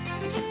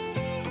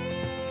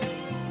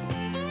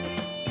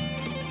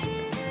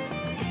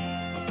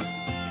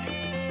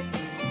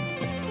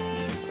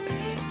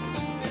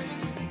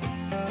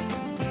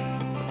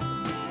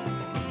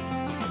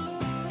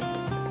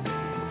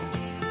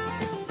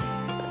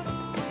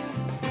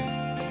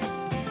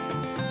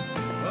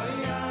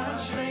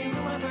Ashreinu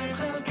ma tov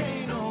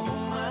chelkeinu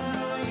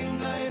umanoim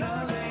goyd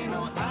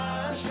aleinu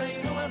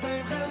Ashreinu ma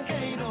tov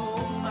chelkeinu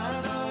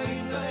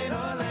umanoim goyd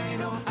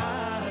aleinu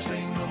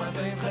Ashreinu ma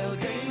tov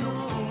chelkeinu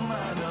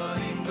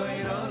umanoim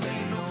goyd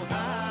aleinu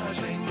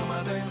Ashreinu ma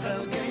tov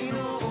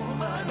chelkeinu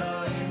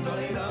umanoim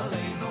goyd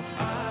aleinu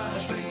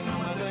Ashreinu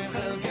ma tov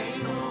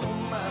chelkeinu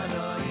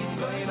umanoim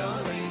goyd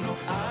aleinu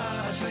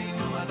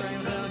Ashreinu ma tov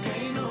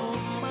chelkeinu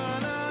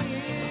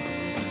umanoim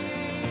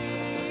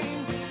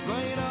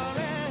goyd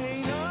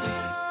aleinu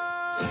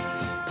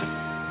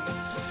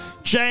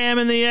JM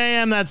in the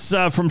AM, that's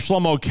from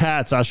Shlomo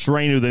Katz,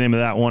 Ashreinu, the name of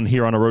that one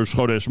here on a Rosh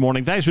Chodesh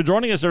morning. Thanks for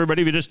joining us,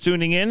 everybody. If you're just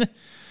tuning in,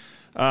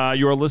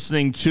 you are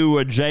listening to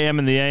JM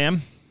in the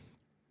AM.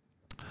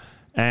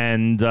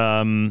 And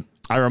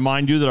I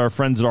remind you that our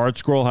friends at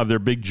ArtScroll have their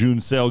big June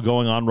sale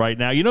going on right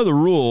now. You know the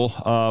rule,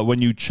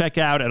 when you check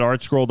out at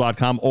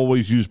artscroll.com,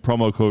 always use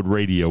promo code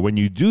radio. When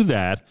you do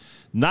that,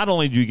 not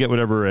only do you get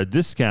whatever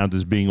discount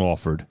is being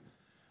offered,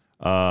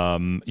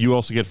 you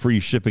also get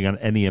free shipping on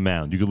any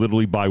amount. You could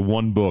literally buy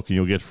one book and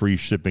you'll get free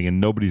shipping, and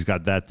nobody's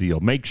got that deal.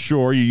 Make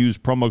sure you use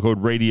promo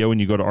code radio when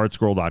you go to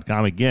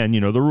artscroll.com. Again,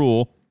 you know the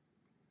rule.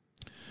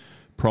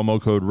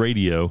 Promo code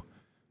radio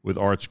with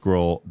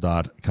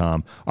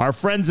artscroll.com. Our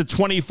friends at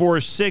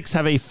 24/6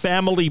 have a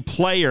family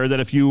player that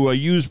if you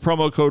use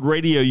promo code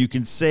radio, you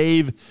can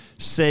save.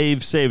 It's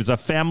a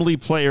family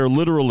player,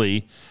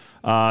 literally,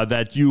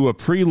 that you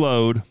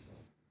preload.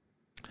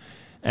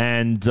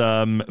 And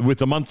with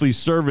the monthly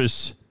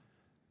service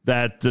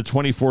that the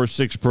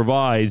 24/6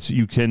 provides,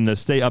 you can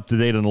stay up to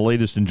date on the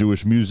latest in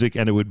Jewish music,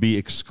 and it would be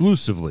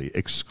exclusively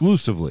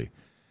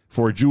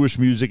for Jewish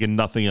music and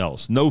nothing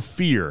else. No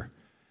fear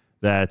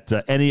that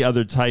any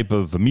other type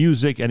of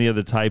music, any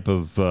other type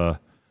of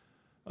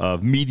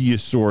media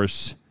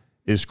source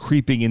is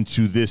creeping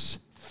into this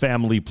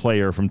family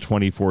player from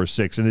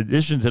 24/6. In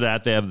addition to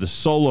that, they have the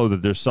solo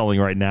that they're selling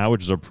right now,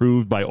 which is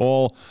approved by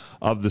all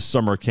of the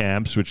summer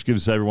camps, which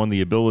gives everyone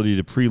the ability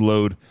to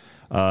preload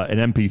an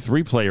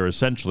MP3 player,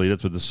 essentially.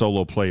 That's what the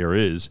solo player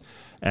is.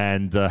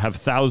 And have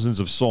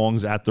thousands of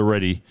songs at the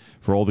ready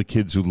for all the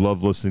kids who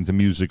love listening to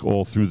music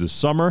all through the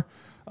summer,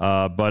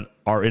 but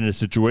are in a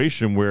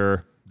situation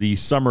where the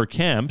summer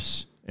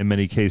camps, in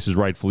many cases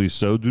rightfully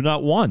so, do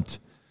not want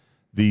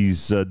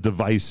these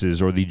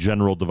devices or the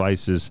general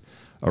devices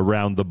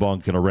around the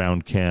bunk and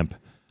around camp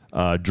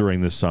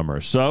during the summer.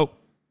 So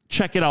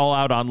check it all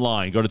out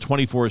online. Go to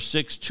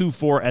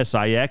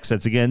 24624SIX.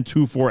 That's again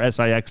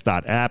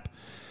 24SIX.app.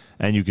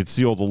 And you can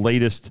see all the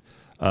latest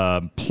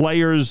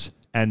players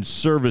and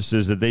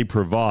services that they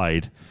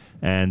provide.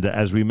 And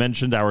as we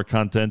mentioned, our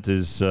content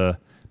is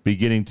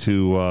beginning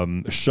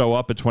to show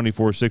up at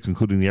 24/6,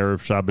 including the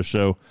Erev Shabbos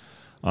show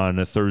on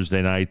a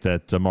Thursday night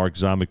that Mark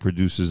Zamek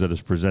produces, that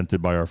is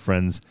presented by our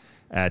friends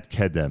at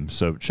Kedem.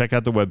 So check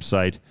out the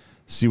website,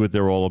 see what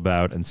they're all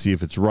about, and see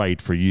if it's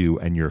right for you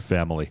and your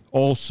family.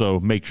 Also,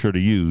 make sure to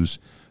use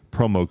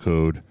promo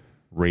code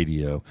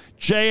radio.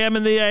 JM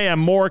in the AM,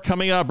 more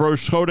coming up.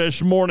 Rosh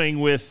Chodesh morning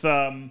with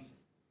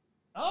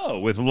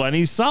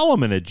Lenny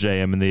Solomon at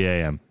JM in the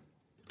AM.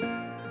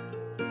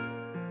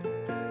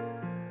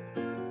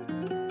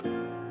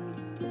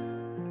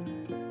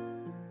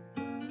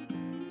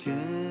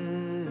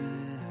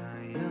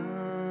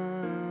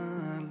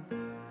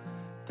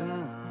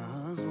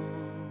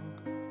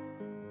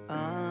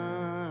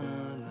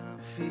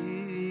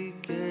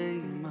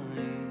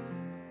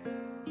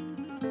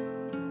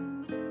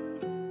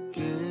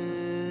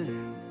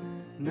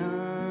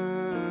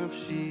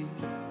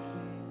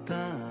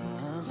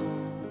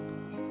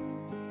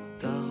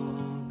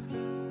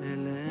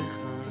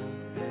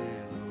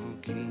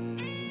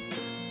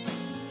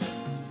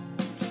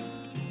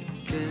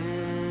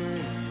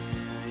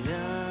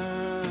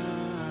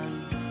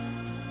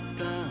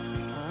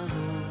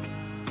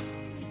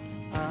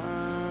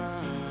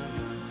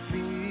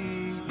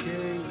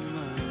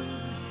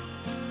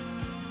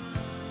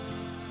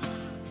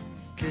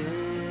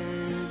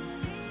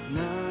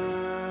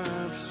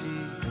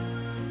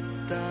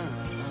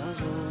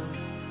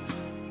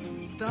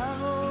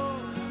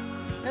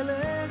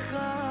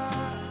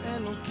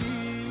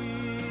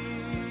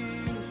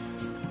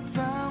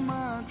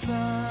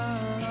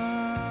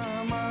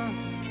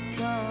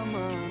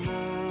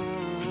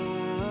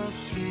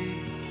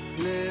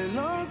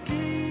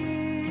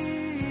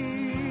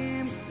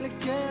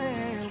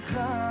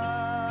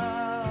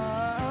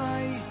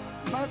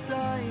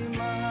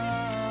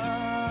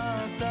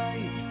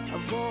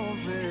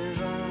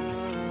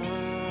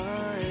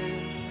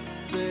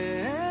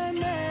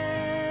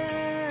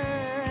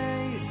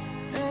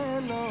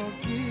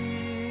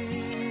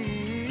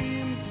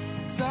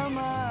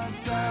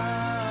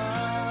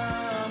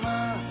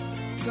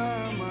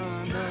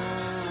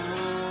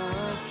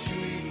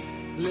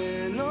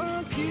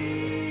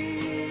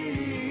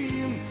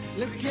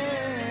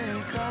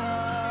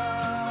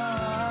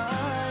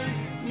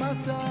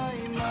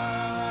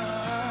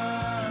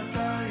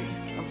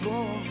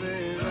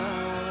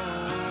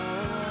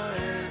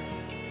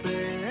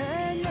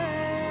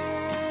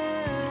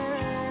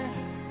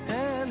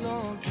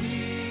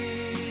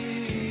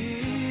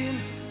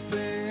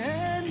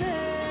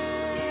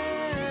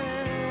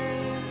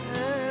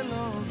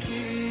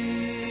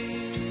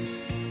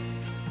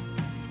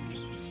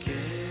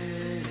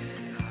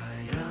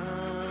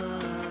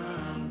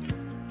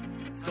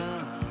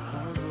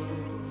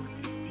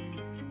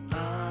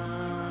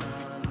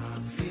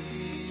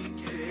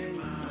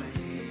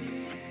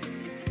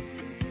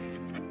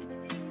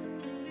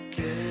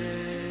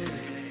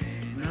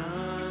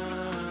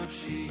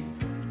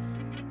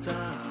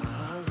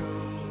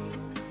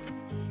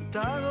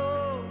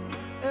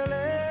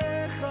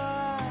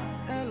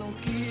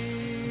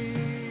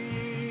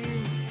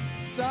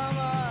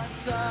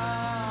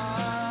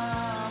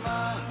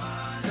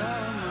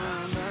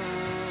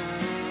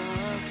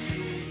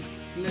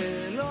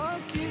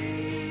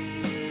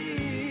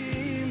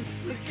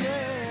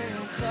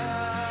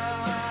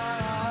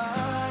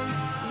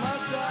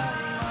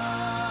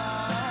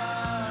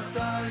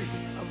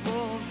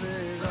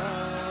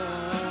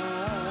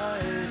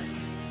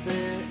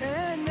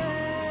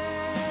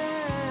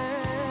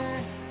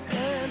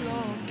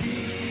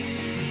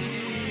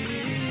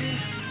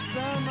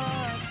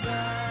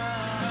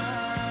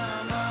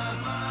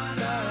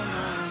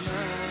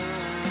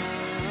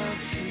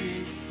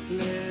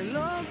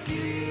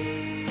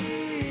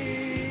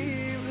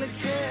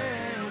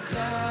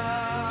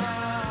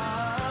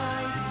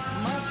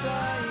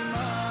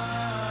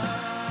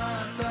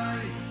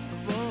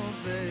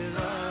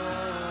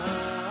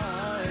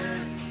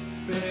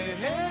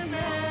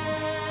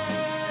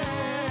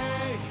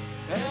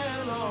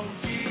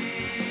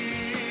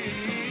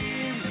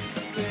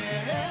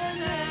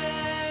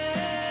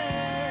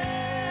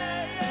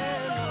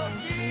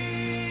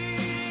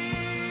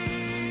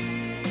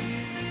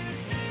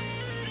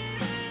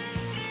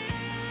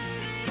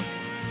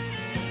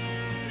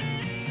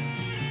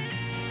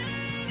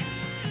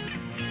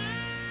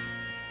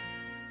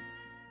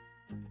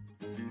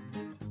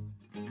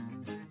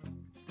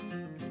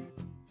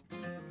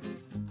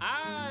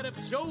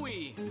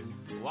 Joey,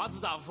 what's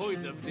the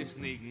avoid of this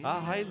nigga? A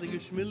heilige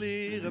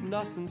Schmiller im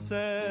Nassen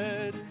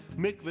said,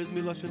 Mikveh is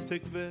Miloshen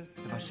Tikveh.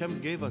 If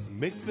Hashem gave us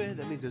Mikveh,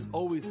 that means there's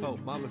always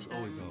hope. Mamash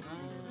always hope.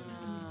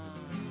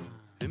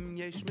 Im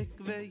yesh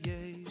Mikveh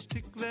yesh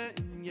Tikveh,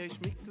 im yesh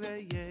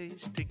Mikveh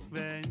yesh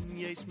Tikveh, im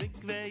yesh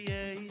Mikveh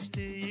yesh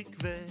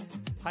Tikveh.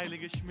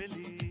 Heilige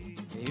Schmiller.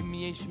 Im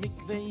yesh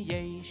Mikveh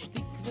yesh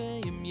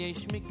Tikveh, im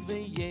yesh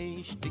Mikveh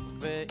yesh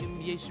Tikveh,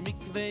 im yesh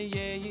Mikveh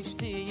yesh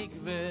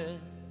Tikveh.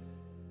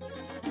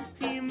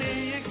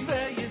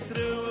 Mikveh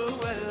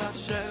Yisroel El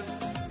Hashem.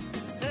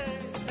 Hey,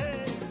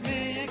 hey.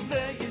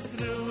 Mikveh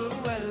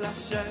Yisroel El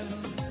Hashem.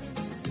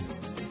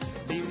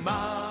 Ima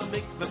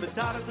mikveh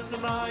betaras et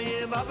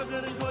mayim, aber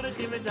gurich burich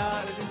im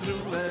betaras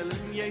Yisroel.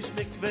 Yesh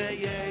mikveh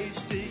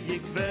yesh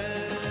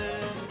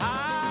tikveh.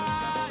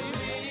 Ay,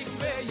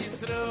 mikveh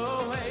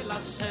Yisroel El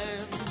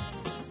Hashem.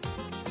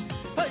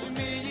 Ay,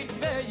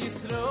 mikveh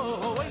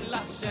Yisroel El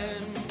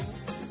Hashem.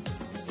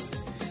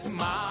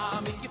 Ma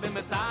mikve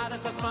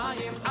metares at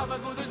mayim, aber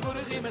gut is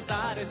burg im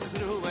metares is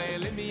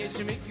ruel, im yesh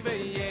mikve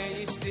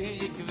yesh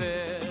tikve.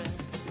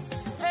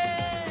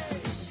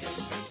 Hey,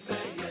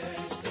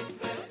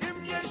 im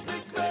yesh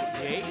mikve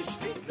yesh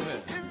tikve,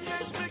 im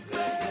yesh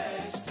mikve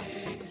yesh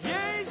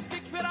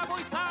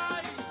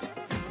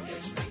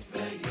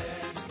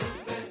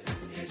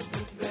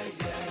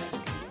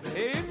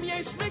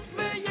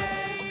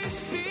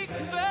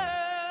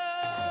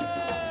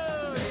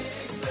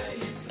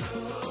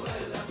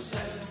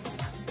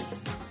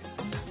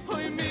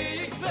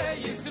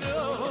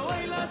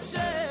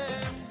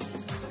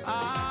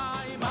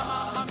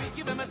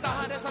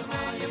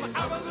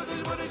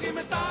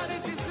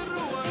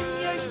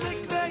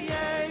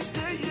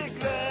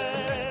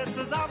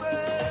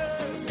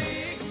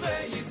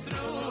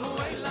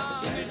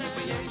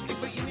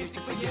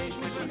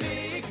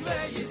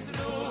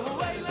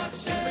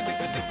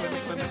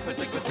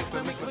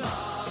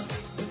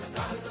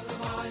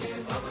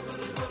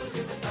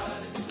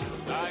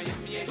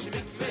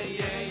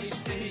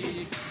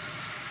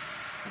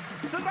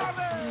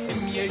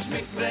יש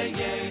מקווה,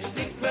 יש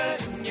תקווה,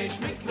 אם יש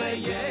מקווה,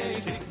 יש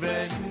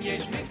תקווה, אם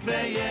יש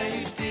מקווה,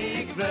 יש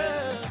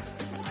תקווה.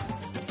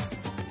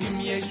 אם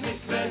יש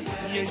מקווה,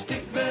 יש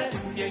תקווה,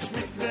 אם יש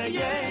מקווה,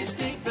 יש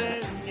תקווה,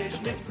 אם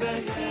יש מקווה,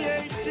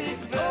 יש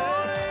תקווה.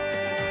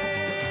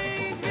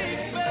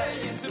 מקווה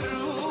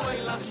ישרו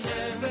אל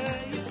השם,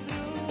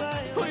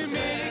 אוי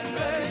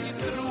מקווה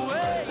ישרו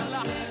אל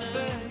השם.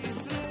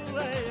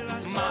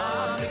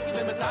 מה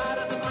מקווה מתאר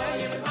את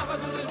המים, אבא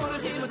גודל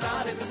בורחים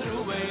מתאר את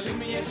ישרו אל,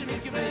 אם יש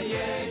מקווה,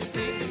 יש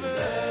תקווה.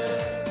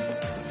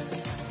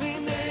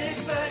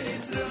 מקווה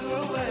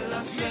ישרו אל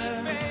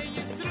השם,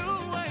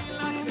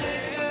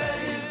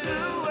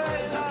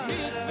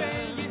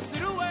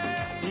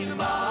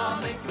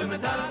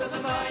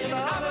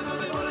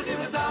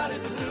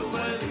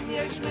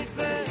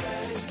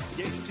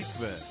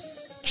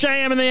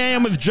 JM in the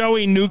AM with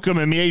Joey Newcomb,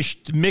 and Yesh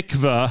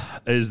Mikveh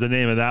is the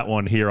name of that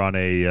one here on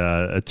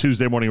a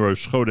Tuesday morning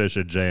Rosh Chodesh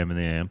at JM in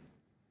the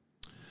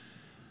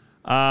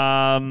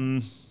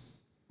AM.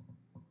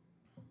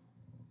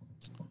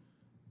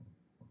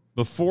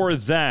 Before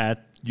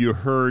that, you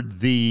heard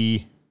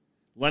the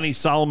Lenny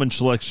Solomon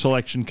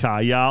selection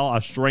Kayal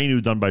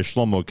Ashreinu done by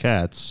Shlomo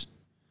Katz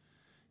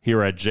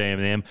here at JM in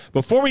the AM.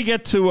 Before we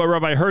get to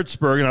Rabbi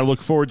Hertzberg, and I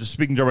look forward to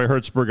speaking to Rabbi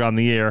Hertzberg on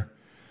the air,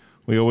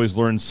 we always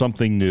learn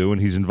something new,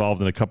 and he's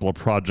involved in a couple of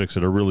projects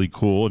that are really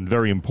cool and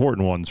very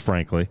important ones,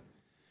 frankly.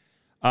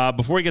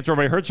 Before we get to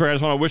Rabbi Hertzberg, I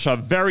just want to wish a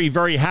very,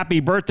 very happy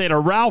birthday to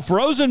Ralph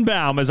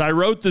Rosenbaum. As I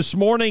wrote this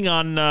morning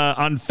on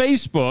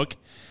Facebook,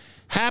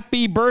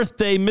 happy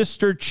birthday,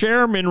 Mr.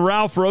 Chairman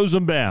Ralph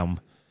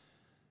Rosenbaum,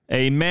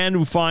 a man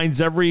who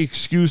finds every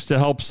excuse to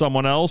help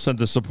someone else and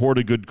to support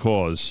a good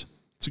cause.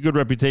 It's a good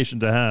reputation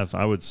to have,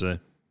 I would say.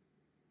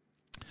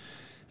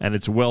 And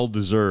it's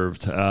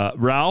well-deserved.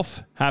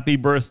 Ralph, happy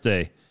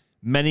birthday.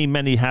 Many,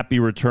 many happy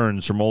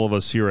returns from all of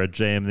us here at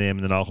JM the AM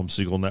and the Nachum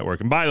Segal Network.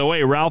 And by the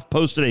way, Ralph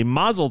posted a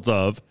Mazel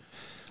Tov.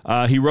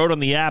 He wrote on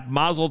the app,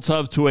 Mazel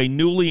Tov to a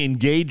newly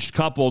engaged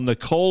couple,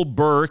 Nicole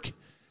Burke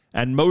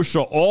and Moshe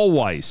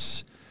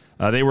Allweiss.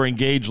 They were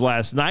engaged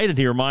last night, and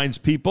he reminds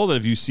people that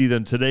if you see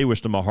them today,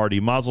 wish them a hearty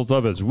Mazel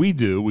Tov, as we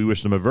do. We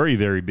wish them a very,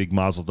 very big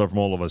Mazel Tov from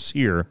all of us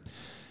here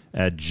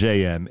at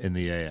JM in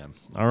the AM.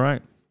 All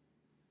right.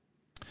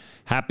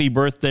 Happy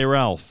birthday,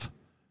 Ralph,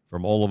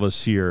 from all of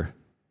us here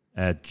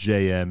at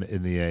JM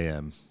in the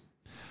AM.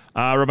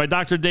 Rabbi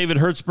Dr. David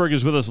Hertzberg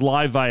is with us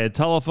live via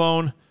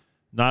telephone.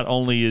 Not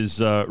only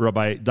is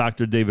Rabbi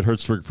Dr. David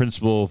Hertzberg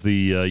principal of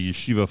the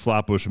Yeshiva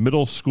Flatbush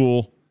Middle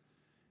School,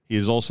 he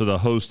is also the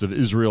host of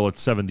Israel at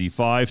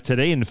 75.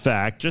 Today, in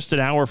fact, just an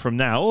hour from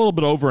now, a little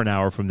bit over an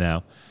hour from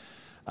now,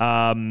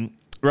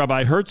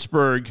 Rabbi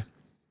Hertzberg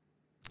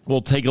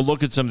will take a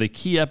look at some of the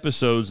key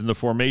episodes in the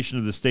formation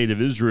of the State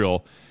of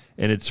Israel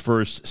in its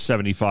first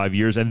 75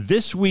 years. And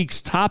this week's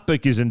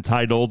topic is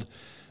entitled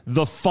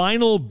The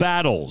Final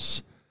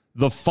Battles.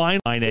 The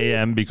final 9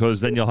 a.m., because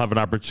then you'll have an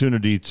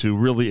opportunity to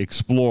really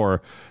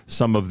explore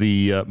some of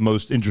the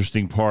most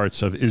interesting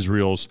parts of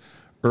Israel's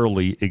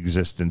early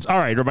existence. All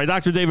right, Rabbi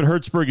Dr. David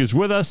Hertzberg is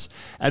with us,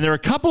 and there are a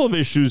couple of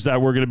issues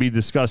that we're going to be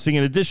discussing,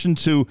 in addition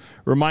to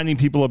reminding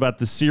people about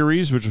the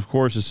series, which, of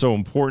course, is so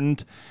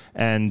important,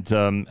 and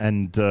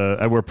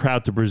we're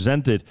proud to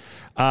present it.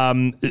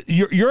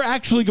 You're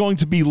actually going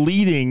to be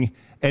leading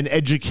an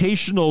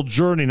educational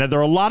journey. Now, there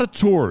are a lot of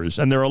tours,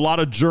 and there are a lot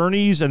of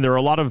journeys, and there are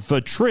a lot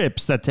of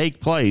trips that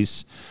take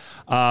place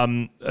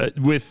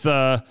with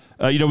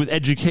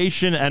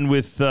education and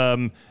with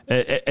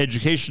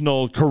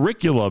educational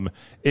curriculum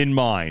in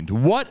mind.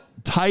 What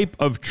type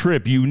of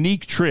trip,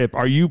 unique trip,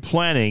 are you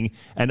planning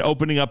and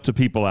opening up to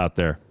people out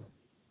there?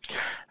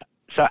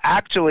 So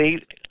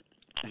actually,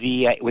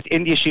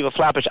 within the Yeshiva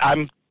Flatbush,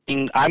 I'm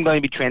going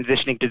to be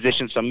transitioning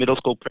positions from middle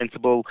school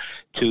principal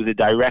to the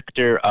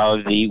director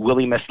of the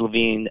Willie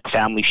Meslevine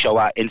Family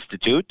Shoah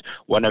Institute.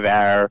 One of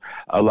our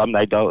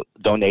alumni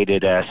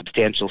donated a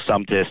substantial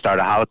sum to start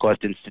a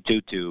Holocaust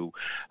Institute to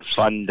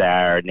fund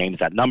our Names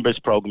Not Numbers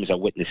programs, our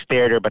Witness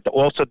Theater, but to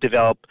also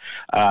develop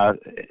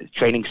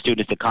training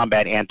students to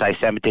combat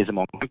anti-Semitism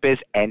on campus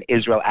and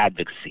Israel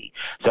advocacy.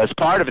 So as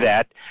part of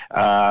that,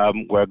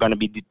 we're going to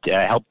be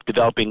help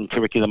developing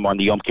curriculum on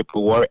the Yom Kippur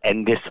War,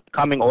 and this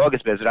coming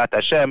August, Bezrat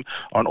Hashem,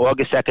 on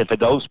August 2nd, for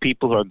those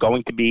people who are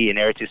going to be in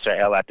Eretz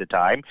Yisrael at the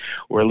time,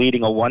 we're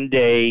leading a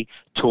one-day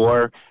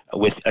tour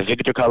with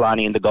Victor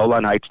Kalani in the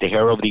Golan Heights, the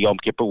hero of the Yom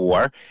Kippur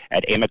War,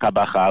 at Emek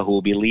HaBacha, who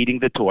will be leading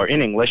the tour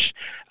in English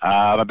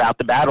about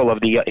the battle of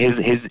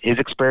his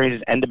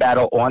experiences and the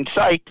battle on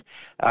site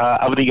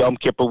of the Yom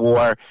Kippur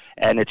War.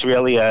 And it's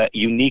really a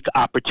unique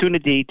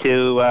opportunity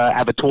to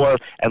have a tour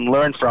and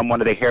learn from one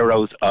of the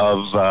heroes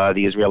of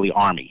the Israeli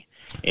army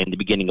in the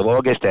beginning of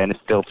August, and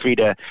feel free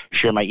to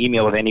share my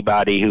email with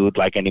anybody who would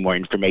like any more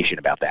information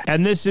about that.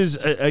 And this is,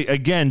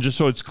 again, just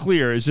so it's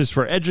clear, is this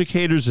for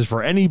educators? Is this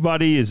for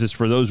anybody? Is this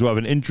for those who have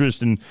an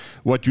interest in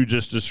what you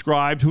just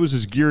described? Who is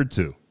this geared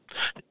to?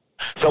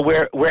 So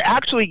we're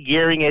actually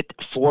gearing it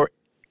for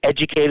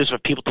educators, for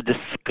people to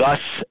discuss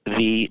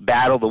the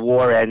battle, the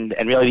war, and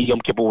really the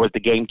Yom Kippur was the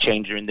game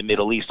changer in the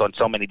Middle East on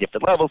so many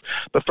different levels.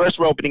 But first,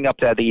 we're opening up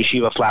to the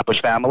Yeshiva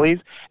Flatbush families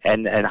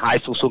and high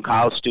school,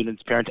 college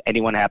students, parents,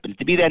 anyone happens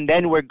to be there. And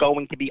then we're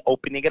going to be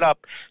opening it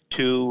up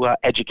to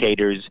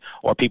educators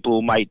or people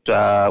who might,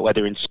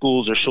 whether in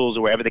schools or shuls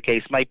or wherever the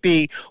case might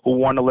be, who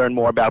want to learn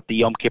more about the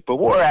Yom Kippur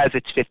War as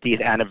its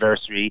 50th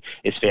anniversary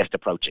is fast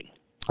approaching.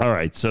 All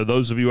right, so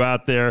those of you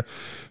out there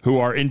who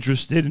are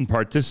interested in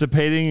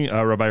participating,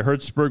 Rabbi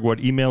Hertzberg, what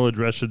email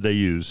address should they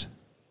use?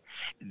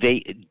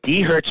 D.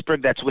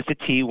 Hertzberg, that's with a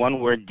T, one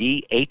word,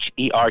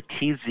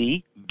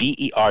 DHERTZBERG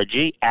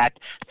at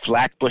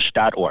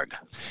flatbush.org.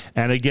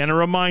 And again, a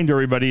reminder,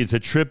 everybody, it's a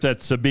trip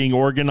that's being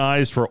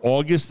organized for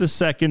August the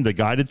 2nd, the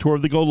guided tour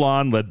of the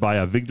Golan, led by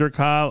Avigdor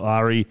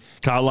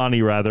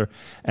Kahalani,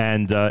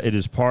 and it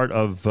is part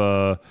of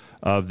the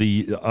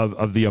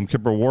Yom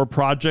Kippur War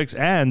projects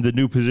and the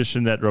new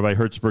position that Rabbi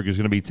Hertzberg is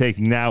going to be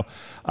taking. Now,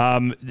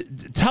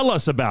 tell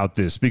us about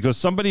this, because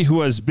somebody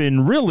who has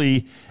been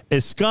really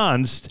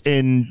ensconced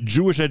in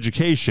Jewish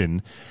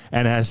education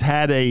and has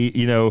had a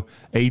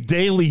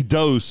daily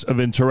dose of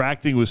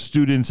interacting with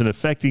students and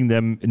affecting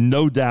them,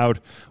 no doubt,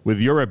 with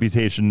your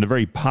reputation in a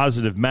very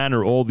positive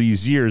manner all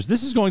these years.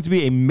 This is going to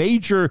be a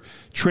major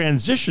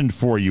transition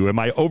for you. Am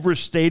I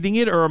overstating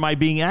it, or am I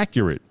being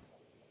accurate?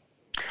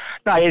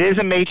 No, it is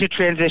a major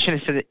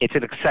transition. It's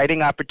an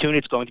exciting opportunity.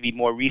 It's going to be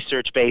more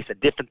research-based, a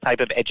different type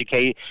of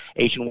education,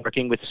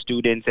 working with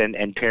students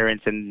and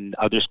parents and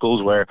other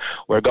schools where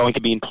we're going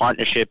to be in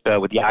partnership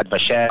with Yad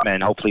Vashem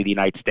and hopefully the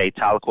United States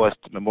Holocaust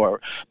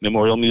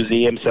Memorial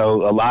Museum.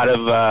 So a lot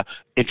of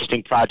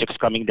interesting projects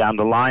coming down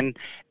the line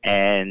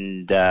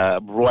and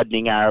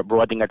broadening our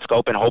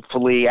scope and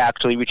hopefully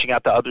actually reaching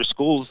out to other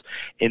schools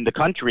in the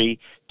country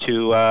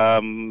to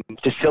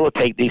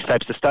facilitate these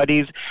types of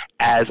studies,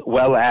 as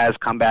well as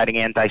combating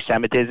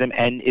anti-Semitism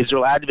and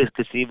Israel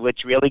advocacy,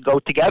 which really go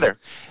together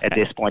at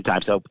this point in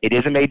time. So it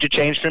is a major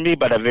change for me,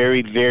 but a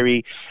very,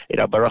 very,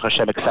 Baruch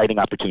Hashem, exciting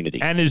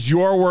opportunity. And is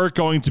your work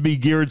going to be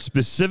geared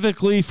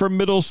specifically for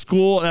middle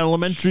school and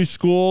elementary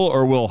school,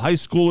 or will high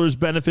schoolers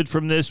benefit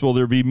from this? Will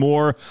there be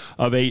more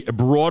of a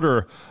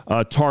broader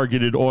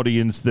targeted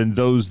audience than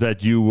those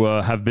that you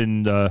have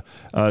been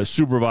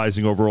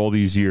supervising over all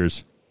these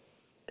years?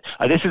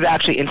 This is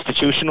actually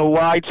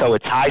institutional-wide, so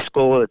it's high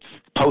school, it's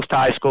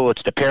post-high school,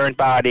 it's the parent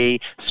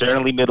body,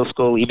 certainly middle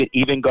school,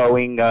 even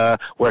going,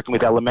 working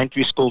with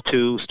elementary school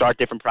to start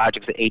different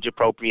projects at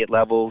age-appropriate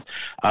levels,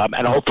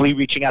 and hopefully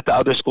reaching out to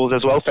other schools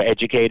as well for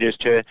educators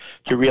to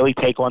really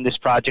take on this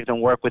project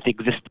and work with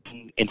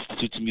existing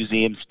institutes and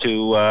museums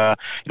to,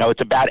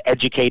 it's about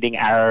educating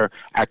our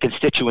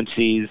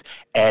constituencies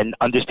and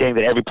understanding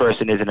that every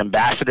person is an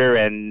ambassador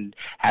and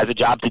has a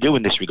job to do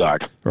in this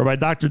regard. Rabbi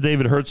Dr.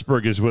 David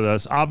Hertzberg is with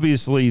us.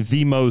 Obviously,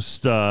 the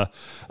most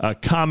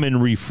common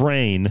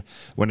refrain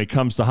when it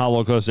comes to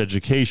Holocaust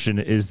education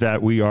is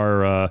that we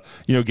are,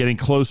 getting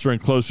closer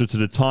and closer to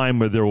the time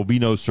where there will be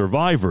no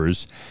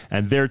survivors,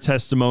 and their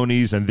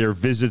testimonies and their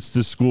visits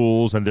to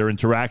schools and their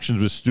interactions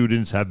with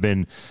students have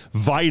been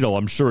vital,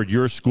 I'm sure, at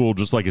your school,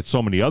 just like at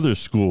so many other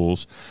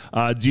schools.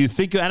 Do you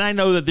think, and I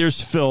know that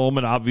there's film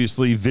and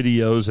obviously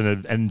videos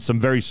and some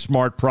very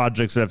smart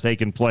projects that have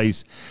taken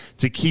place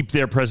to keep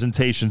their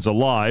presentations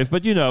alive,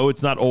 but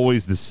it's not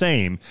always the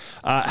same.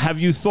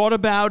 Have you thought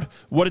about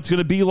what it's going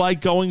to be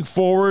like going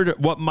forward?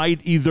 What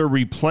might either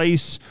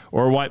replace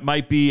or what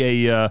might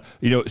be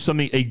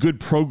a good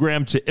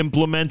program to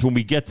implement when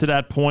we get to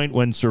that point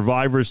when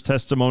survivors'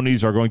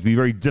 testimonies are going to be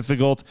very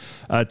difficult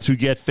to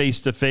get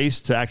face to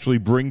face to actually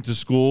bring to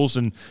schools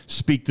and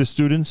speak to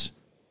students?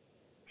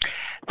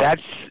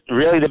 That's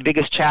really the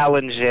biggest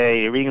challenge.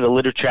 Reading the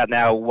literature out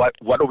now, what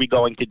are we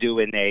going to do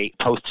in a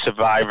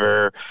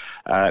post-survivor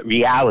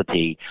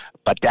reality?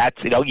 But that's,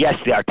 yes,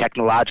 there are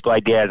technological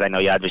ideas. I know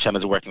Yad Vashem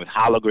is working with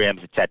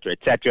holograms, et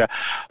cetera,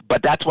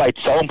 but that's why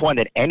it's so important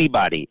that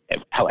anybody,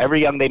 however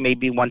young they may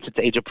be, once it's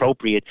age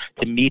appropriate,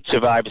 to meet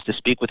survivors, to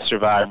speak with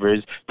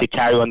survivors, to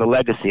carry on the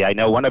legacy. I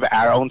know one of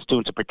our own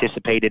students who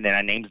participated in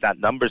our Names Not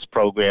Numbers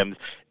program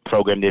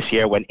this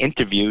year. When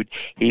interviewed,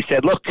 he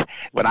said, look,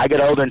 when I get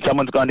older and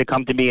someone's going to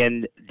come to me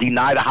and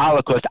deny the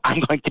Holocaust,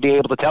 I'm going to be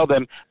able to tell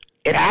them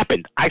it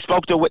happened. I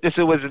spoke to a witness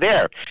who was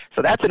there.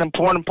 So that's an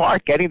important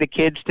part, getting the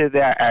kids to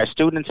our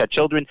students, our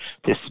children,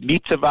 to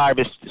meet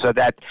survivors so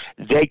that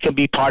they can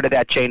be part of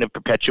that chain of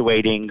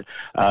perpetuating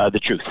the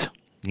truth.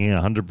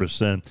 Yeah,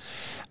 100%.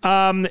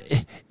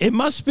 It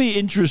must be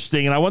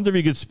interesting, and I wonder if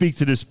you could speak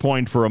to this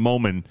point for a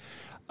moment.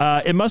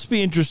 It must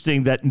be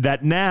interesting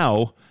that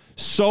now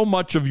so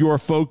much of your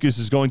focus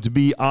is going to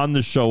be on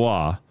the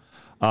Shoah,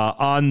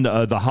 on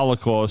the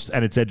Holocaust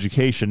and its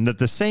education. At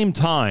the same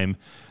time,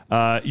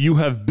 you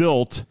have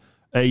built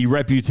a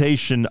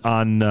reputation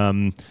on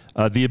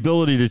the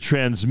ability to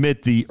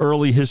transmit the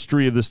early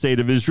history of the state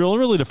of Israel, and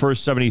really the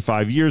first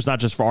 75 years, not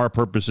just for our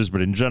purposes,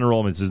 but in general.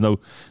 I mean,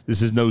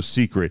 this is no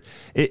secret.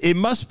 It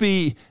must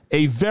be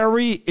a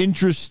very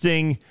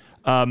interesting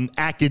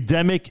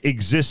academic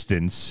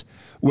existence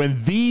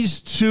when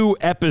these two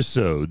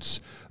episodes,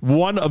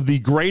 one of the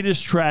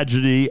greatest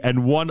tragedy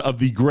and one of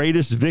the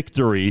greatest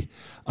victory,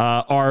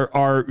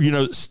 are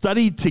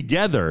studied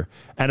together,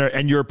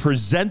 and you're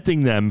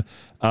presenting them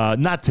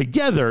not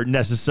together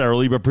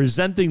necessarily, but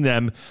presenting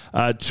them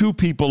to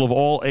people of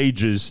all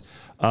ages,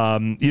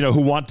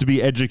 who want to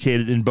be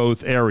educated in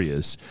both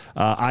areas.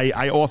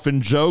 I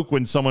often joke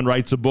when someone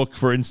writes a book,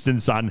 for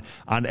instance, on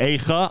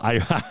Eicha,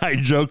 I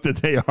joke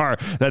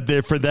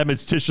that for them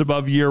it's Tisha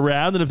B'Av year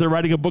round, and if they're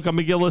writing a book on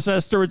Megillas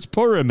Esther, it's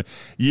Purim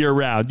year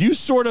round. You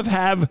sort of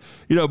have,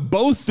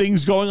 both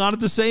things going on at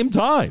the same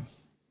time.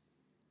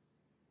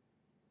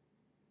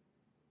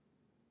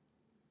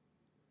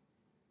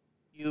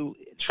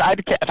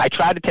 If I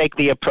try to take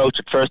the approach,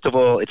 first of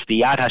all, it's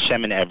the Yad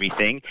Hashem and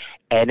everything,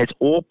 and it's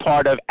all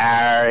part of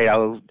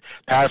our,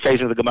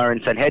 paraphrasing the Gemara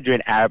in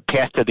Sanhedrin, our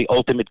path to the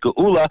ultimate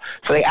Geula.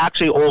 So they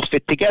actually all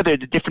fit together.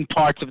 The different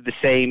parts of the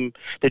same,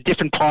 I'll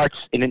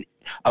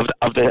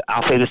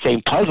say the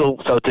same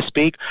puzzle, so to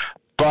speak,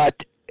 but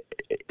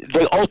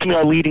they ultimately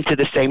are leading to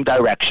the same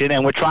direction,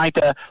 and we're trying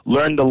to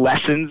learn the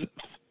lessons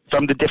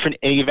from the different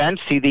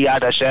events, see the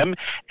Yad Hashem,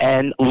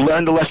 and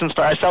learn the lessons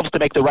for ourselves to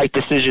make the right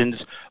decisions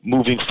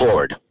moving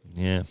forward.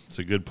 Yeah, it's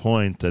a good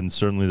point, and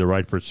certainly the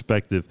right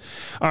perspective.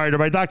 All right,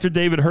 Rabbi Dr.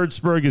 David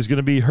Hertzberg is going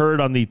to be heard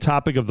on the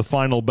topic of the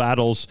final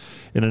battles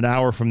in an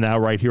hour from now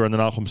right here on the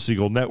Nachum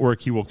Segal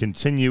Network. He will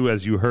continue,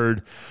 as you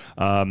heard,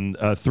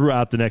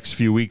 throughout the next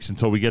few weeks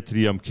until we get to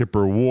the Yom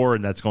Kippur War,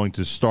 and that's going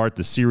to start.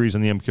 The series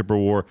on the Yom Kippur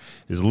War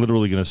is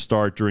literally going to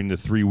start during the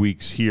 3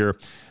 weeks here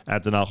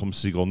at the Nachum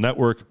Segal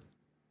Network.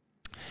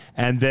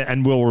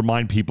 And we'll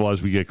remind people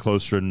as we get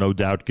closer and no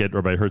doubt get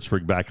Rabbi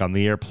Hertzberg back on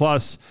the air.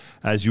 Plus,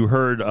 as you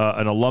heard,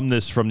 an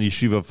alumnus from the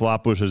Yeshiva of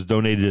Flatbush has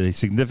donated a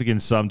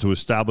significant sum to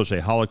establish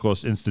a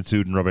Holocaust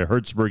Institute, and Rabbi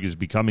Hertzberg is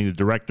becoming the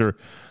director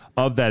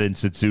of that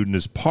institute. And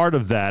as part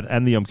of that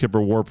and the Yom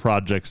Kippur War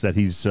projects that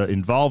he's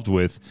involved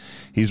with,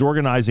 he's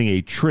organizing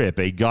a trip,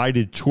 a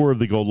guided tour of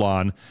the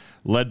Golan,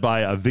 led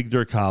by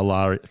Avigdor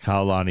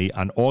Kahalani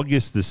on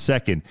August the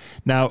 2nd.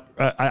 Now,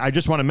 I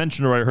just want to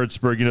mention, Rabbi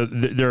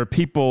Hertzberg, there are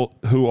people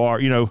who are,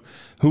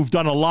 who've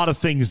done a lot of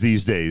things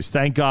these days.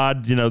 Thank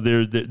God,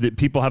 the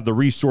people have the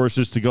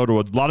resources to go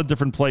to a lot of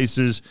different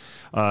places,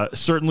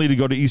 certainly to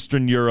go to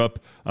Eastern Europe,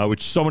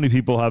 which so many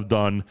people have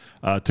done,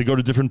 to go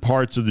to different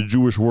parts of the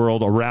Jewish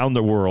world, around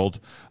the world,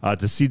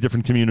 to see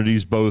different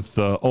communities, both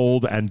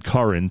old and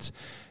current.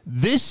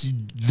 This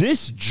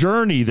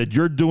journey that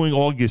you're doing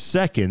August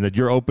 2nd, that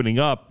you're opening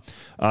up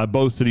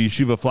both to the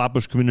Yeshiva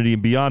Flatbush community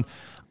and beyond,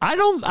 I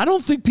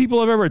don't think people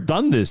have ever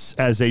done this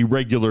as a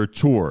regular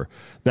tour.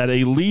 That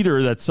a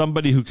leader, that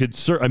somebody who could,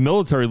 a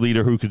military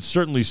leader who could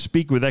certainly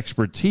speak with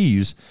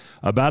expertise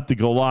about the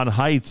Golan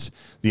Heights,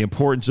 the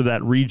importance of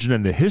that region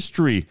and the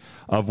history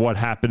of what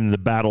happened in the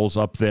battles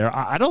up there.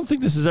 I don't think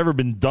this has ever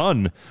been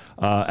done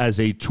as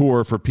a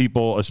tour for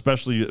people,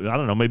 especially, I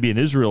don't know, maybe in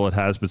Israel it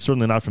has, but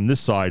certainly not from this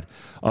side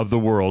of the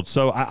world.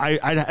 So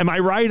am I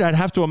right? I'd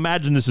have to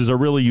imagine this is a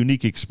really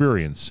unique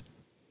experience.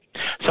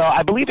 So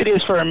I believe it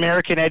is for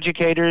American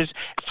educators.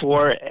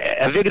 For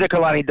Avigdor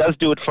Kahalani does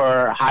do it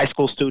for high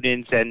school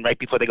students and right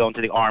before they go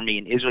into the Army,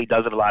 and Israel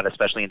does it a lot,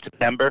 especially in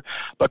September.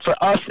 But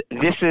for us,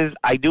 this is,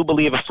 I do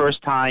believe, a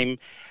first-time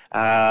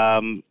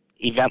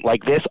event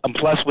like this, and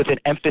plus with an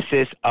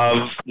emphasis of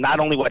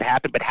not only what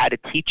happened, but how to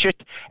teach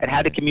it and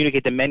how to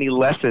communicate the many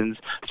lessons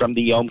from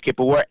the Yom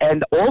Kippur War,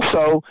 and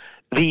also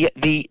the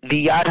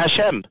Yad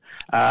Hashem.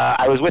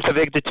 I was with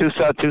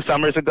Avigdor two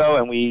summers ago,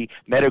 and we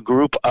met a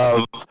group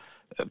of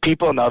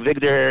people. Now,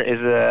 Avigdor is,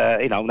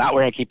 not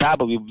wearing a kippah,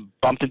 but we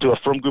bumped into a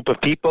firm group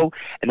of people,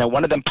 and then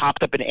one of them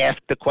popped up and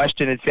asked the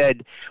question and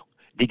said,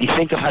 "Did you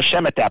think of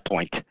Hashem at that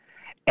point?"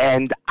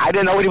 And I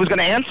didn't know what he was going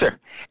to answer.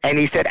 And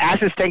he said, as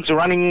his tanks are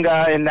running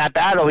in that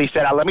battle, he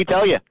said, let me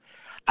tell you,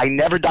 I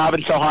never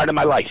davened so hard in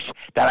my life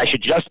that I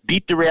should just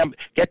get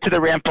to the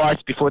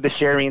ramparts before the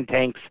Syrian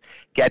tanks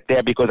get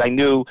there, because I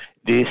knew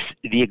the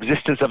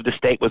existence of the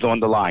state was on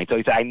the line. So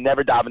he said, I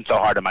never davened so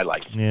hard in my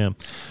life. Yeah.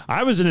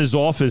 I was in his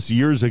office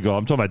years ago.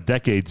 I'm talking about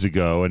decades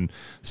ago. And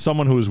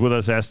someone who was with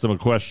us asked him a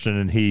question,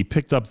 and he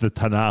picked up the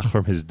Tanakh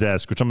from his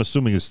desk, which I'm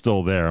assuming is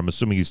still there. I'm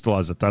assuming he still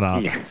has a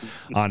Tanakh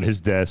on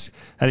his desk.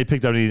 And he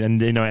picked up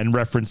and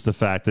referenced the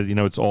fact that,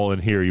 it's all in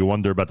here. You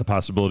wonder about the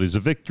possibilities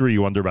of victory.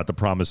 You wonder about the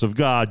promise of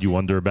God. You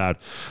wonder about,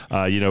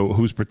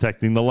 who's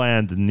protecting the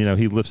land. And,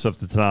 he lifts up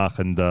the Tanakh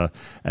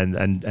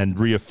and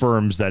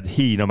reaffirms that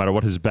he, no matter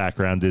what his background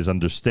is,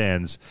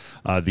 understands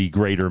the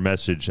greater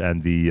message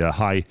and the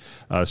high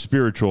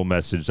spiritual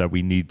message that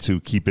we need to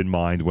keep in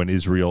mind when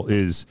Israel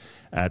is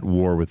at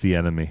war with the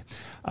enemy.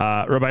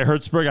 Rabbi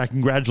Hertzberg, I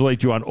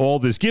congratulate you on all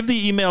this. Give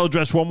the email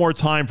address one more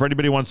time for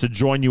anybody who wants to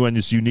join you on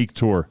this unique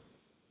tour.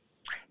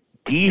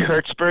 D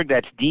Hertzberg,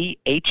 that's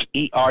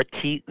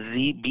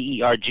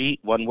DHERTZBERG,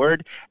 one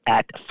word,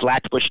 at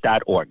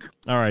flatbush.org.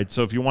 All right.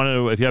 So if you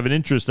have an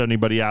interest,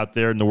 anybody out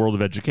there in the world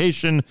of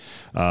education,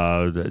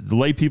 the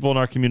lay people in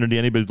our community,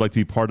 anybody who'd like to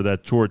be part of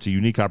that tour, it's a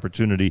unique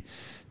opportunity.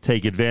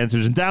 Take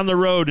advantage. And down the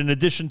road, in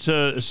addition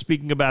to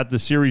speaking about the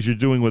series you're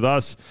doing with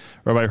us,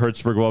 Rabbi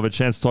Hertzberg, we'll have a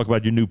chance to talk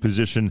about your new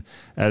position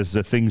as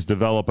things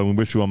develop, and we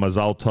wish you a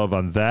mazal tov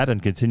on that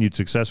and continued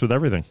success with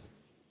everything.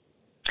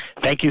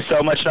 Thank you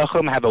so much,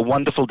 Nachum. Have a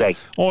wonderful day.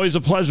 Always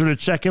a pleasure to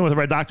check in with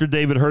Rabbi Dr.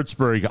 David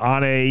Hertzberg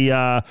on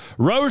a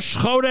Rosh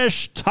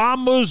Chodesh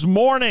Tammuz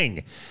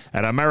morning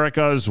at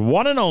America's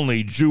one and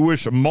only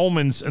Jewish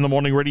Moments in the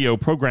Morning radio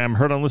program,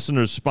 heard on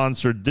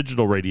listeners-sponsored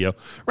digital radio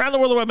around the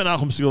world, the web at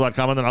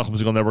NachumSegal.com and the Nachum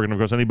Segal Network, and, of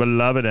course, any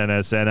beloved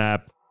NSN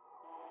app.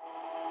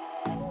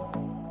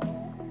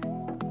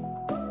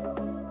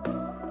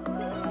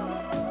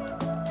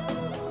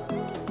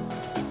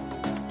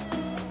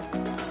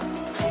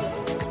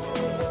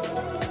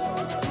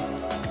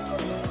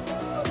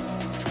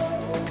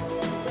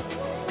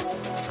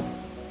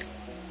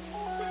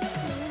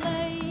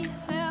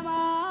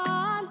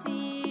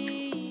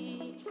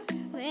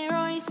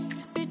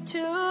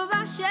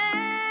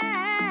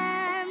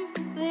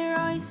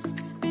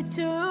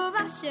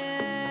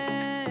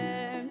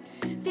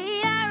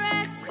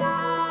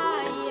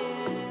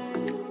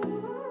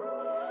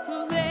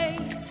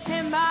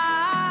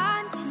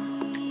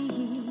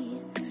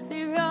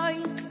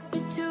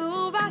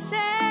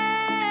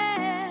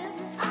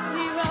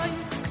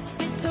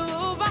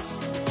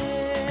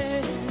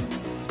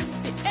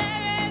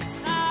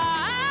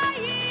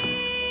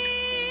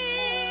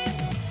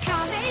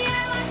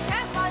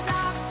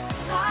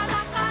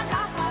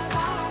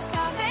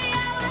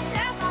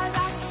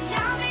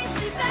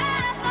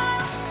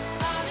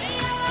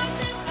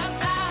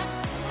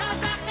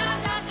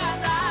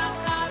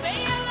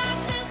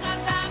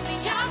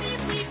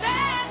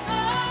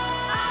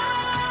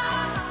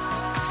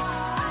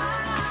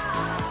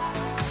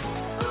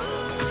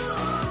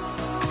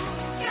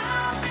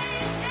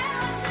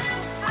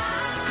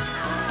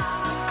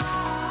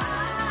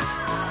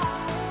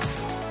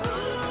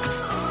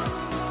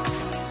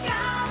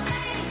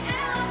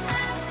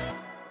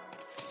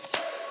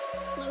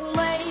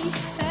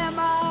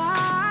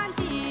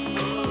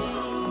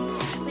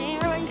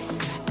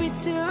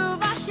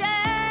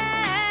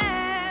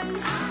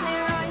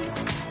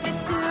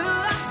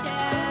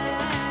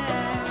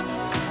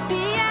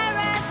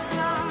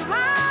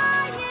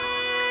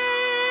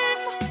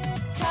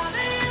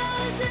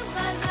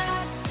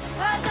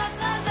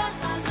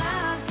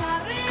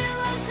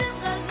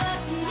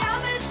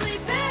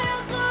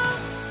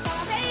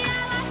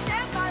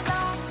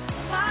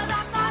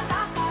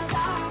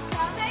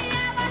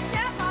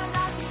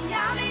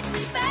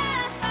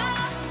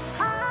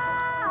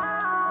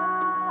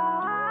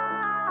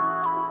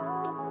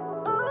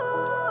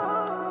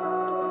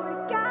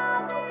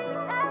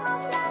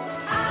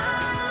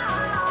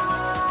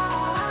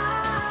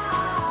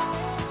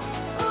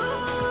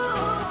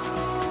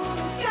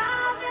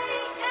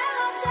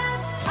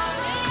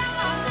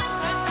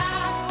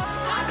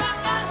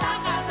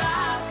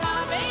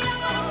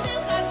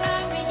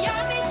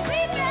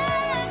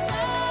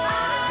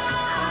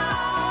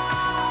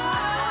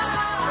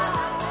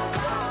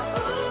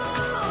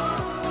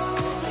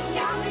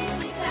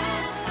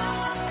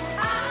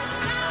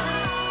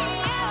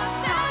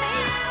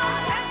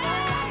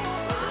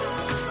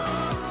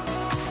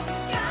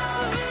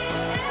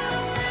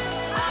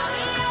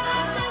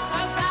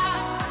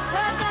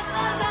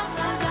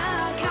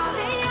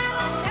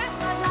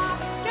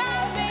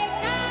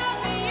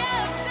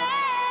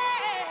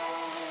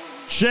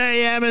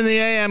 JM in the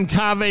AM,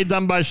 Kaveh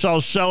done by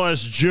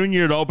Shalshelis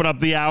Jr. to open up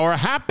the hour.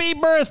 Happy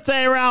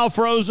birthday, Ralph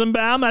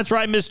Rosenbaum. That's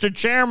right, Mr.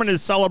 Chairman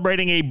is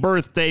celebrating a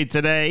birthday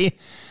today.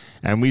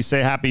 And we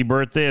say happy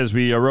birthday, as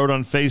we wrote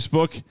on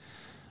Facebook.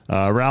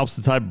 Ralph's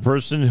the type of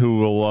person who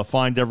will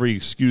find every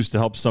excuse to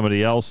help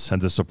somebody else and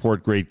to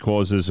support great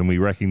causes, and we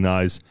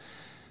recognize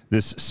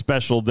this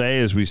special day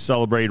as we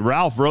celebrate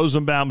Ralph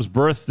Rosenbaum's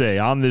birthday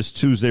on this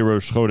Tuesday,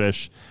 Rosh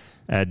Chodesh,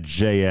 at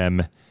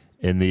JM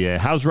in the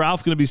how's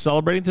Ralph going to be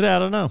celebrating today? I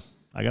don't know.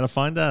 I got to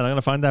find out. I got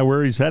to find out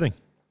where he's heading.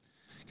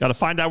 Got to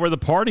find out where the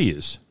party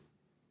is.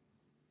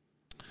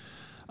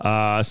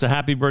 So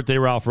happy birthday,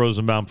 Ralph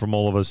Rosenbaum, from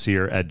all of us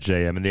here at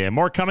JM in the AM.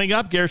 More coming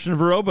up. Gershon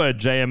Veroba at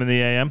JM in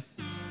the AM.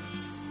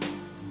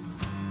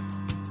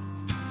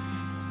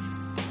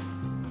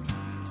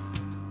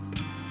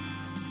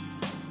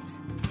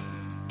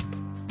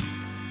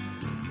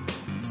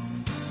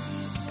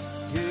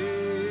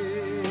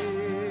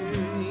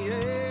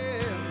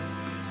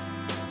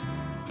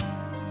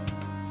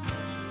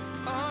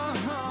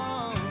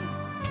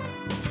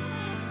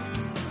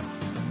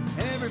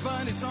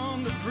 Everybody's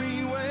on the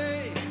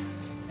freeway,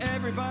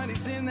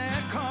 everybody's in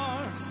their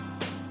car.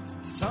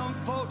 Some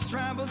folks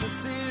travel the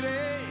city,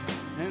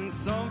 and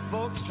some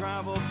folks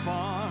travel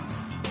far.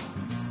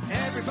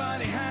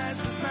 Everybody has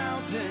his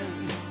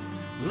mountain,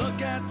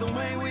 look at the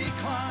way we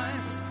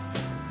climb.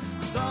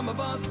 Some of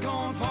us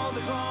going for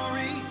the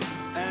glory,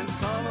 and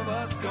some of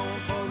us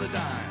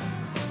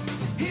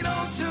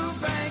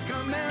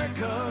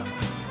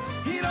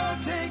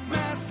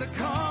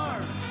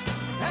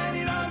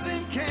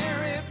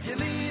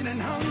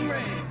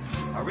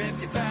or if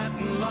you're fat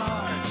and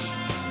large.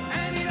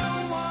 And he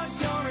don't want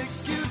your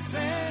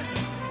excuses,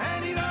 and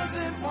he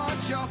doesn't want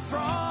your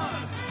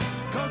fraud.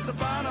 'Cause the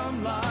bottom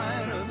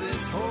line of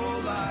this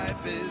whole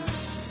life is,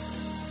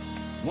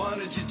 what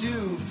did you do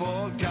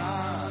for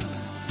God?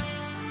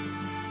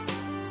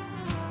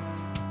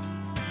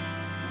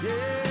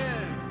 Yeah.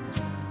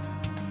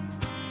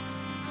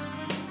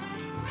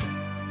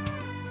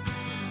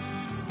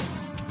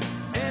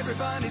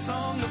 Everybody's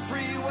on the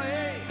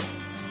freeway,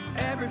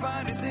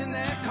 everybody's in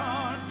their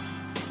car.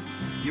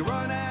 You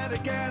run out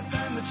of gas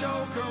and the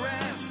joker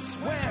asks,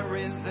 where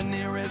is the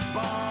nearest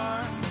bar?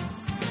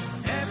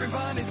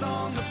 Everybody's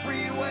on the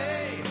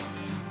freeway,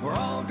 we're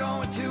all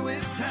going to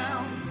his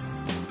town.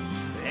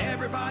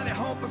 Everybody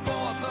hoping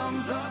for a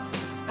thumbs up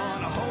on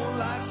a whole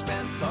life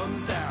spent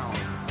thumbs down.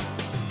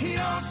 He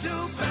don't do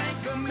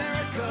Bank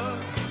America,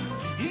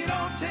 he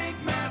don't take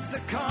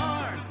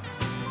MasterCard,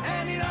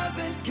 and he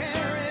doesn't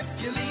care if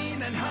you're lean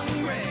and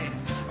hungry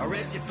or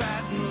if you're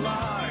fat and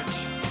large.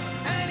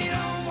 And he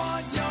don't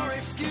want your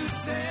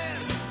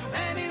excuses,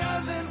 and he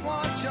doesn't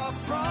want your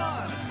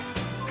fraud.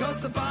 'Cause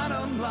the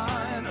bottom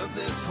line of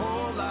this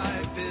whole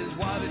life is,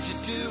 what did you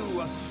do?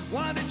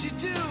 What did you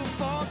do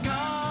for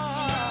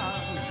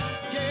God?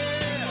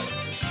 Yeah.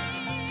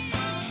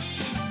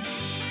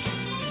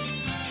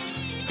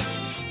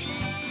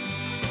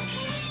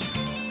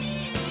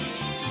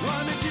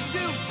 What did you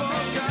do for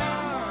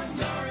God?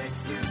 Your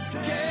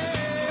excuses.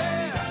 Yeah.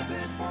 He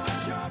doesn't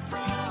want your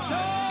fraud.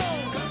 No.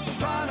 'Cause the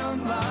bottom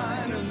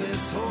line of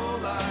this whole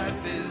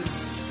life is,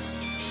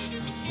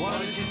 what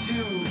did you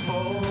do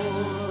for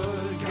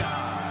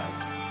God?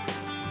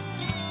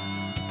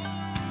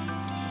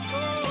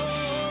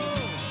 Oh,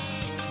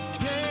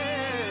 yeah.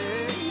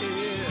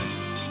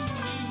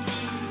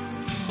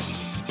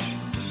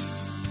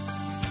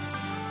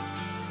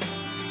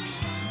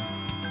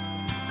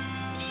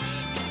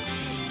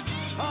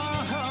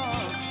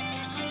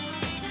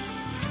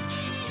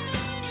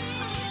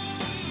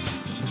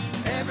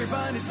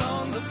 Everybody's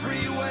on the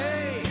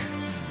freeway,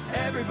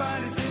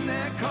 everybody's in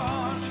their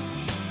car.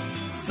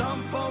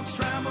 Some folks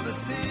travel the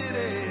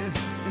city,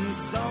 and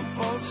some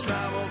folks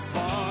travel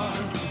far.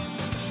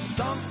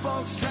 Some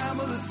folks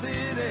travel the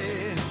city,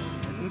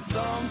 and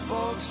some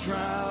folks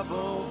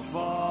travel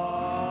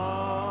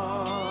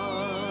far.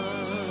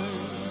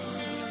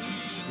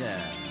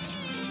 Yeah.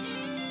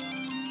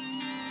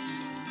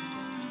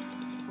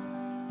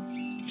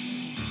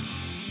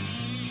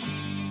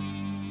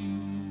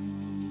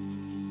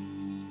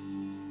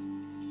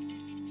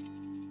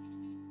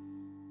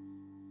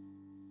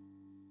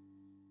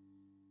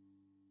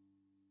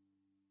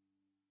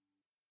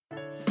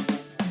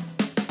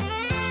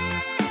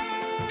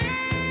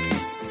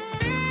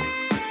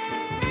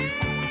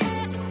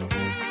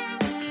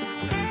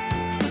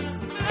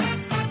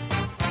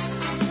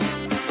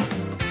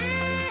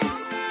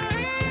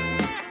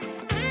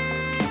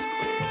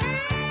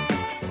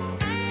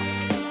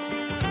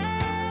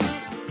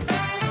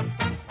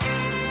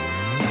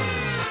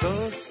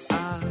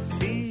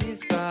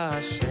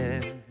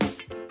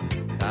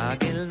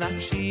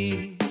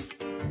 נפשי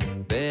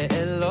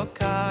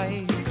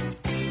באלוקיי,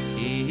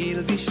 כי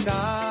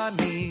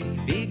הלבישני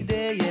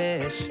בגדי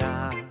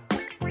ישע,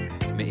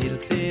 מעיל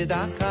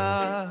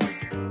צדקה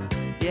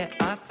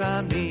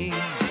יעתני.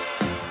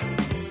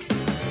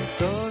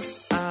 סוס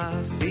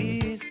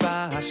אסיס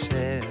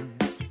בהשם,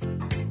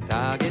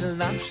 תגל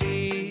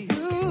נפשי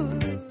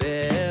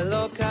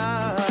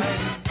באלוקיי,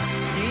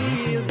 כי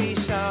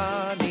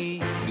הלבישני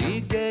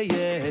בגדי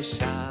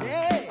ישע,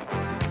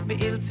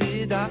 מעיל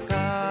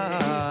צדקה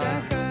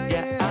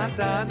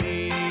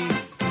יעתני.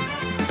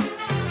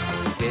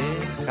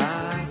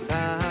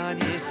 כחתן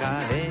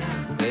יכהן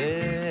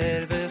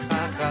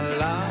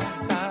וככלת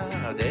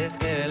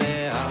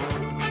דחליה,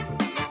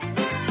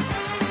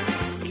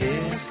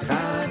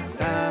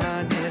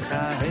 כחתן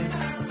יכהן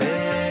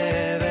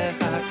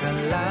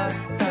וככלת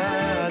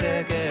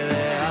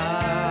דחליה,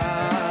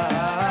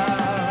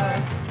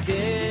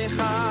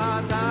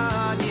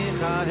 כחתן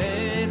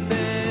יכהן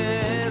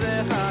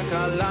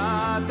וככלת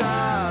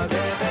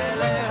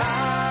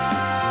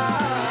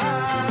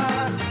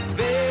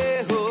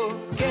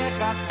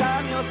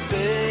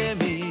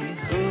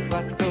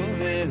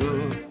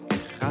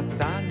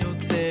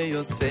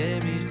יוצא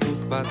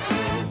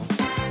מחופתו,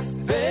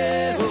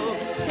 והוא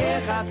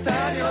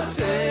כחתן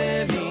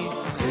יוצא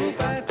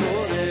מחופתו,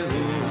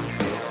 והוא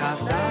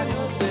כחתן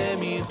יוצא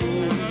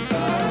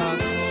מחופתו.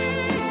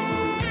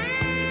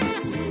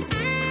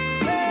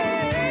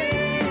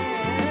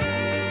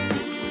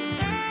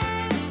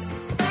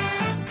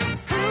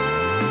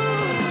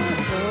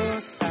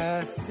 סוס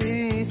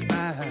אסיס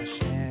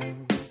בהשם,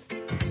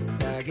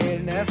 תגל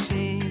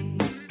נפשי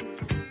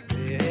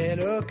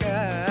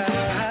באלוקיי,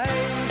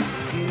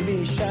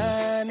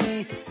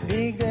 שאני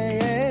בגדי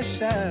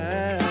ישע,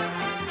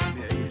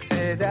 מעיל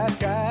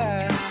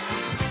צדקה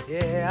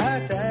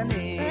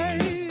יעתני.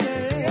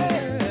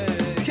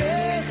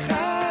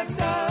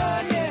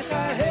 כחתן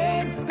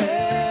יכהן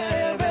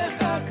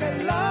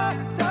וככלת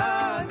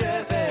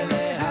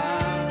דחליה,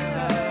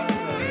 כחתן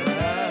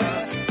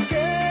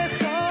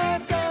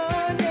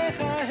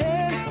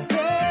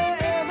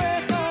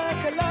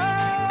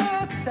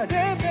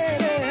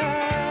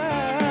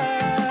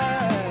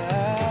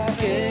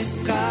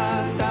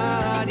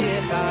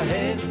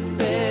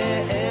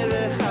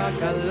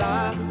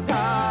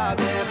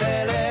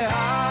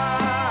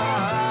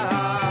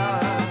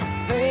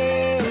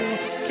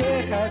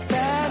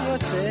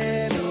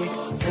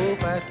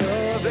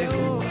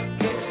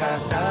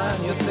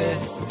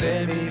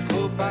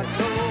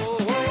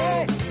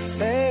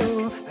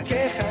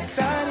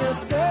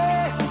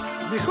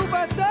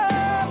מחופתו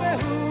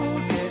והוא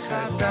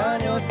כחתן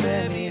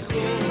יוצא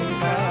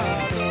מחופתו.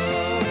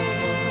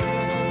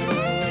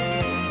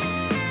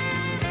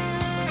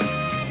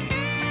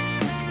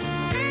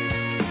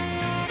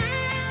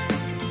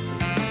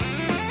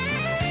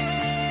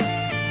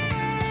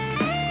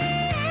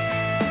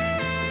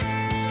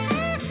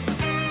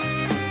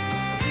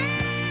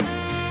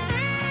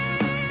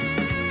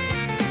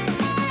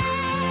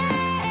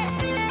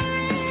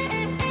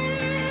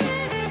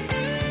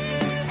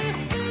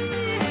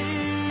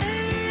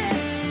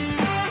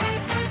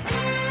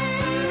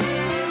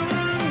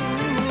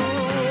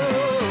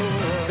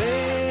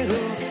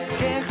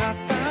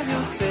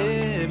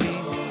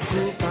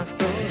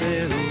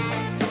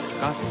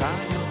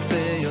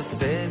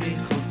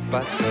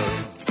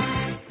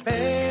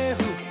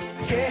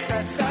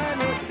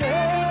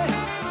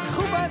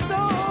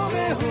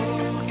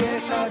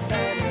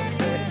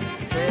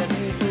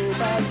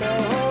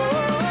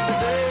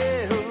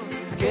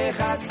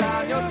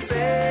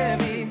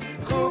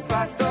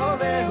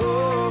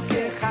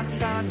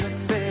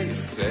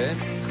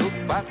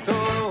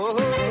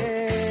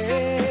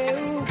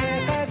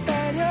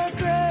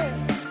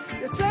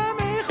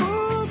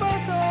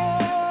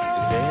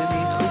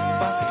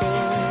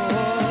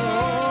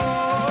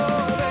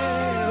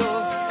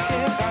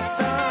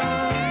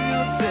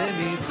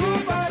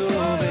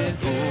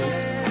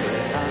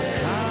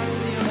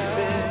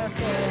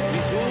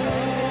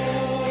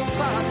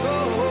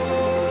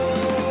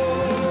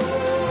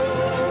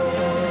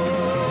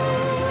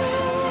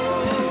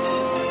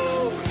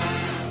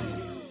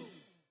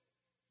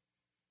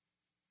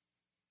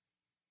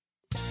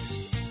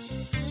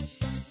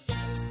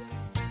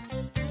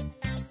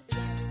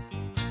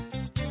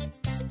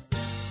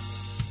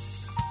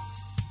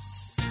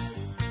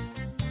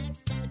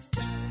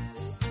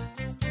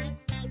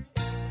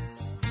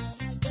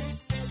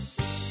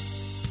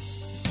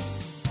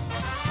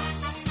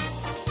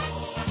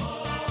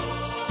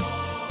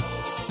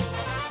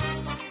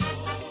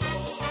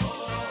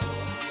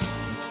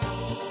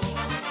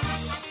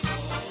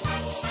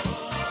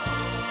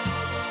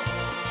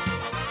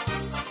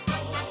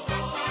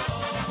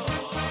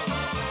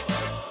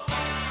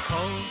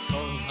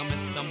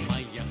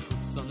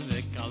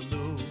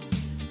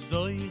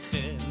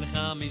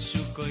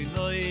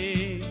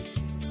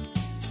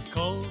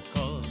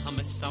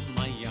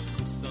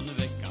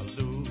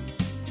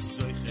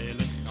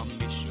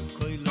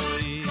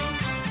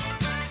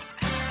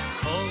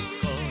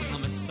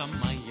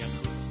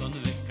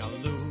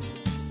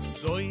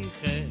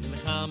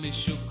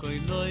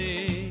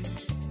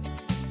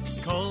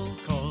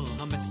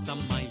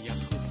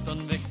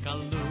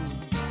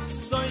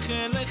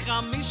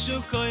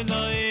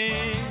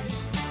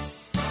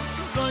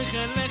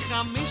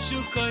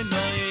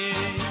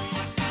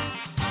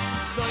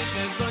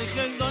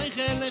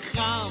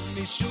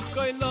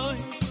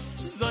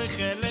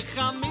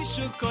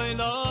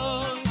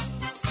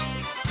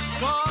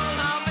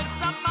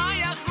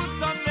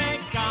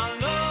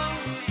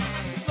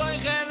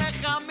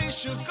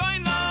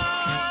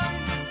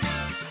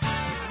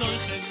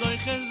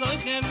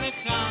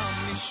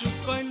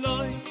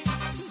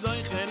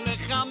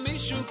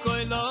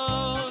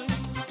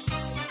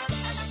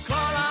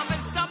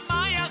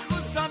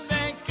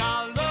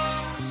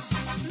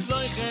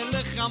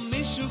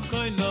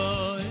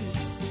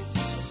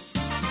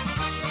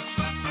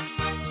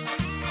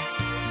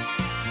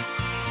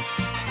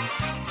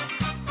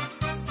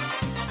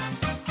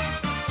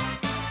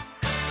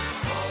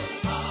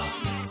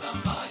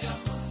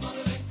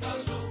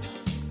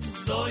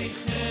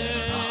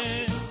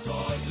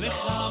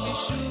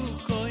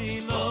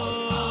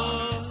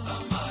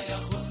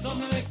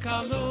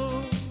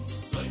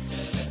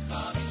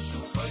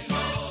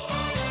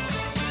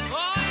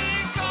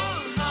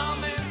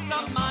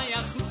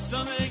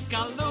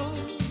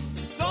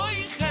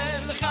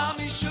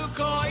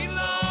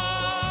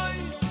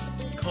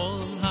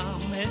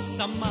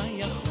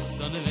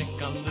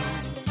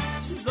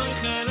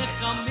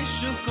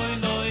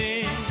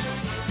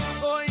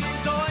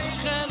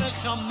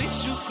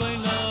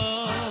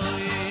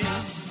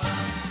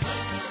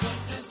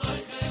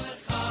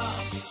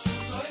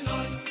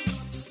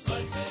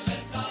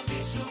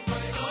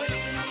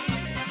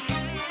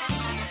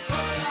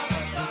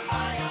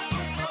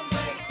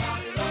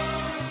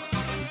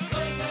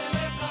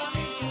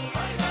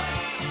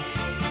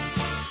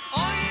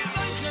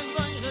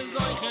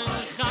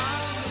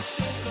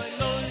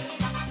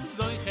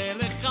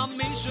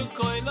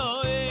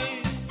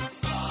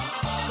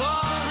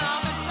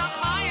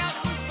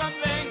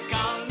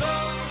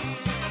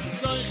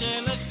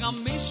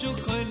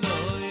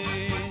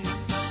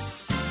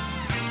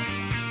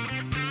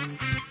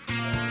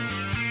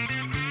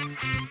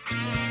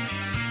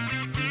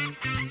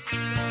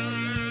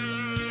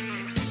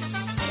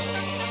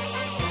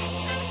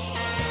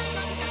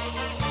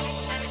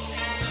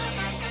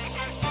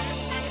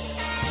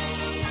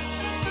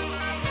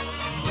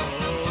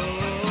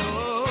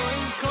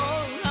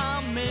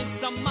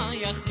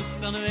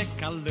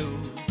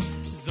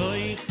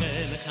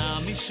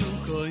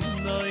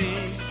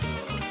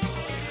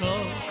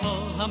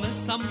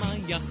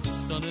 המשמח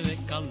וסון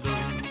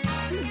וקלוי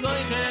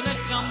זויכה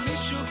לך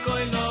מישהו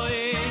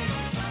קוילוי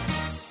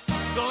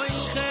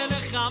זויכה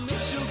לך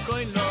מישהו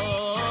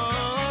קוילוי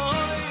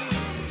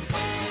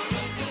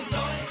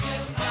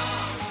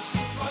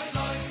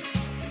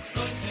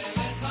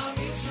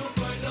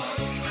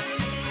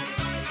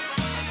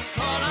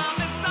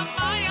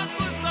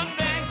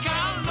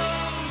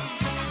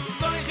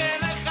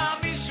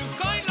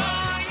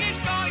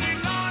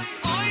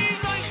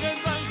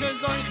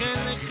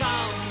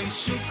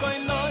מישהו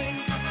קוילוי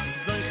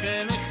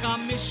זויכה לך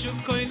מישהו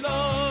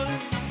קוילוי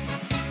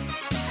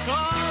כל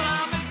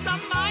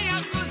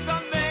המשמח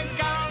וסון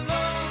וקלוי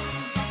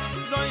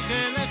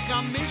זויכה לך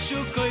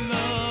מישהו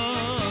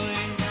קוילוי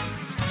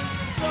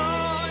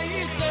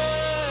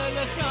זויכה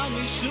לך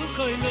מישהו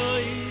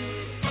קוילוי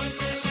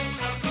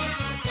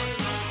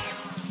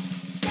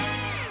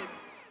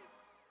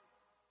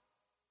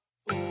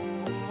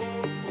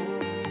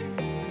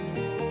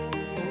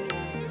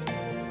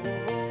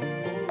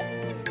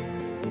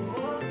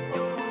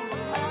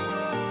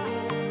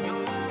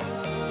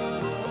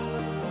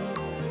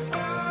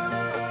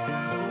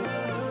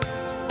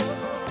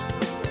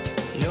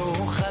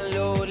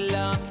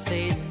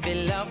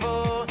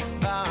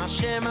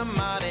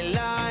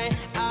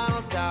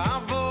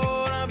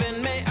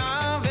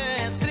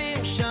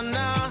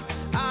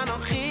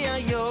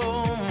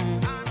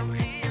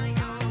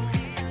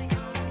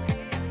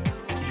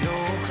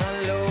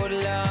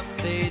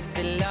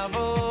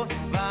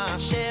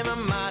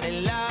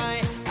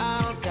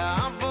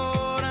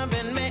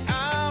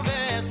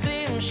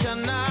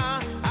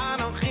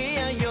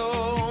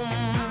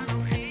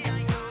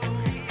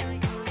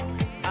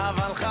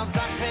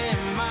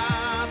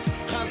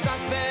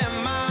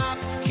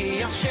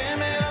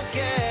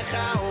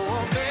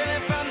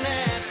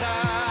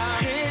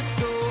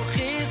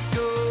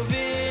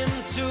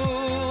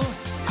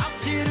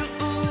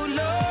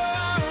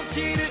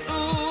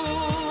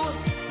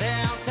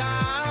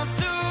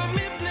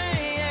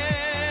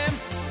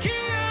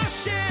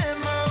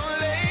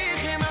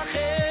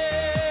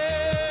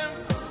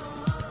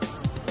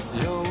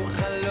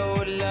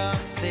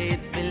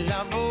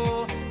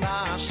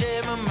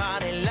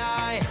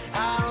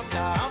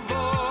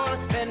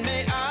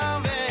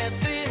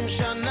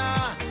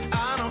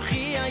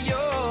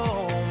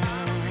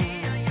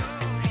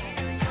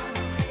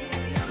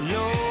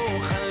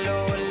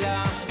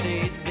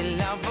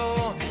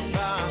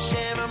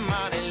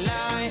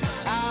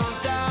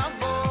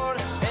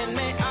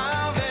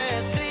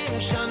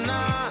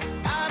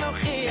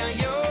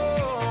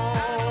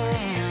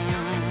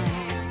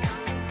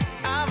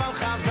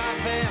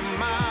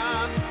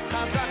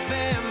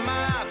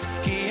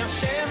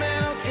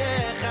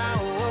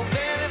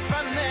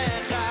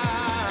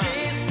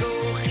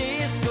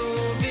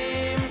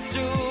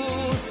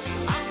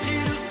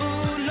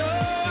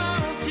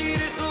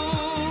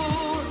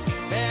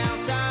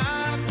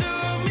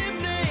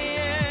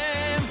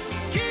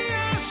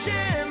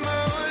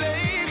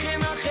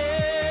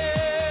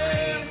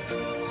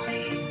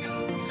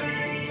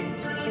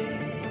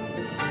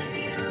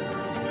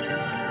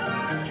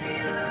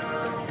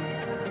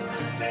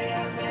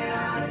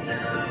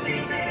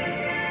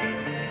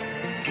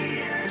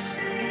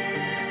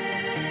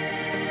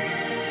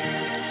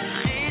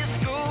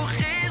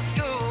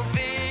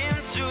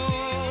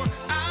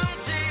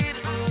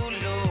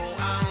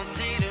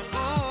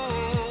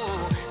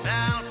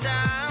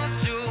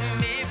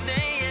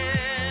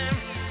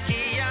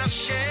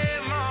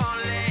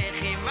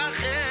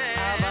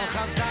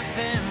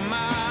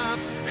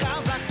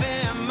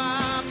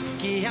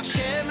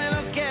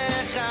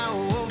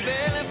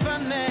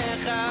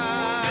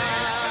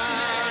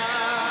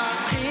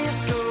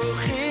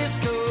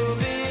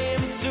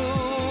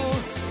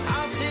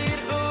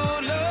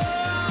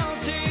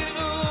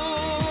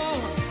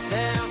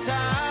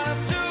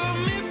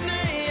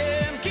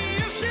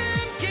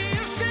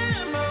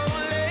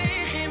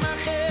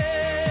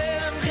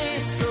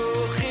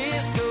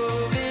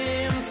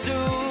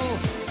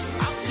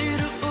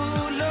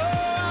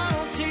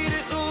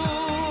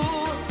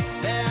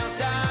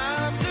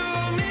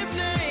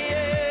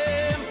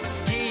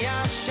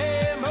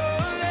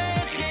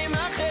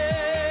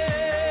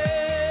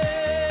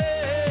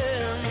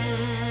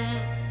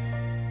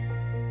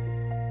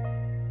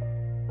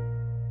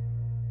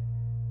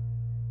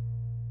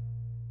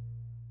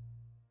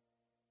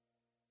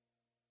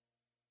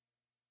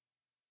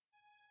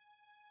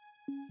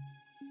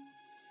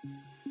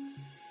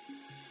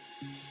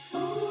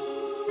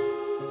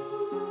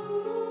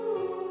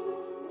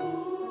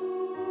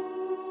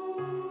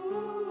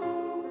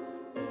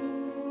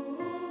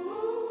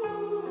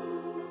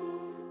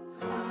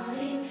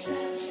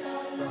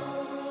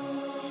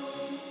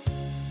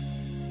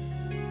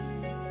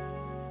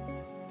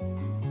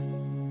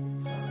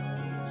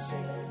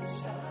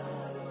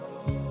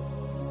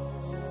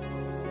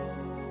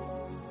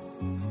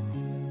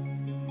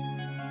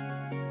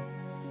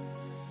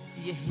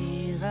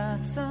יהי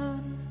רצון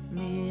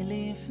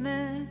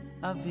מלפני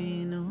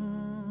אבינו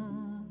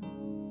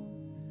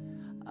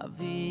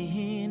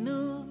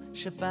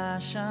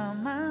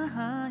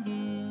שבשמיים,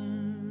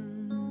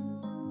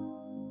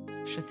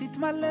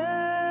 שתתמלא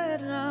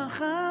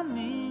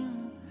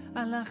רחמים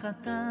על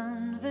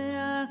החתן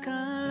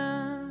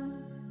והכלה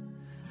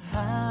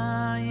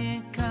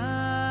היקרים.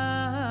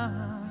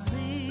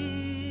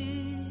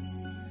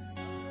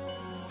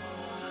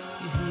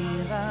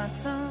 יהי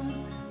רצון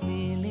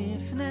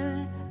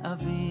מלפני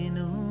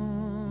אבינו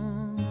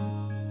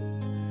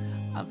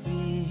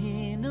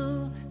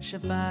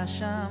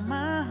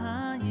שבשמיים,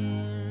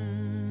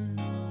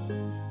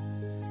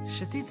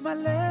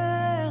 שתתמלא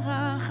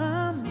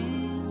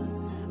רחמים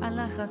על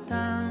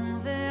החתן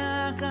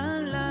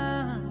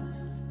והכלה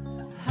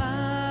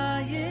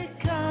היקרים.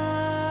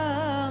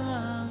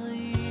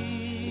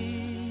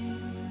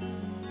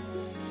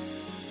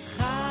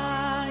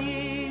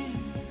 חיים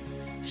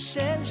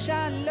של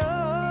שלום,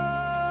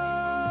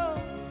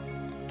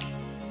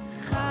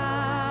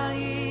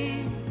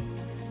 חיים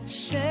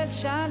של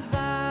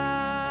שלווה,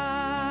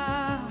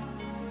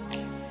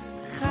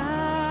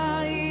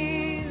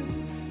 חיים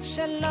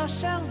של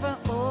אושר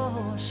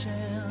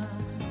ואושר,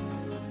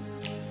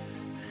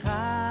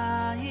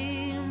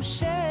 חיים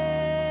של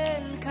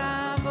כבוד.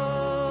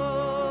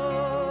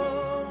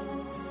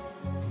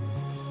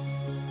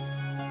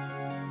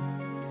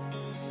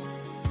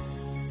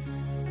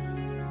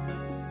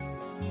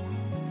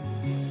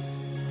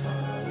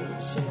 חיים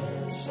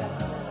של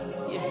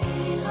שלום,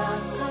 יהי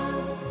רצון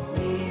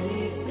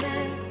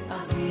מלפני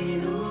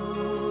אבינו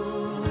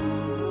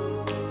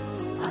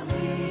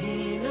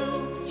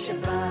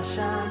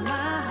שבשמיים,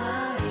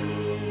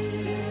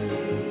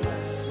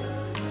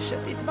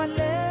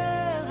 שתתמלא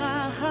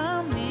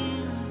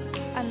רחמים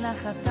על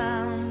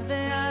החתן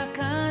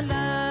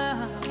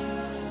והכלה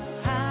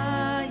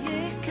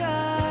היקרים.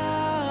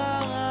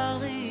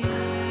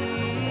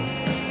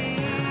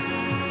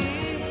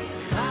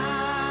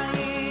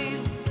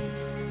 חיים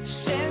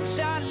של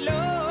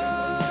שלום,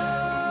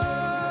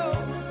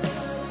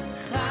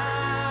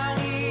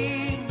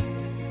 חיים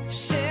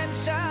של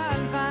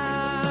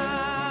שלווה,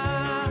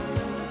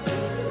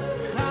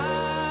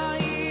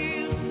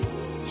 חיים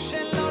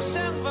של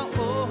אושר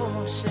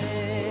ואושר,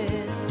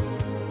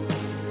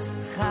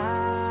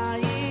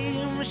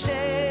 חיים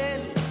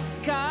של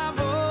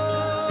כבוד,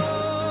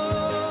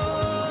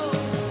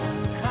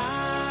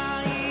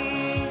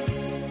 חיים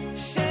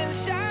של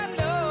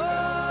שלום,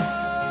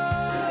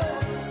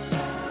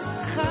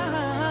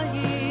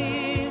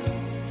 חיים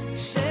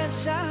של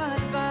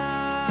שלווה,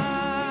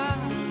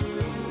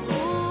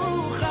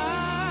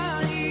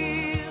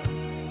 וחיים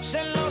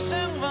של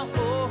אושר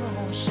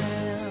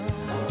ואושר,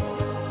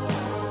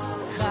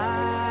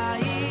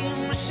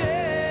 חיים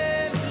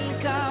של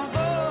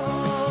כבוד.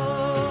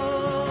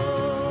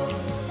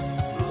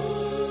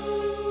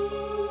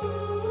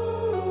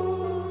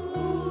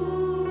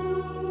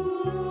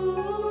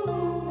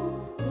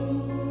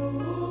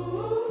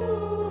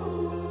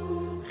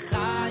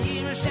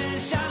 חיים של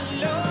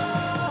שלום,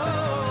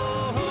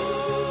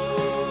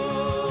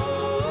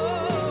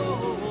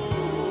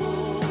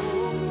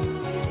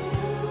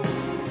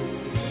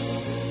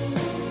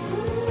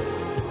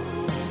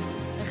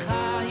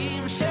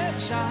 חיים של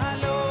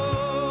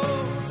שלום,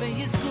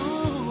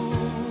 ויזכו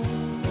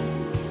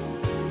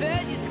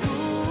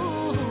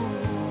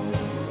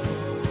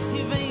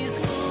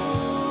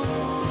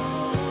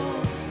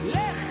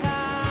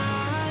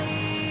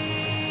לחיים,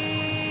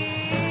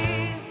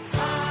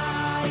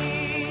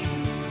 חיים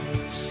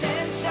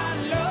של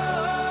שלום,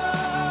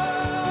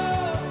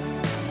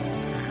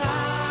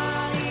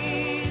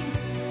 חיים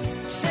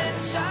של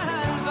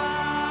שלווה,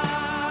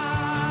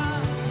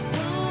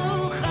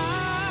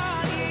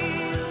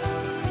 וחיים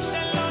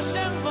של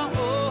אושר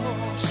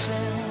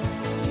ואושר,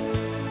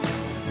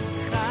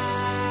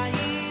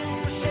 חיים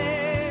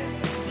של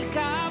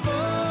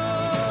כבוד,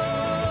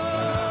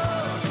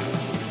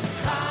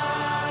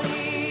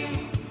 חיים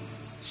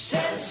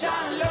של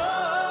שלום,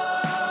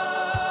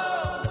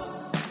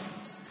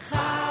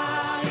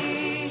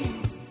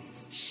 חיים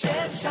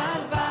של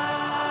שלווה,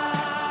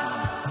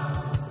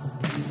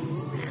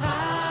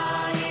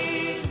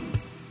 חיים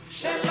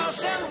של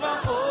אושר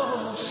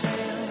ואושר,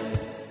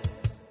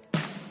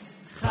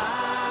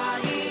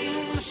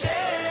 חיים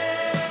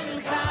של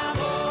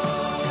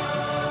כבוד,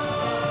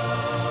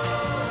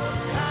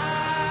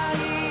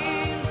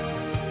 חיים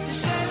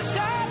של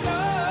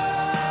שלום,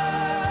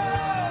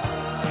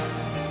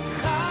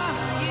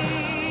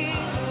 חיים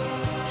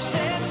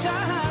של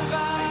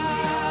שלווה,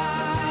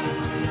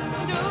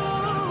 נו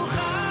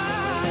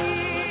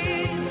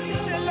חיים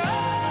של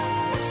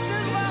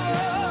אושר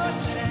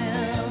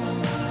ואושר,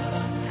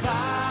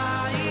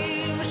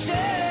 חיים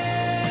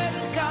של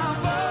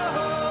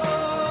כבוד,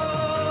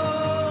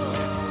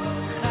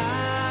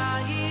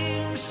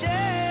 חיים של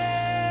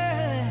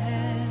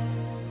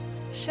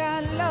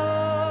שלום,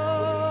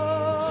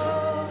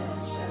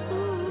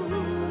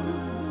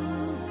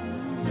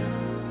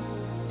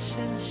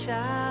 של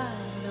שלום.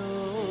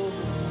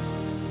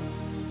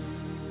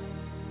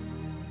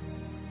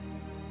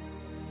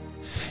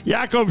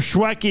 Yaakov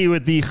Shweki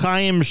with the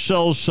Chaim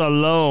Shel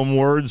Shalom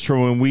words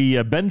from when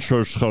we bench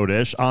Rosh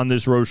Chodesh on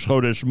this Rosh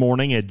Chodesh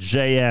morning at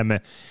JM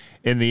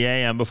in the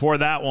AM. Before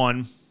that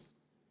one,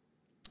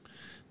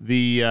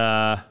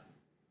 the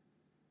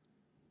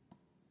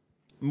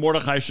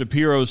Mordechai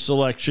Shapiro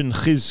selection,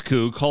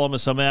 Chizku, Kol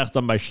HaMesameach,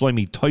 done by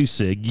Shlomi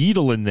Toisig,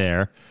 Yidel in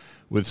there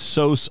with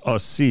Sos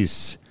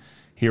Osis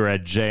here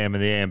at JM in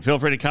the AM. Feel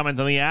free to comment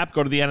on the app.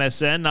 Go to the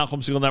NSN,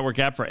 Nachum Segal Network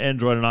app for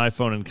Android and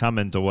iPhone, and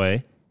comment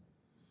away.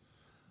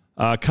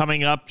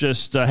 Coming up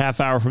just a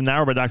half hour from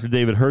now by Dr.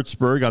 David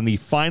Hertzberg on the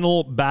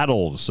final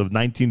battles of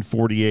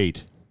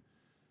 1948.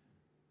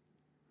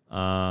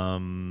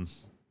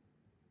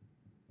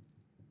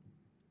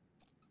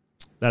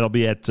 That'll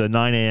be at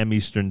 9 a.m.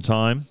 Eastern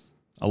Time.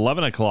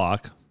 11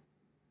 o'clock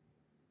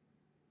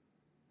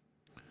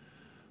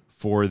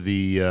for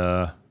the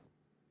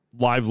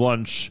live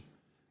lunch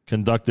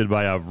conducted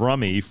by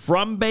Avrami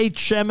from Beit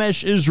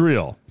Shemesh,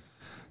 Israel.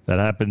 That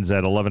happens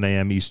at 11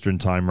 a.m. Eastern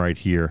Time right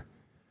here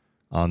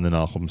on the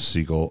Nachum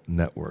Segal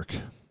Network.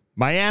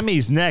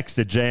 Miami's next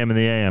at JM in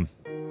the AM.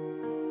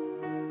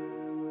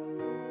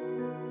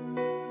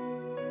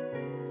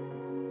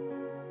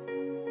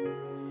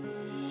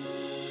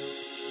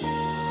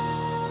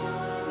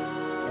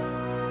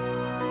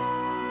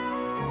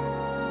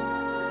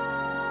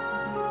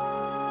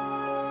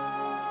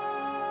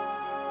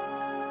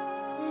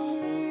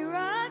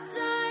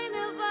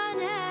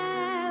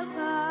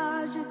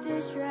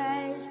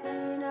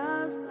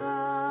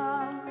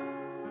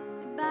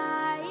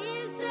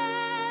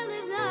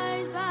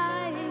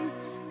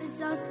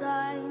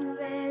 Sign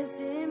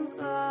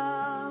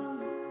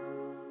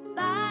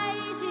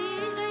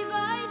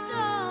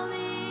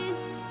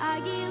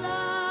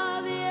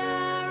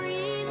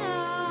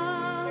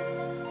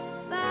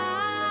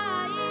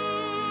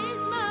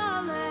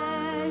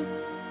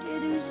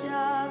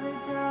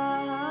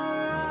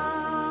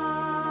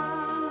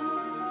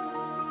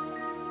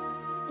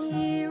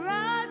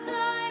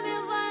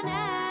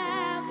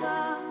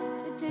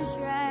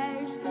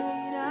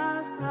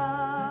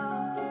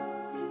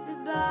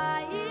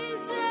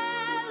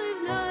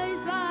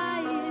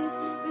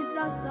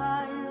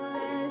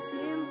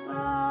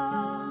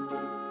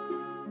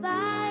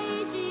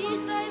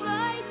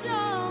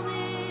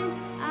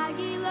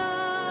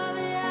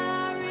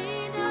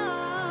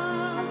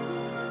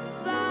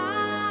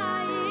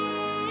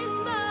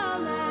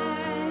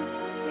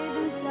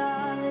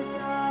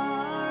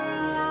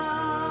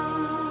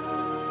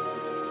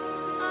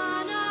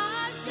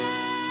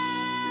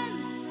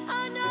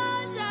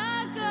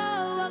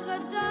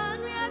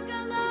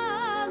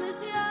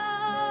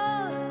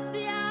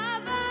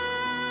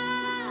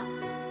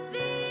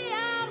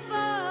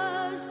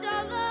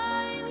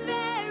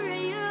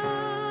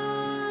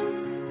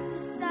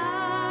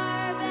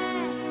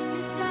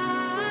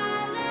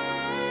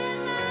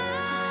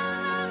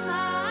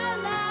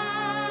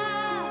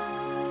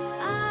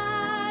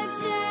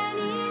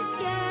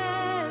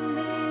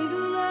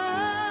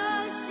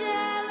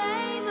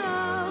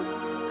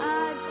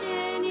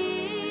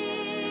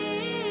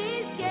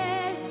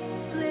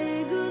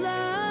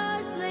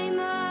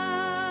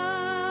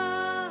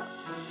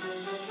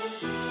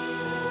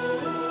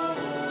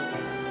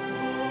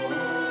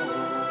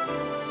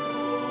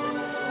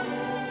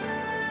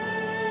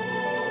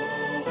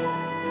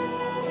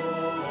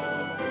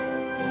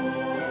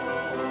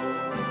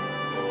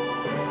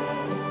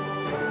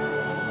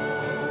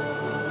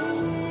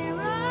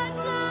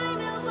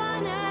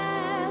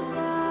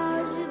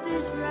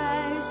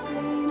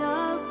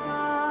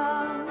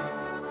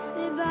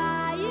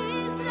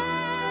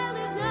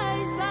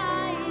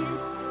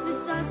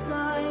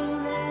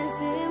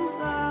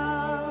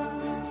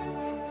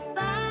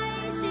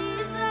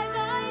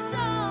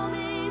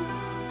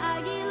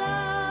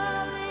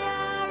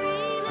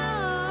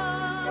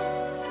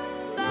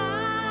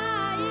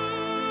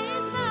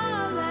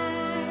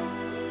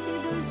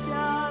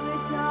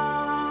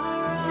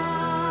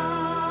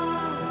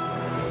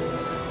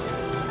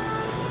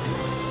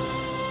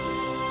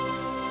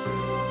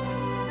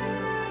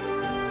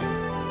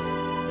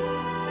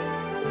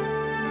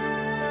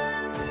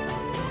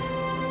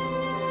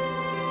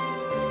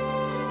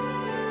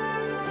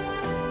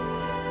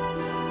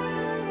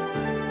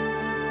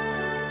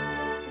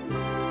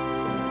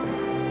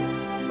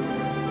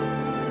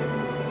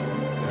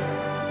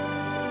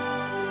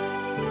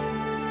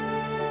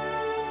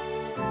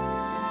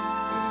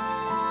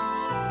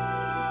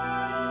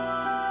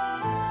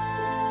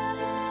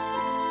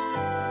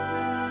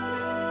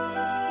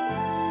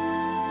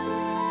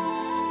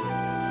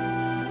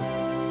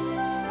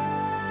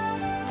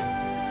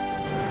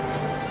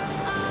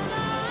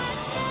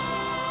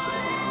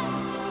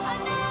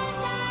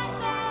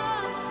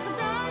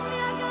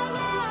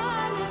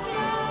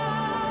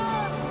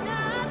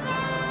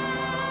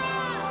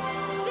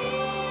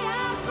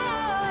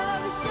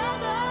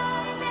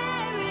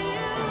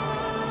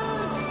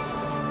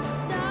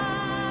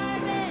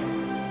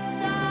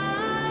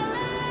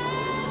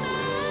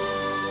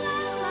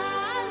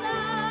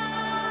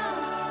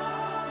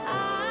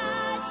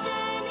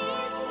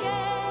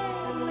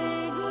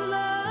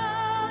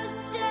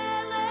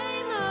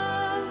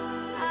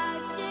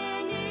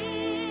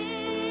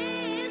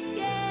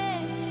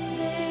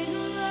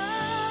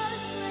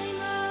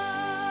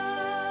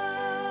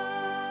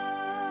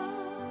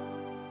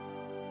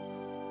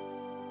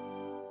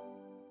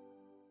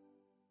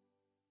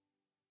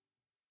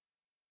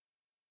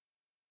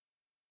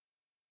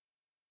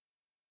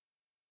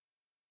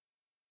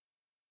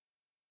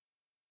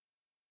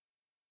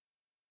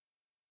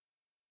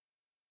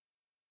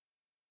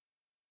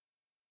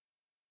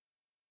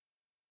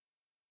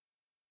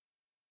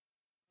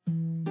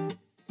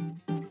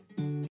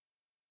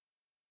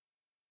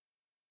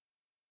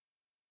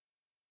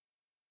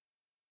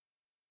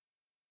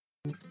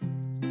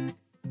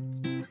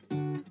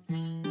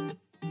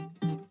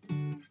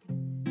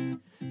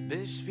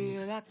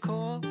בשביל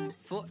הכל,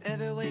 for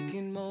every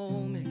waking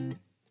moment.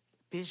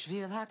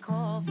 בשביל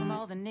הכל, from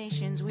all the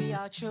nations we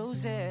are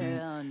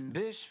chosen.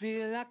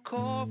 בשביל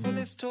הכל, for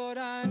this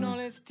Torah and all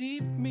its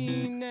deep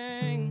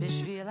meaning.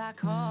 בשביל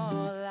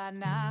הכל,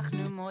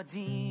 אנחנו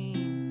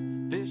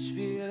מודים.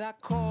 בשביל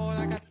הכל,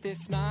 I got their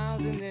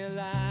smiles and their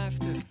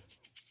laughter.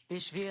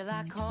 בשביל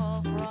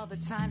הכל, for all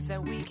the times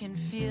that we can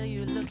feel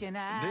you looking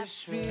after.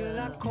 בשביל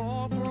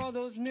הכל, for all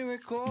those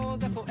miracles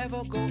that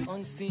forever go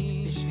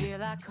unseen.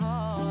 בשביל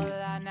הכל,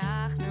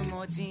 אנחנו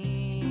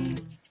מודים.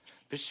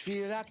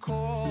 בשביל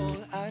הכל,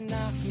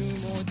 אנחנו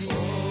מודים.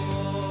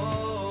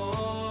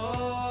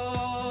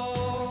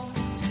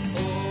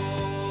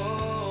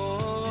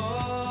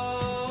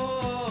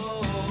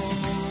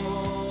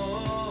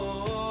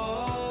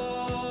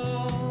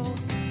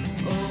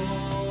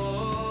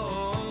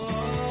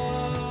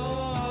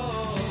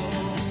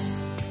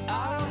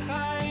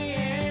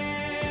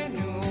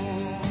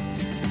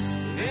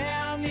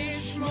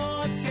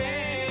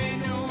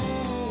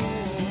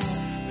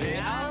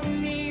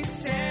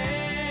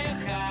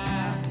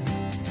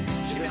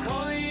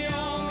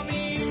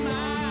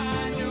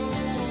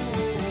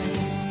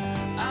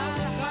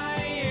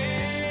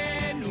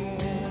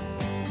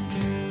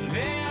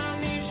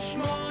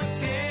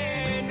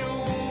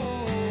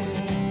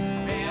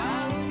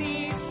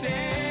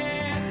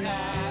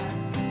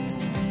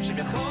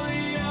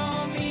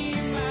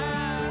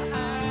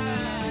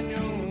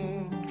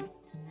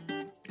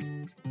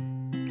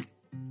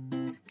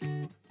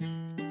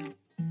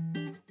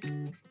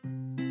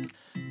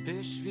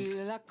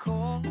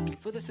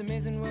 For this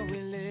amazing world we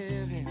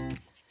live in.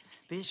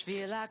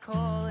 בשביל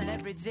הכל, and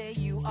every day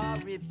you are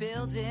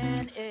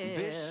rebuilding it.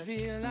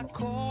 בשביל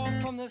הכל,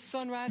 from the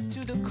sunrise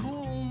to the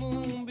cool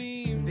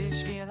moonbeams.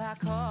 בשביל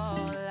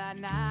הכל,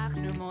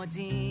 אנחנו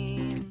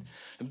מודים.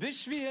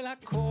 בשביל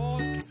הכל,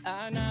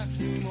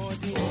 אנחנו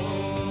מודים.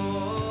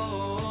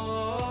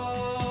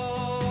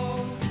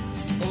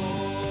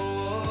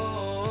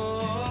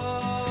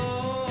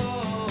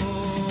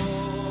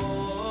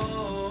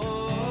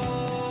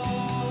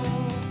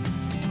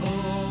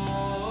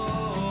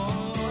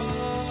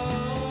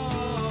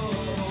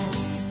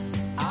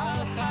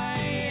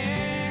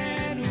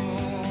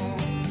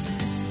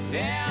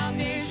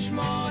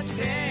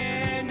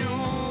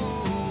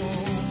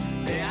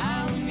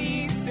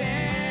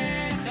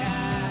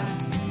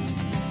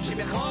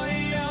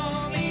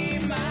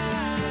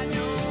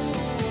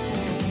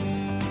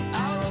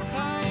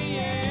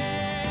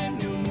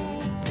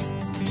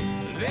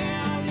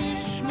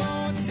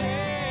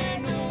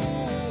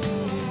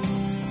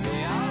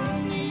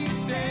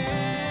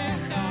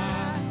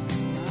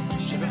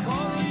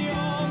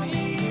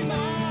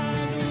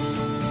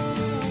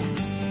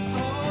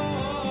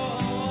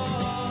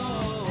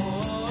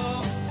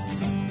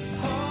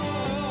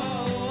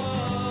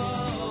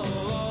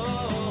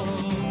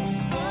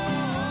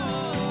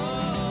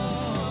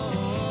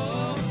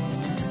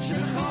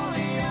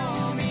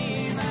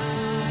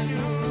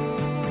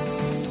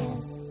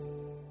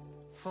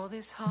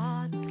 This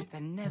heart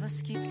that never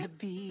skips a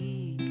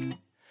beat,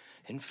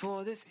 and for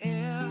this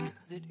air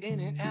that in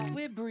and out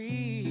we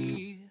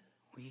breathe.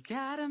 We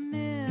got a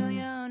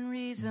million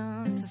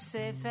reasons to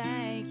say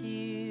thank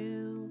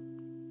you.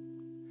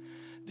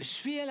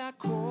 בשביל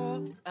הכל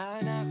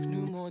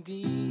אנחנו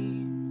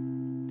מודים.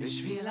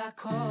 בשביל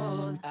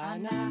הכל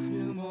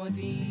אנחנו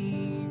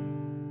מודים.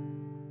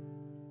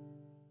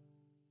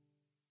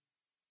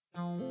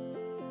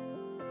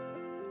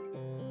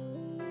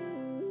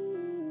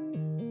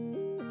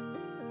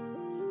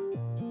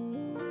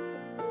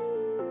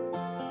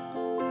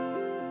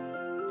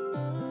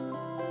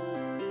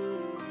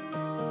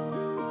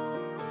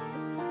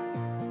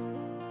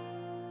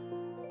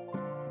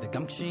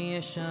 גם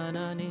כשיש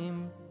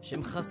עננים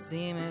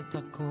שמכסים את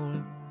הכל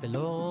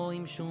ולא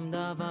רואים שום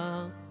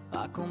דבר,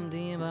 רק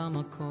עומדים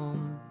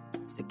במקום,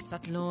 זה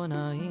קצת לא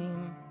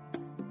נעים.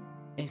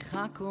 איך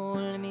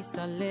הכל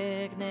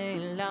מסתלק,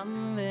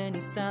 נעלם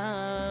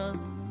ונסתר,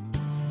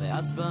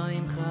 ואז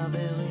באים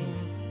חברים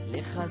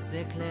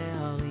לחזק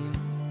להרים,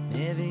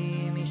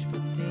 מביאים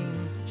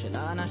משפטים של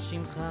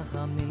אנשים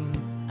חכמים.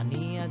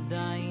 אני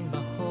עדיין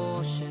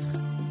בחושך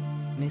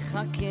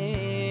מחכה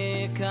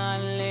כאן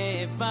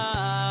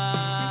לבד.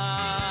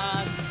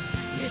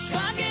 יש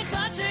רק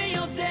אחד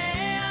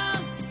שיודע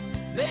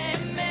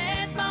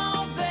באמת מה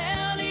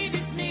עובר לי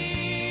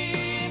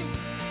בפנים.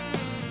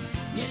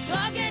 יש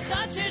רק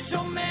אחד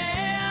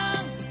ששומע,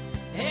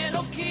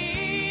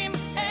 אלוקים,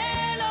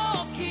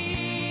 אלוקים.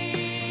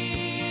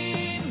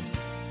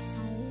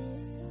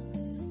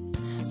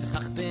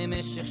 וכך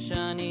במשך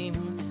שנים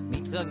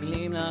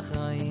מתרגלים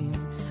לחיים,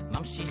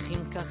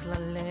 ממשיכים כך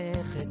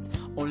ללכת,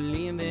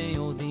 עולים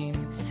ויורדים,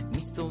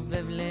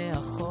 מסתובב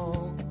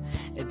לאחור,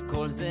 את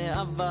כל זה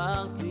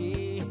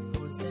עברתי,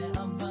 כל זה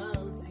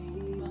עברתי.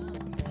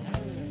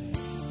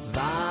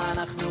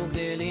 ואנחנו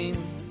גדלים,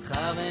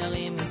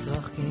 חברים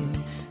מתרחקים,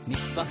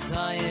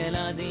 משפחה,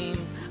 ילדים,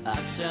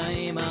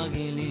 הקשיים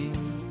הרגילים,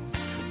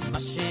 מה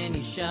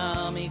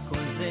שנשאר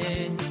מכל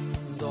זה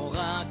זו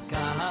רק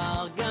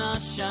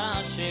ההרגשה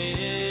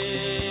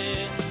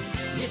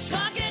יש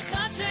רק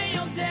אחד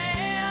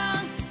שיודע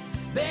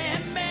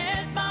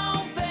באמת מה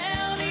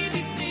עובר לי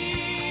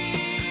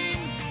בפנים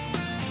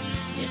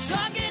יש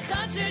רק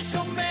אחד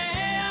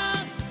ששומע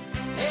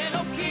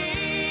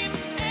אלוקים,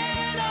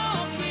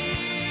 אלוקים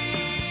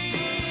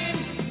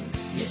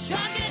יש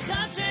רק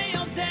אחד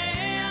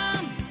שיודע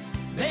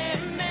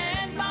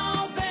באמת מה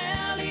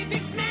עובר לי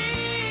בפנים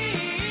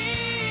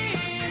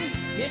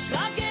יש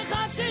רק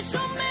אחד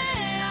ששומע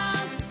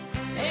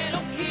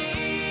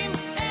אלוקים,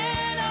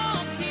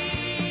 אלוקים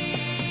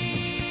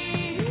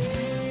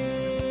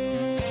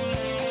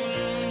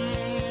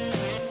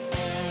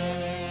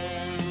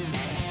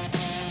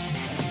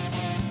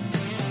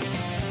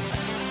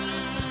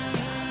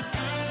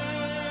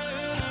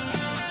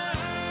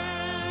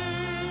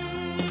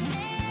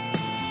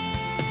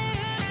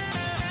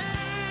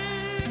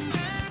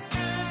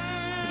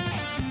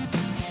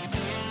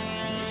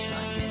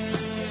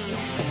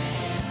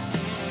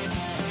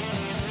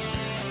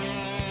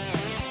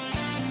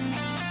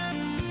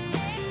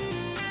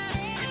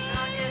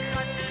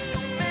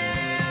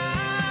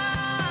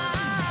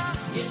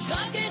יש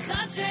רק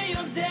אחד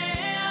שיודע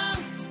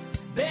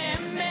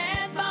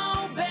באמת מה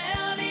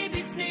עובר לי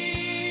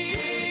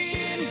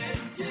בפנים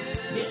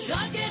יש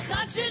רק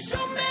אחד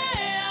ששומע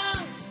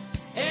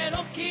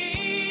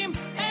אלוקים,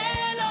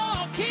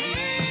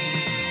 אלוקים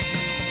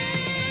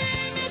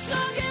יש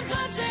רק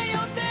אחד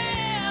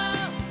שיודע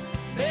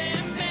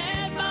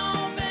באמת מה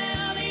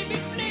עובר לי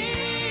בפנים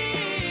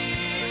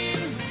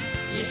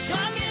יש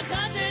רק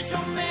אחד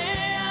ששומע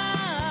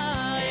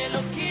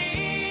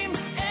אלוקים,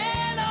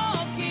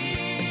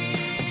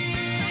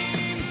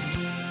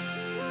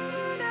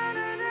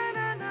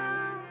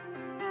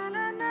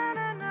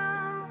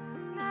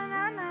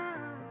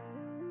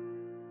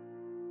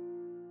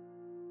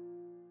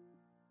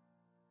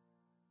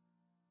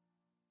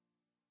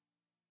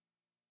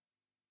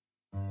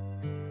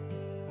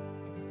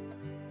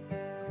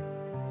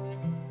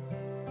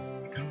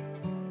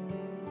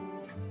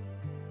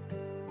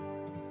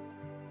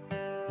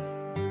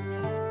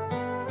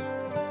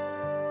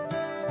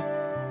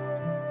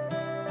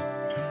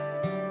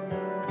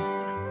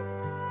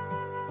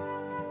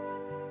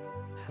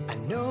 I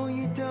know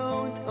you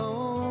don't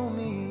owe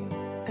me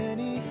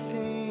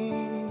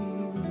anything.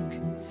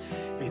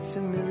 It's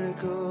a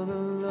miracle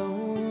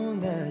alone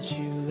that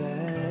you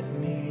let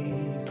me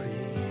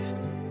breathe.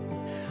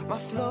 My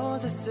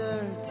flaws are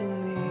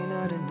certainly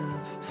not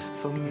enough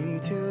for me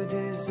to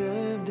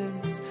deserve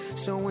this.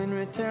 So in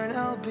return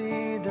I'll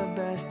be the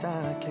best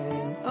I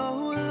can. Oh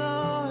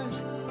Lord,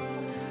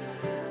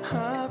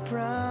 I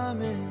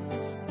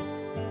promise.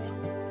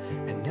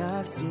 And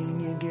I've seen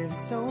you give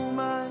so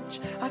much,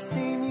 I've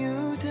seen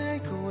you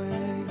take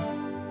away.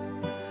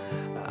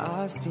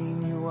 I've seen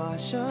you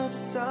wash up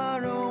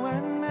sorrow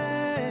and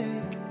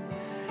make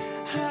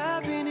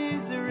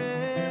happiness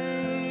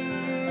rain.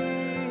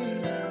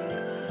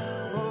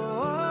 Oh,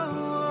 oh,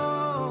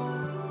 oh,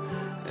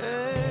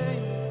 hey,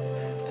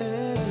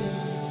 hey.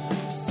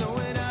 So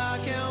when I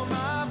count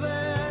my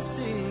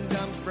blessings,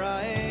 I'm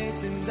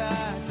frightened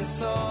at the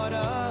thought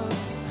of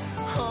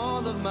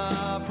all of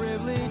my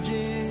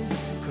privileges.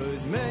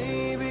 'Cause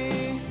maybe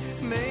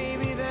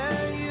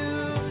they're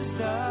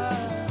used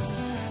up.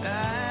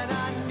 And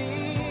I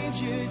need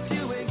you to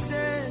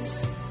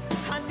exist.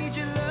 I need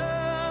your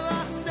love.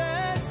 I'm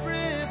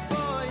desperate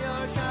for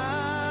your kindness.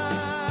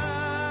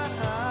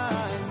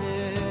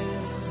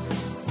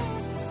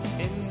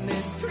 In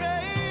this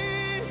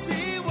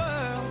crazy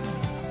world,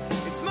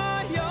 it's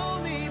my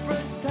only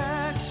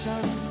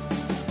protection.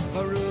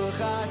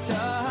 Baruch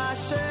atah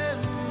Hashem.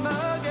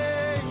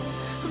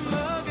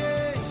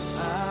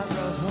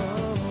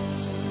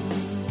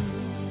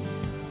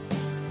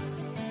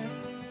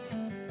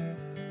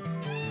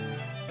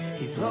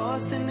 He's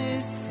lost in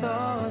his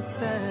thoughts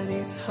and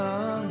he's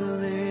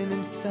humbling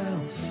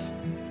himself.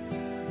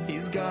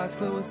 He's God's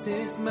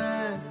closest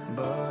man,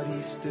 but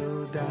he's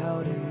still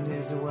doubting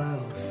his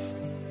wealth.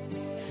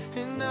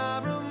 And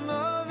Avram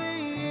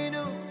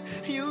Avinu,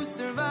 you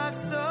survived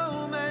so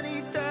many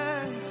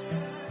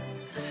tests.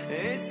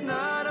 It's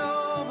not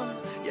over,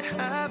 you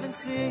haven't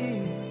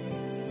seen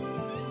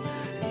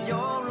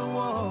your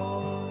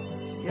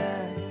rewards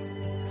yet.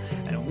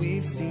 And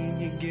we've seen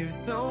you give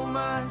so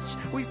much,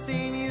 we've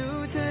seen you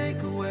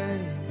take away.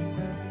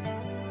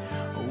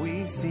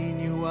 We've seen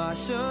you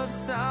wash up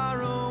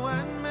sorrow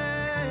and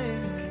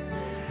make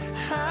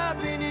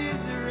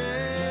happiness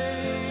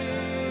rain.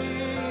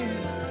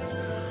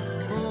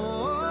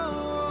 Oh,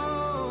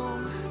 oh,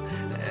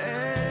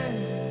 hey,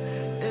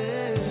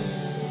 hey.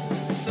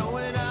 So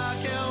when I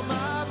count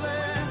my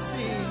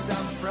blessings,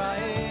 I'm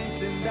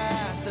frightened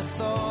at the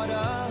thought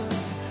of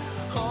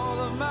all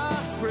of my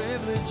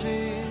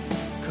privileges.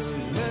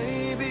 'Cause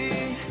maybe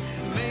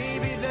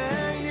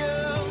they're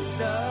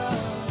used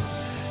up.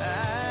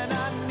 And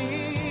I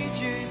need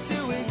you to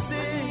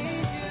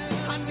exist.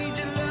 I need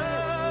your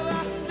love.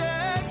 I'm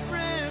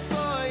desperate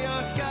for your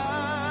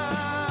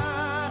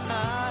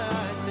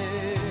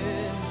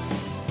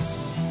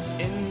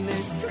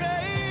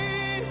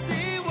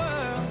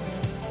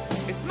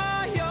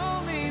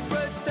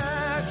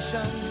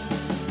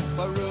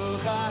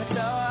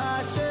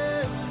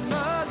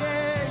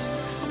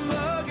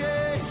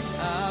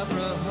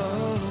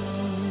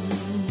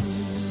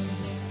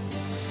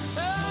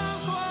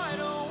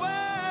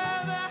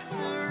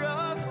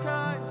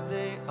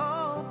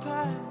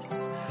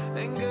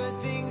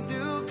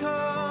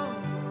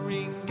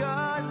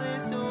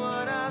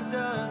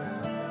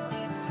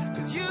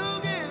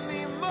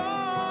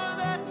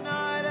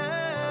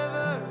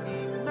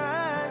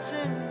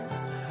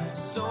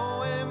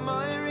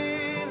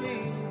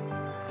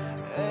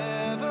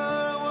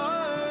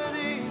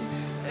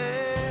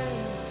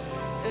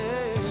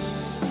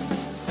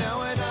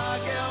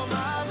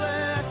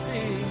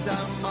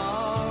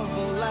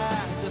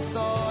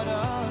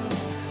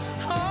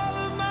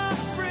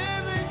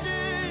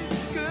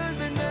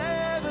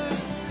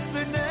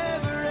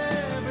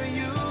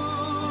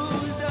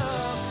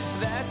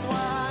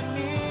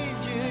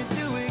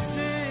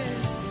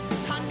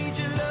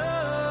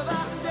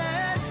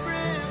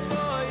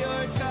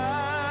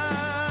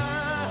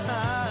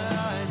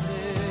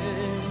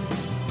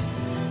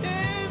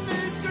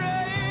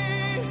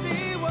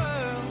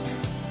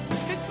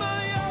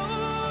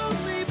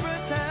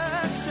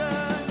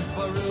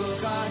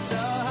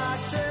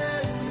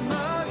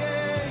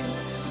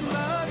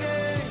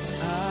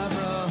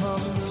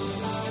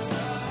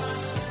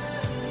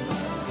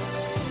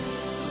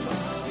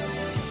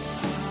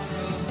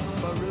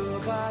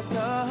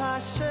Chupato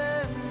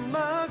Hashem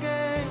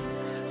Magen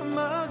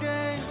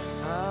Magen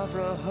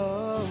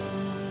Avraham.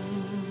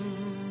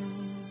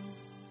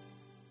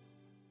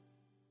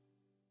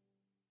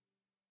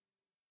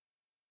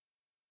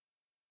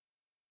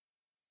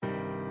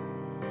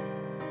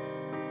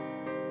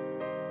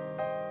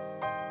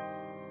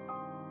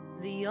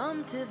 The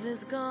Yom Tiv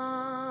is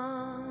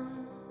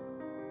gone,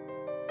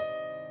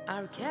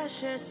 our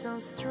kesher so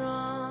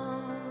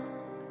strong,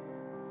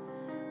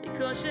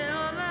 because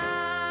She'olai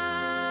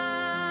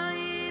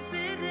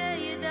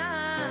b'rei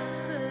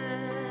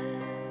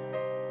daschem,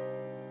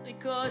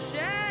 because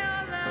She'olai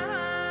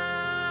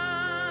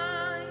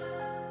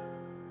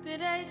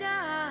b'rei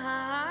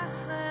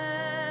daschem,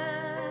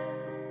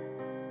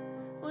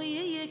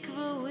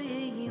 u'yikvu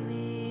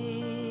imi.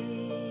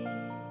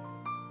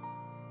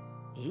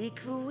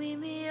 Ikvu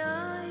imi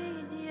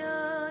ayin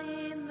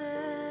yayimecho.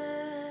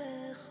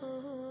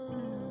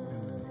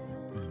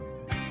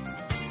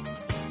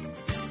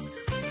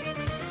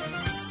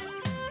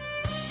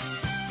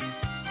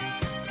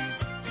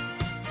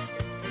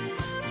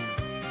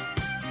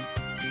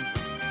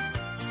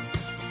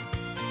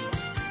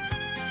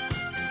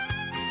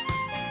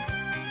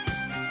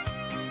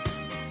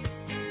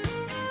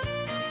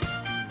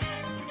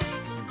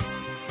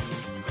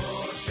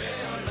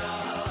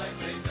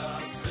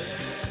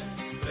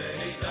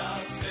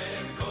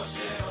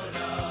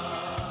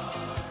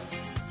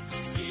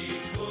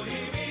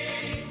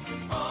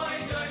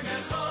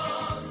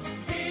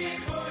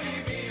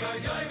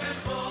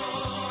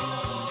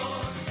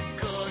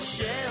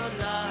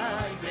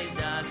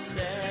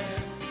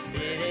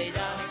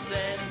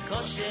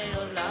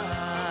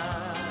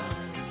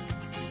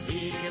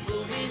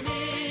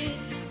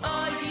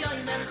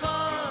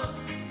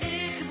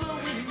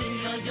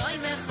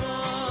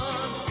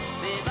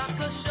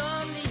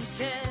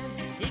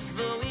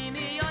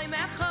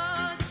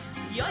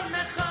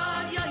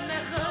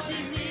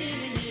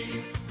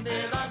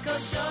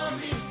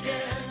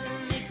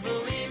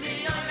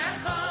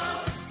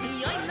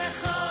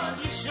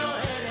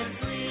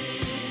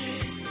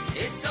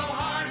 It's so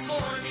hard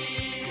for me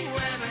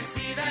when I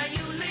see that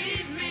you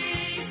leave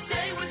me.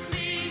 Stay with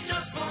me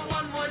just for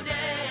one more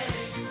day.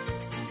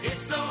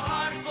 It's so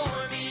hard for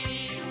me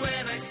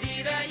when I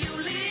see that you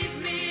leave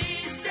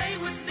me. Stay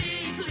with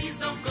me, please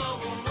don't go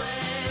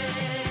away.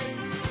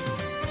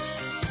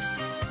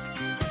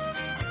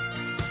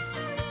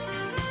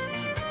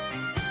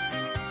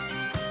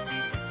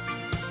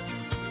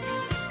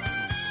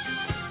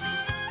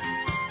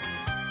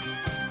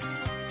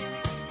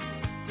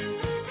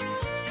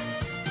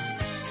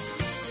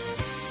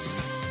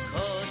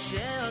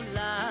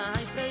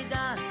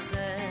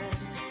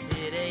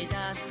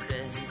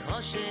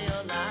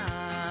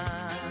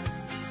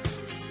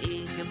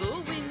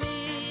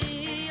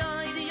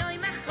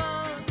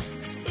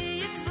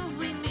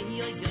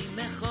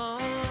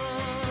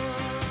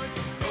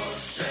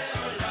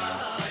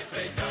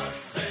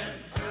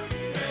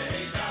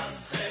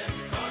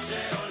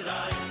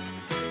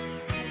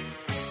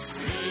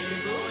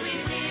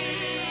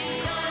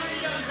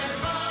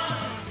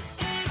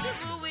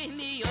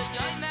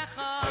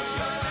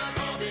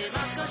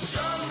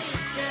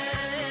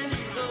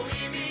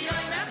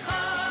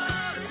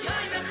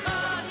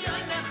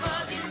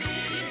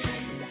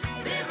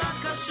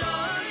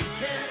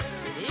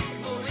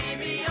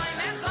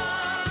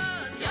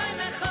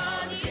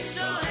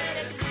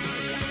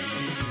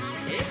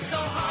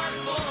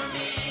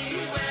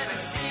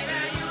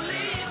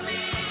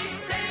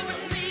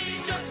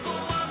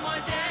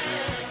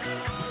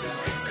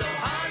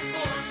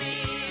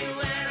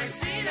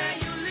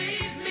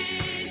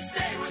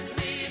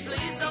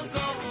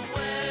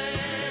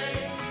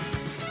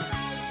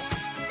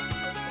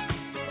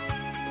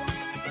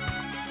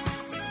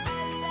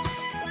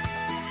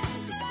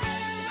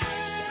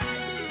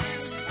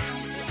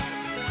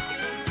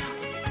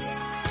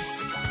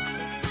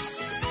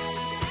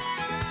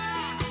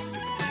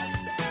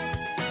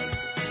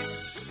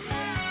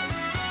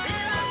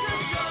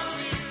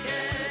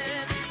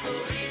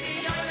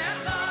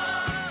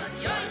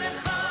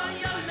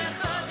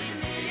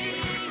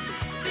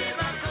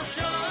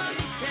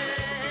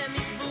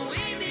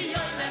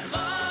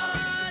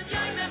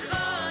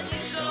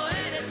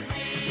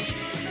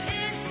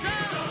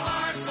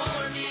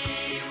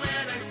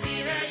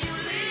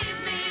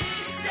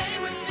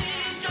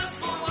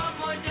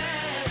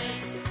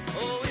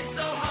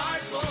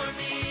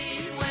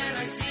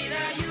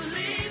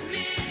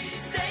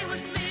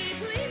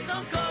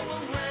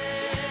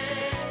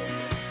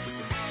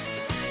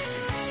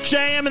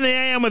 JM in the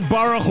AM with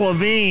Baruch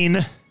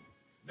Levine.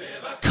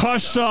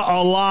 Kasha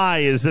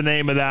Alai is the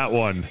name of that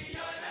one.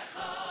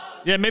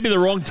 Yeah, maybe the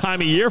wrong time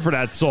of year for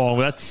that song.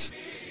 That's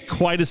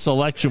quite a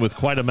selection with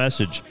quite a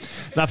message.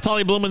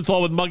 Naftali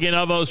Blumenthal with Magen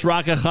Avos,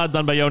 Rak Echad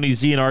done by Yoni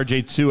Z and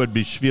RJ2 at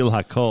Bishvil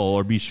Hakol,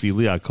 or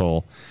Bishvili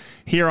Hakol.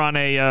 Here on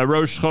a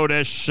Rosh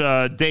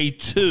Chodesh day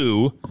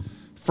 2,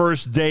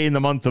 first day in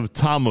the month of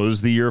Tammuz,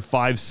 the year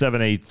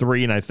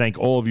 5783, and I thank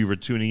all of you for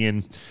tuning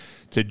in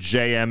to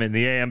JM in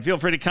the AM. Feel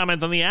free to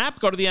comment on the app.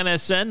 Go to the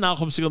NSN,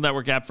 Nahum Single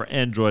Network app for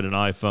Android and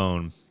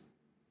iPhone,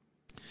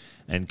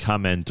 and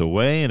comment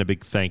away. And a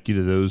big thank you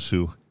to those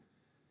who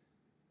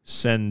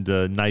send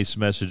nice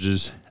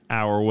messages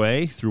our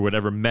way through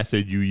whatever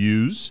method you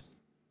use.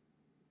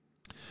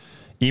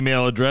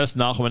 Email address,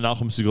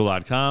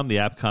 nahum@nahumsegal.com. The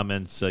app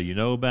comments you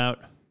know about.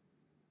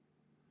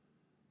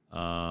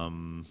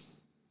 Trying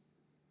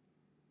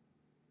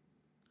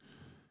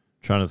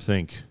to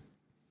think.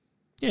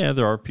 Yeah,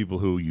 there are people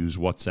who use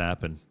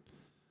WhatsApp and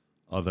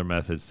other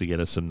methods to get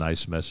us some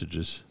nice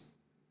messages.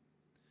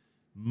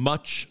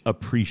 Much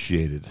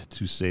appreciated,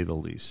 to say the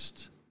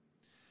least.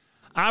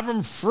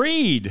 Avram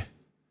Fried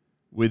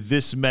with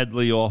this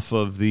medley off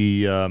of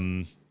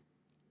the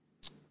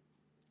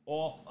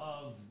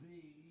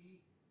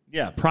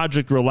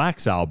Project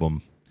Relax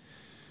album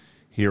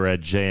here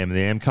at JM and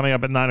the AM. Coming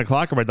up at 9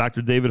 o'clock by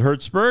Dr. David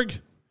Hertzberg.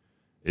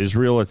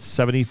 Israel at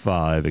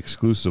 75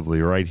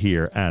 exclusively right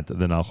here at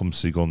the Nahum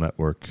Single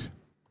Network.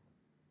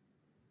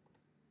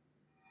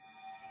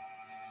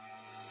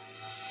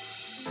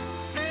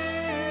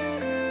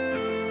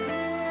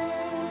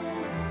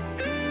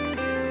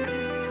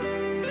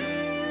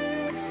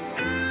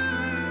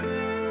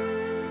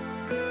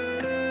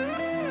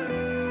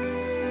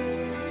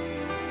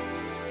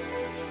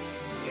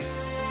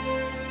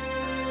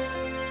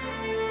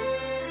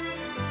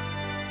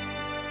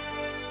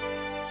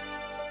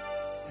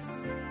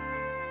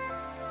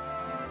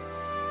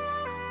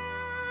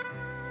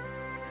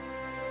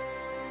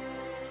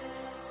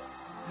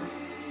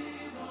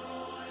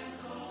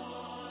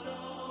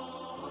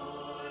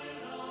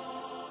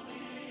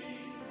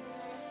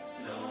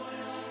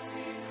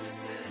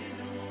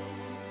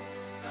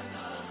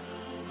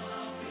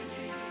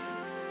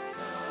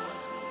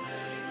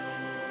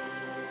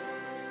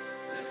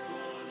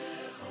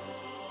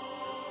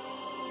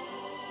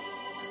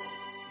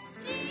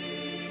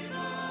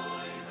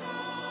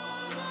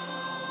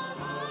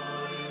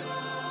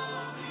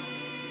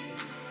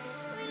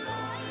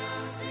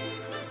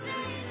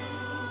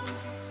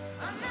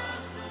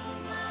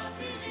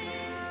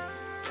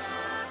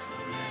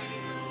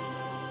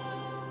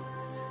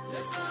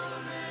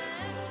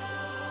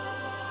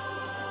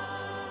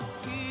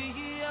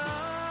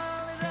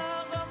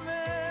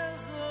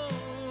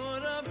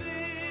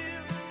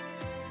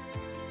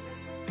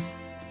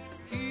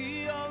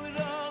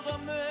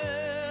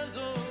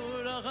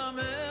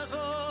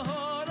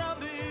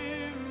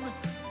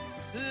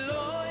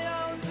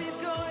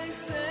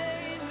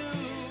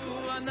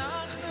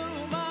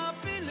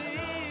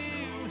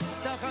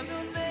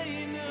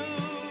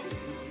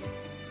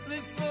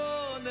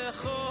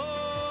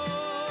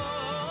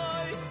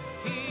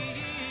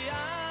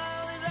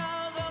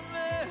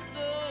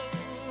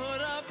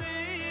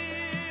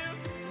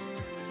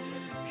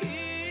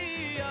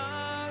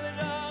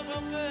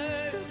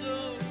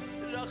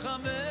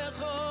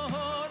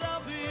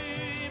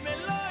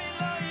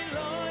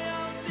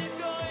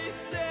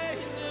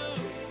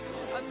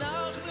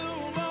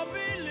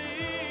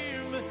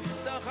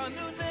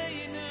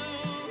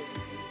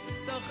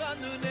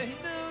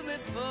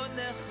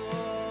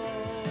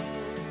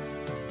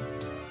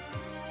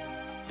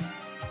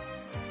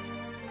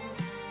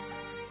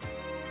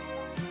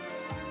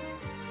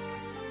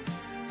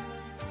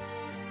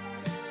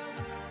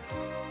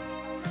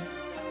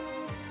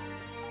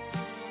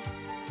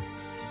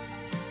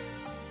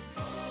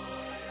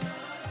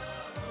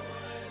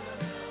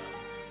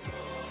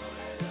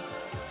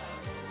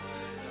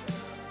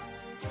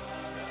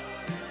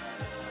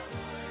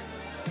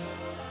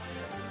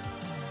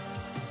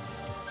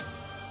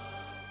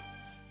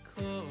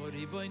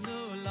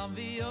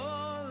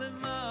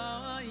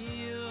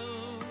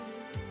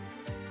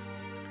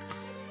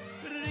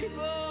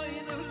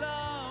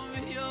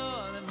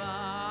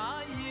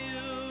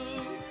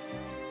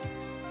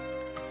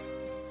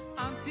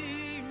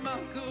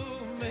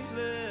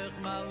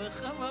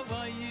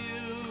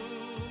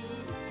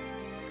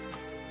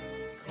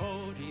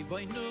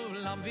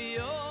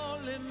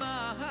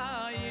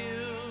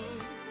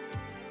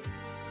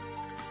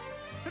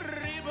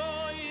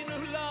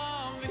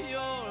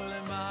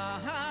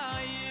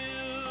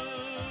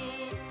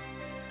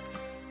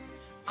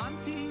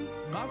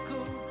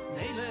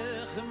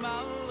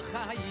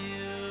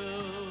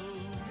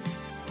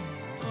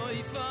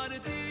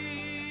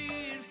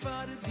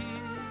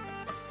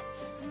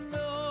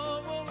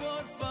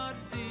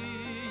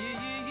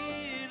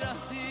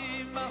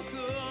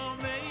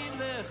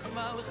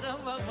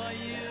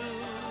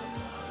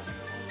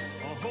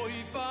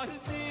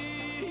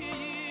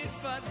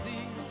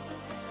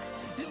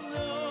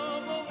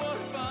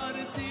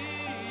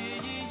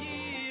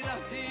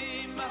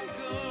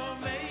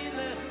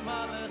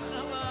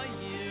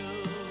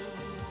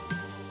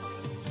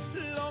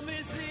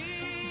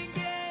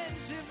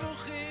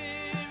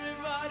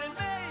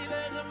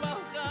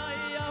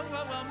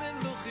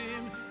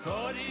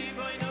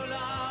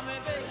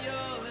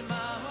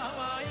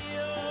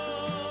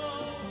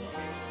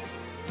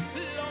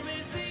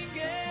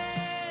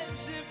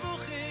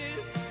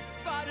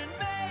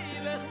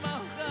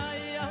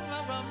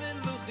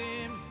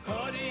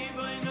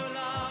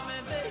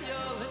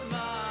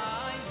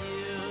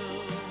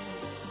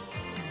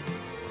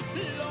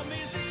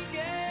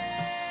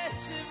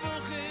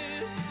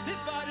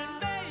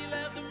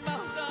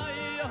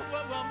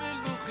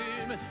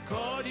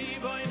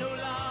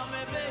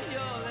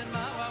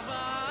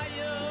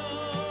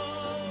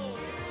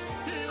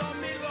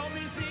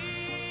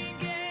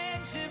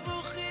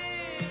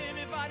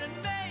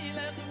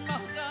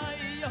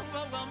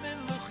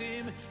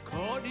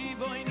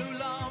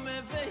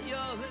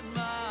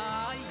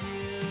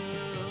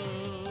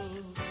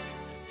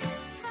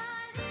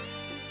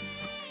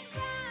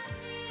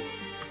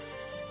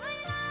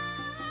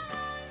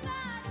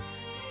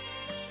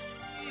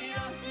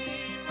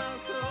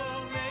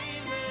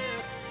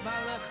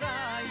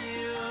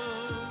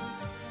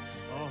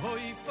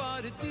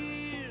 for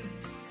dir,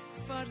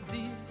 for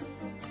dir.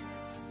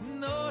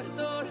 Nur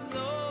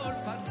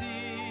for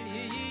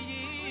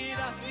dir.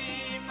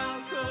 Ati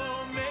malko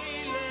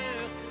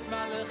melech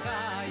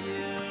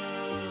malachayim.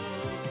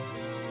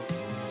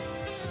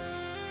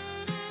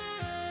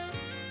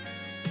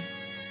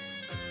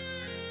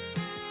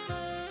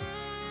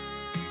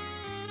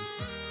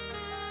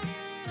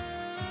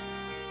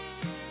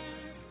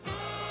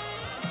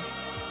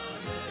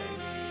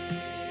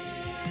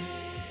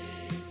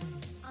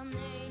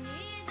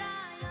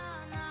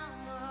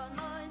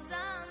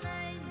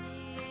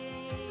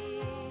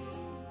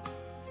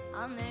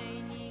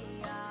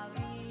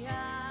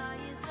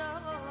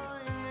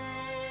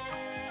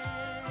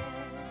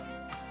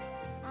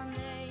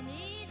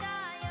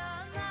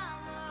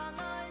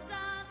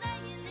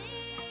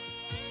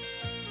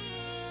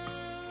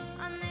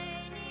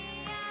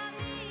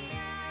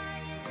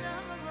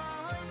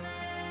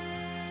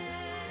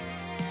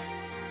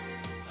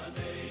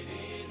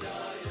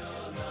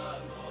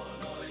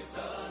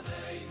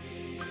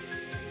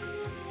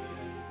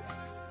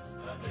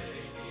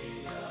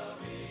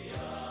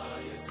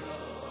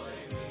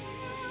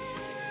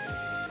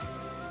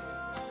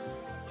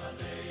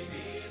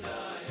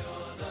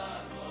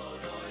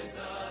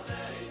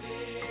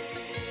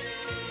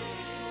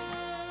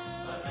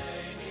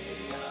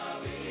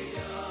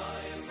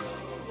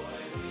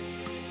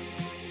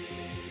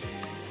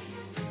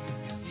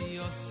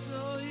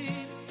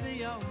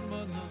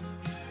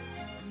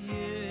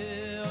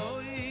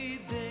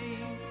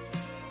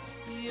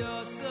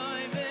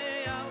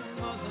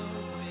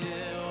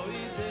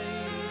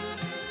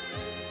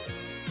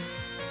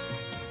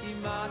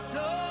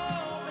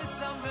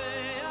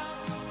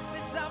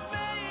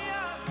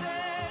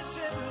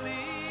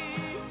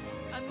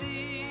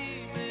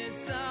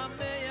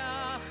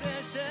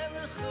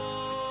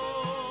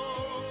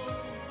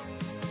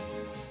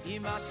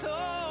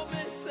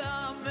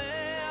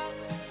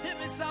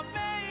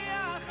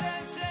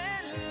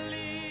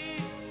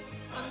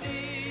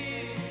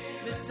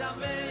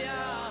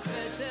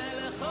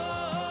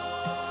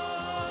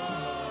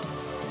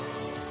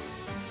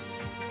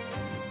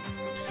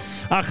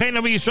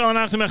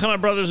 My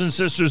brothers and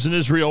sisters in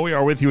Israel, we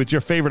are with you. It's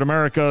your favorite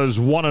America's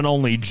one and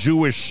only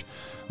Jewish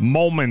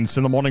Moments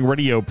in the Morning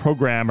radio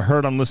program,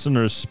 heard on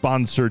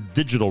listeners-sponsored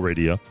digital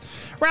radio.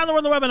 Around the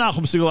world on the web at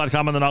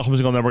NachumSegal.com and the Nachum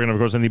Segal Network, and of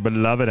course, on the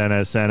beloved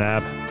NSN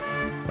app.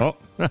 Oh,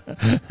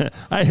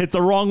 I hit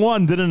the wrong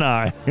one, didn't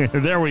I?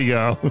 There we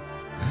go.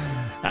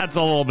 That's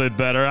a little bit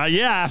better.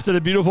 Yeah, after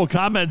the beautiful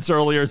comments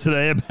earlier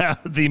today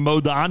about the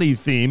Modani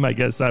theme, I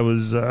guess I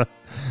was I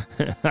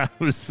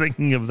was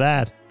thinking of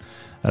that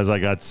as I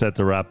got set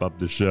to wrap up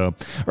the show.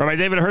 Rabbi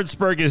David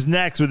Hertzberg is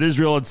next with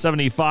Israel at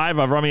 75.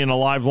 I've Rami and a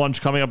live lunch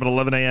coming up at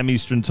 11 a.m.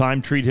 Eastern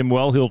Time. Treat him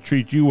well. He'll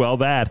treat you well.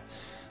 That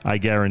I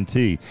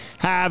guarantee.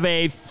 Have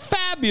a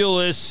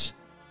fabulous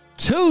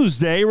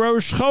Tuesday,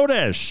 Rosh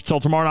Chodesh. Till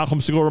tomorrow, Nachum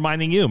Segal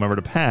reminding you, remember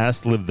the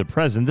past, live the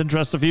present, and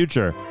trust the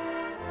future.